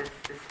against this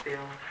bill.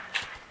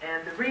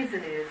 And the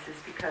reason is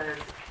because,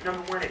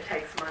 number one, it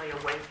takes money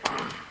away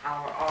from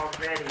our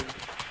already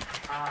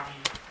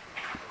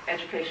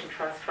education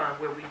trust fund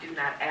where we do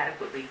not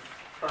adequately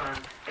fund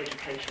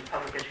education,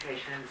 public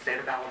education in the state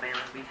of Alabama.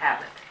 We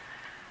haven't,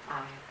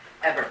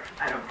 ever,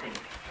 I don't think.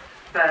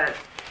 But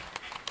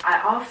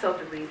I also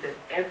believe that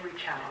every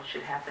child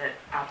should have that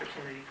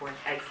opportunity for an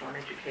excellent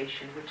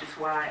education, which is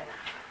why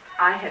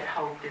I had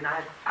hoped, and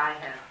I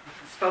have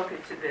spoken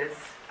to this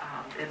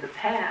in the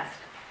past,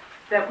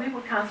 that we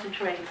would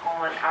concentrate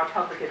on our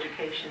public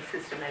education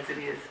system as it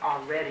is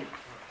already,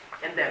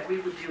 and that we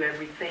would do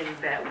everything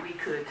that we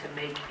could to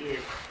make it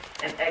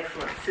an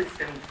excellent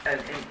system,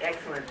 an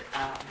excellent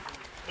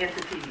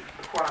entity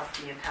across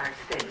the entire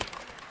state.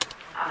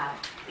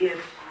 If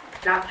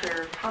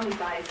Dr. Tommy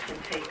Bice can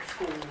take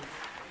schools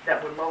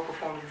that were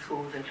low-performing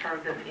schools and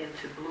turn them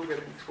into blue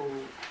ribbon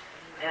schools,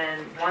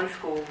 and one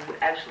school,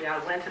 actually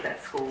I went to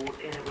that school,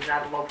 and it was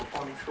not a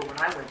low-performing school when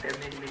I went there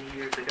many, many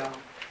years ago,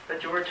 but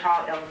George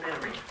Hall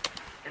Elementary,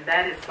 and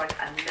that is like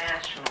a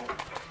national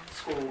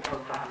school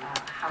of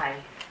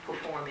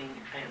high-performing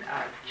and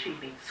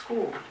achieving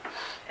school.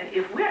 And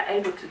if we're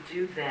able to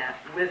do that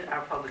with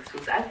our public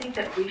schools, I think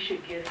that we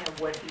should give him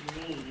what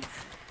he needs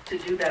to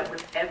do that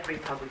with every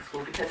public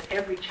school, because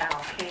every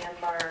child can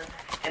learn,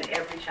 and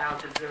every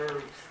child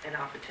deserves an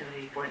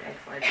opportunity for an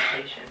excellent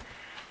education.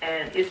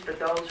 And it's for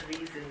those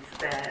reasons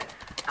that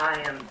I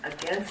am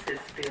against this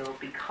bill,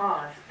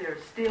 because there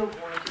are still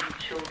going to be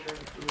children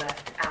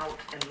left out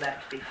and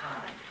left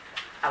behind.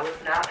 I was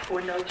not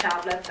for No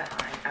Child Left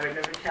Behind. I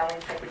remember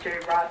telling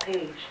Secretary Rod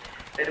Page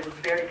that it was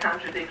very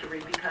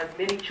contradictory because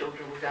many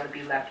children were going to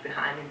be left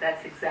behind, and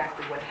that's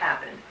exactly what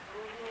happened.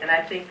 And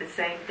I think the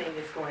same thing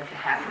is going to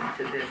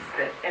happen to this,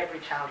 that every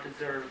child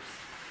deserves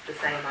the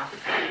same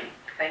opportunity.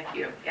 Thank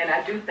you. And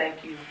I do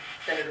thank you,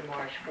 Senator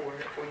Marsh, for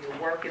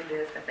your work in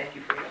this. I thank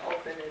you for your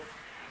openness.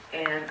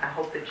 And I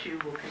hope that you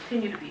will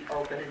continue to be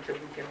open until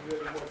we can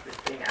really work this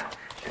thing out.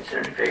 And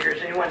Senator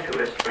Figures, anyone who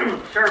has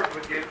served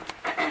with you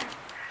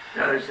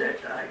knows that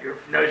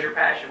knows your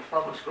passion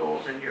for public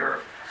schools and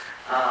your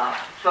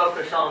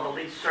focus on the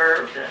least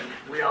served, and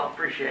we all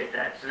appreciate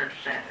that. Senator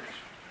Sanders.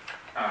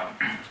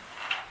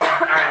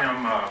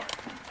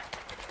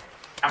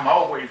 I'm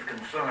always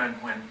concerned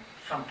when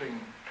something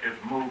is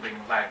moving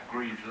like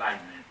greased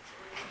lightning,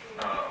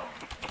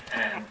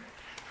 and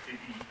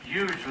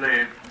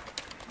usually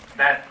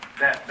that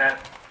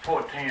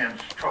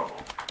portends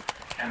trouble,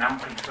 and I'm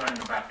concerned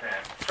about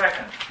that.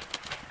 Second,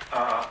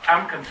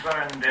 I'm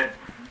concerned that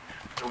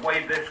the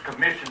way this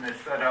commission is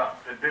set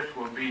up, that this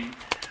will be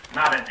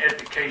not an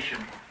education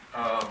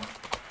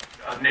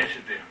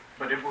initiative,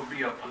 but it will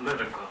be a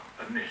political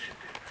initiative.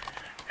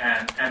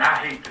 And I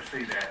hate to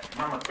see that.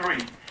 Number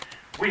three,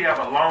 we have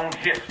a long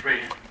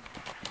history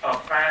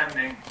of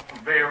finding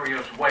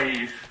various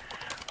ways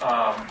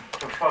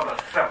to further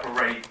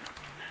separate,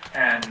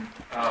 and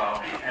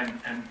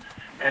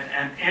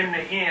in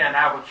the end,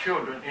 our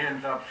children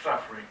end up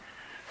suffering.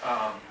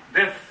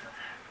 This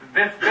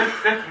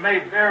may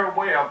very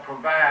well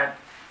provide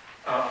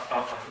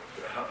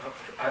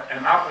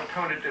an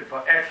opportunity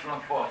for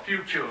excellence for a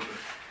few children,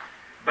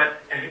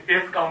 but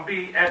it's going to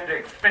be at the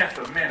expense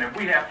of many.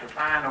 We have to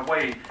find a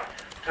way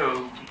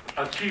to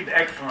achieve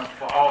excellence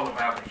for all of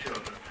our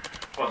children.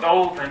 For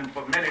those and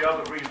for many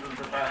other reasons,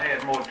 if I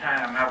had more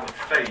time, I would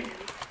say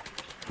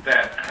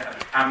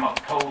that I'm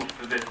opposed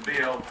to this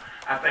bill.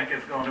 I think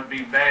it's going to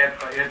be bad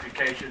for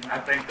education. I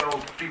think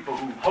those people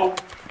who hope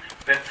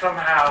that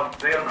somehow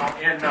they're going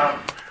to end up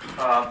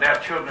their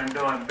children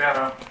doing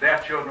better, their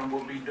children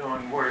will be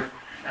doing worse,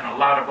 and a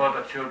lot of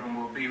other children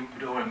will be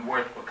doing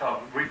worse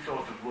because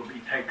resources will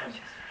be taken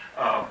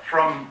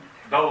from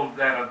those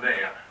that are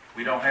there.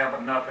 We don't have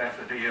enough as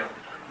it is.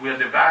 We're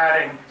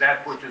dividing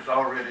that which is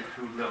already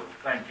too little.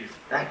 Thank you.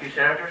 Thank you,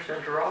 Senator.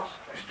 Senator Ross.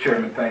 Mr.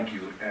 Chairman, thank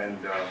you. And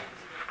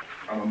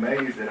I'm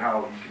amazed at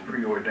how you can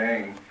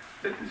preordain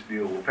that this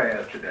bill will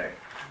pass today.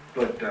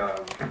 But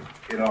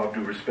in all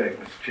due respect,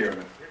 Mr.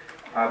 Chairman,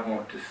 I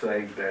want to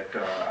say that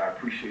I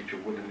appreciate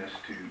your willingness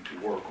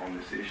to work on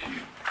this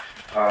issue.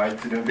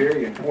 It's a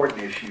very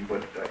important issue,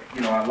 but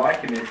I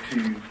liken it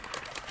to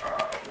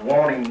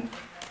wanting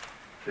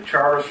the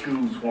charter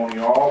schools wanting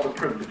all the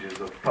privileges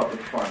of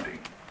public funding,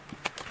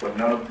 but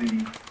none of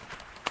the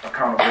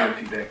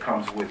accountability that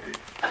comes with it,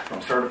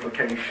 from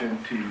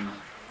certification to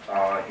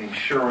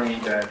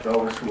ensuring that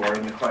those who are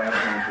in the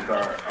classrooms with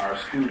our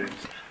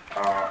students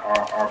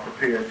are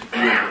prepared to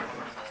deal with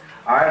them.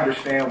 I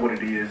understand what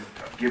it is,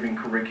 giving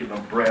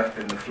curriculum breadth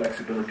and the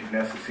flexibility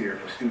necessary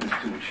for students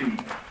to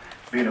achieve.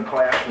 Being a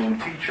classroom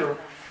teacher,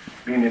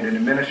 being an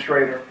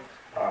administrator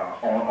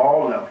on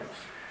all levels,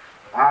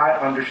 I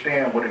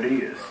understand what it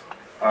is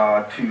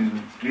to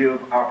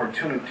give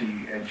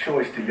opportunity and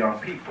choice to young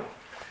people.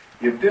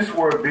 If this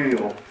were a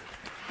bill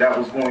that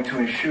was going to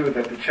ensure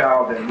that the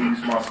child that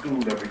leaves my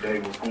school every day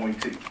was going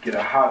to get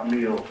a hot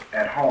meal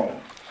at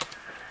home,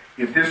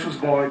 if this was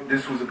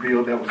a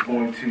bill that was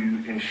going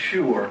to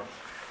ensure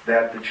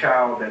that the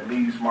child that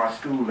leaves my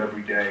school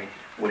every day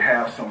would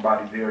have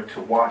somebody there to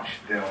watch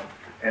them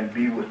and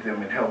be with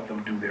them and help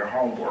them do their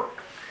homework,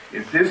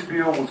 if this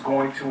bill was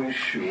going to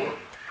ensure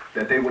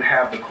that they would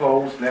have the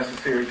clothes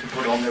necessary to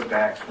put on their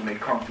backs when they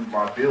come through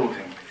my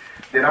building,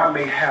 then I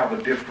may have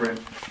a different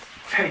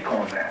take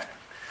on that.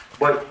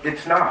 But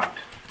it's not.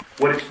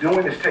 What it's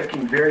doing is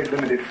taking very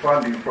limited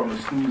funding from the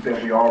schools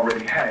that we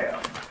already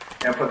have.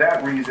 And for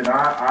that reason,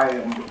 I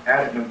am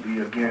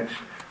adamantly against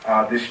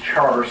this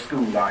charter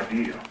school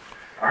idea.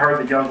 I heard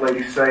the young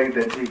lady say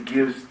that it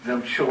gives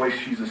them choice.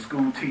 She's a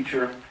school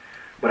teacher.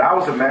 But I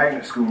was a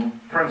magnet school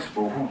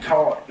principal who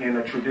taught in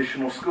a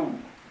traditional school.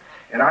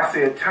 And I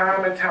said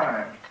time and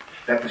time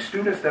that the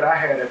students that I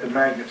had at the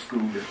magnet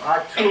school, if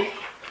I took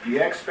the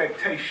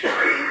expectation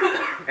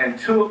and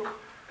took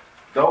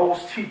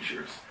those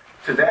teachers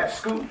to that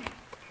school,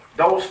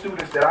 those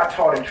students that I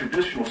taught in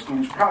traditional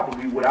schools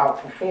probably would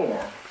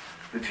outperform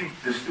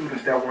the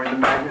students that were in the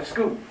magnet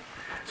school.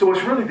 So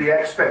it's really the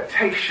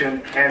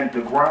expectation and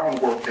the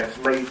groundwork that's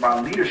laid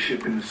by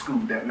leadership in the school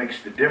that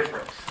makes the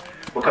difference.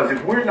 Because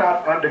if we're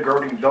not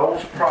undergirding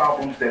those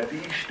problems that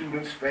these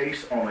students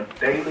face on a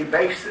daily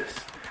basis,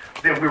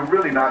 then we're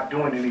really not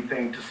doing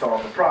anything to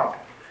solve the problem.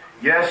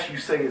 Yes, you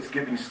say it's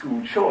giving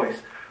school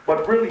choice,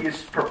 but really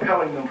it's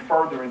propelling them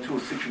further into a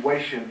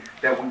situation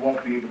that we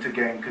won't be able to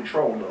gain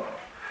control of.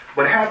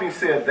 But having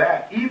said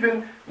that,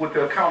 even with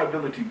the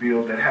accountability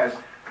bill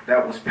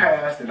that was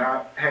passed and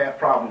I had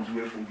problems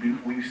with,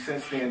 we've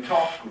since then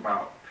talked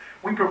about,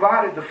 we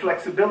provided the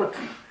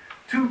flexibility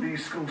to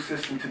these school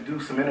systems to do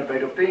some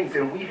innovative things.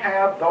 And we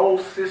have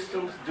those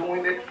systems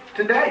doing it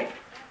today.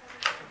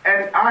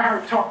 And I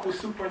heard talk with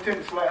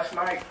superintendents last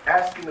night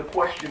asking the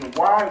question,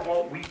 why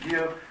won't we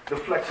give the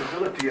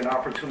flexibility and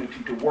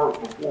opportunity to work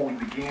before we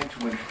begin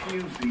to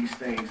infuse these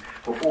things,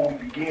 before we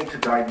begin to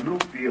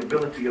dilute the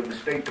ability of the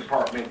State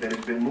Department that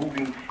has been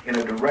moving in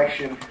a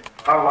direction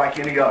unlike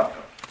any other,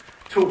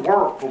 to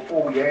work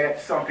before we add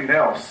something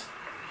else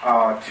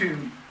to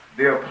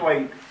their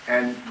plate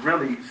and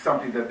really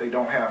something that they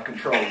don't have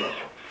control of.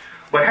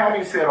 But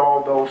having said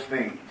all those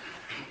things,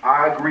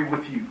 I agree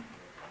with you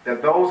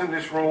that those in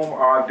this room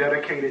are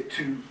dedicated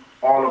to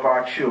all of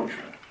our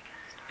children.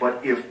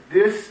 But if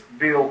this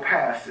bill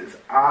passes,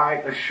 I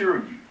assure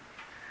you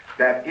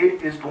that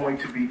it is going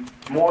to be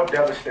more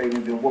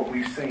devastating than what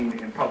we've seen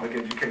in public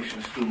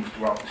education schools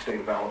throughout the state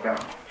of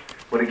Alabama.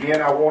 But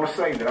again, I want to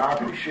say that I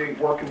appreciate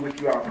working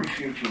with you. I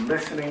appreciate you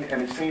listening,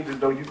 and it seems as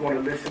though you're going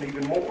to listen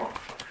even more.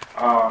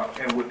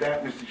 And with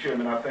that, Mr.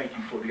 Chairman, I thank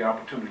you for the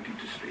opportunity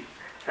to speak.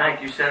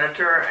 Thank you,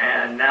 Senator.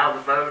 And now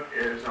the vote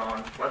is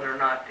on whether or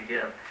not to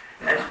give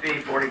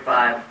SB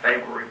 45 a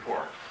favorable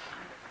report.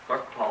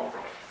 Clerk, call the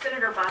roll.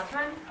 Senator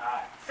Bussman?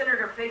 Aye.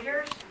 Senator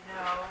Figures?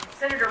 No.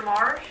 Senator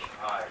Marsh?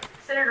 Aye.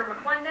 Senator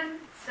McClendon?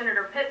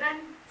 Senator Pittman?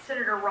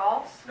 Senator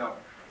Ross? No.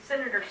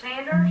 Senator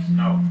Sanders?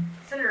 No.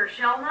 Senator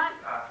Shellnut?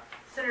 Aye.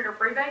 Senator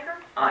Brubaker?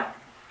 Aye.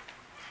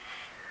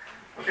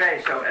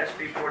 Okay, so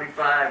SB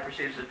 45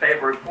 receives a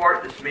favorable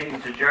report. This meeting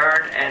is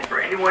adjourned. And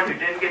for anyone who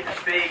didn't get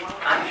to speak,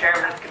 I'm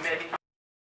chairman of the committee.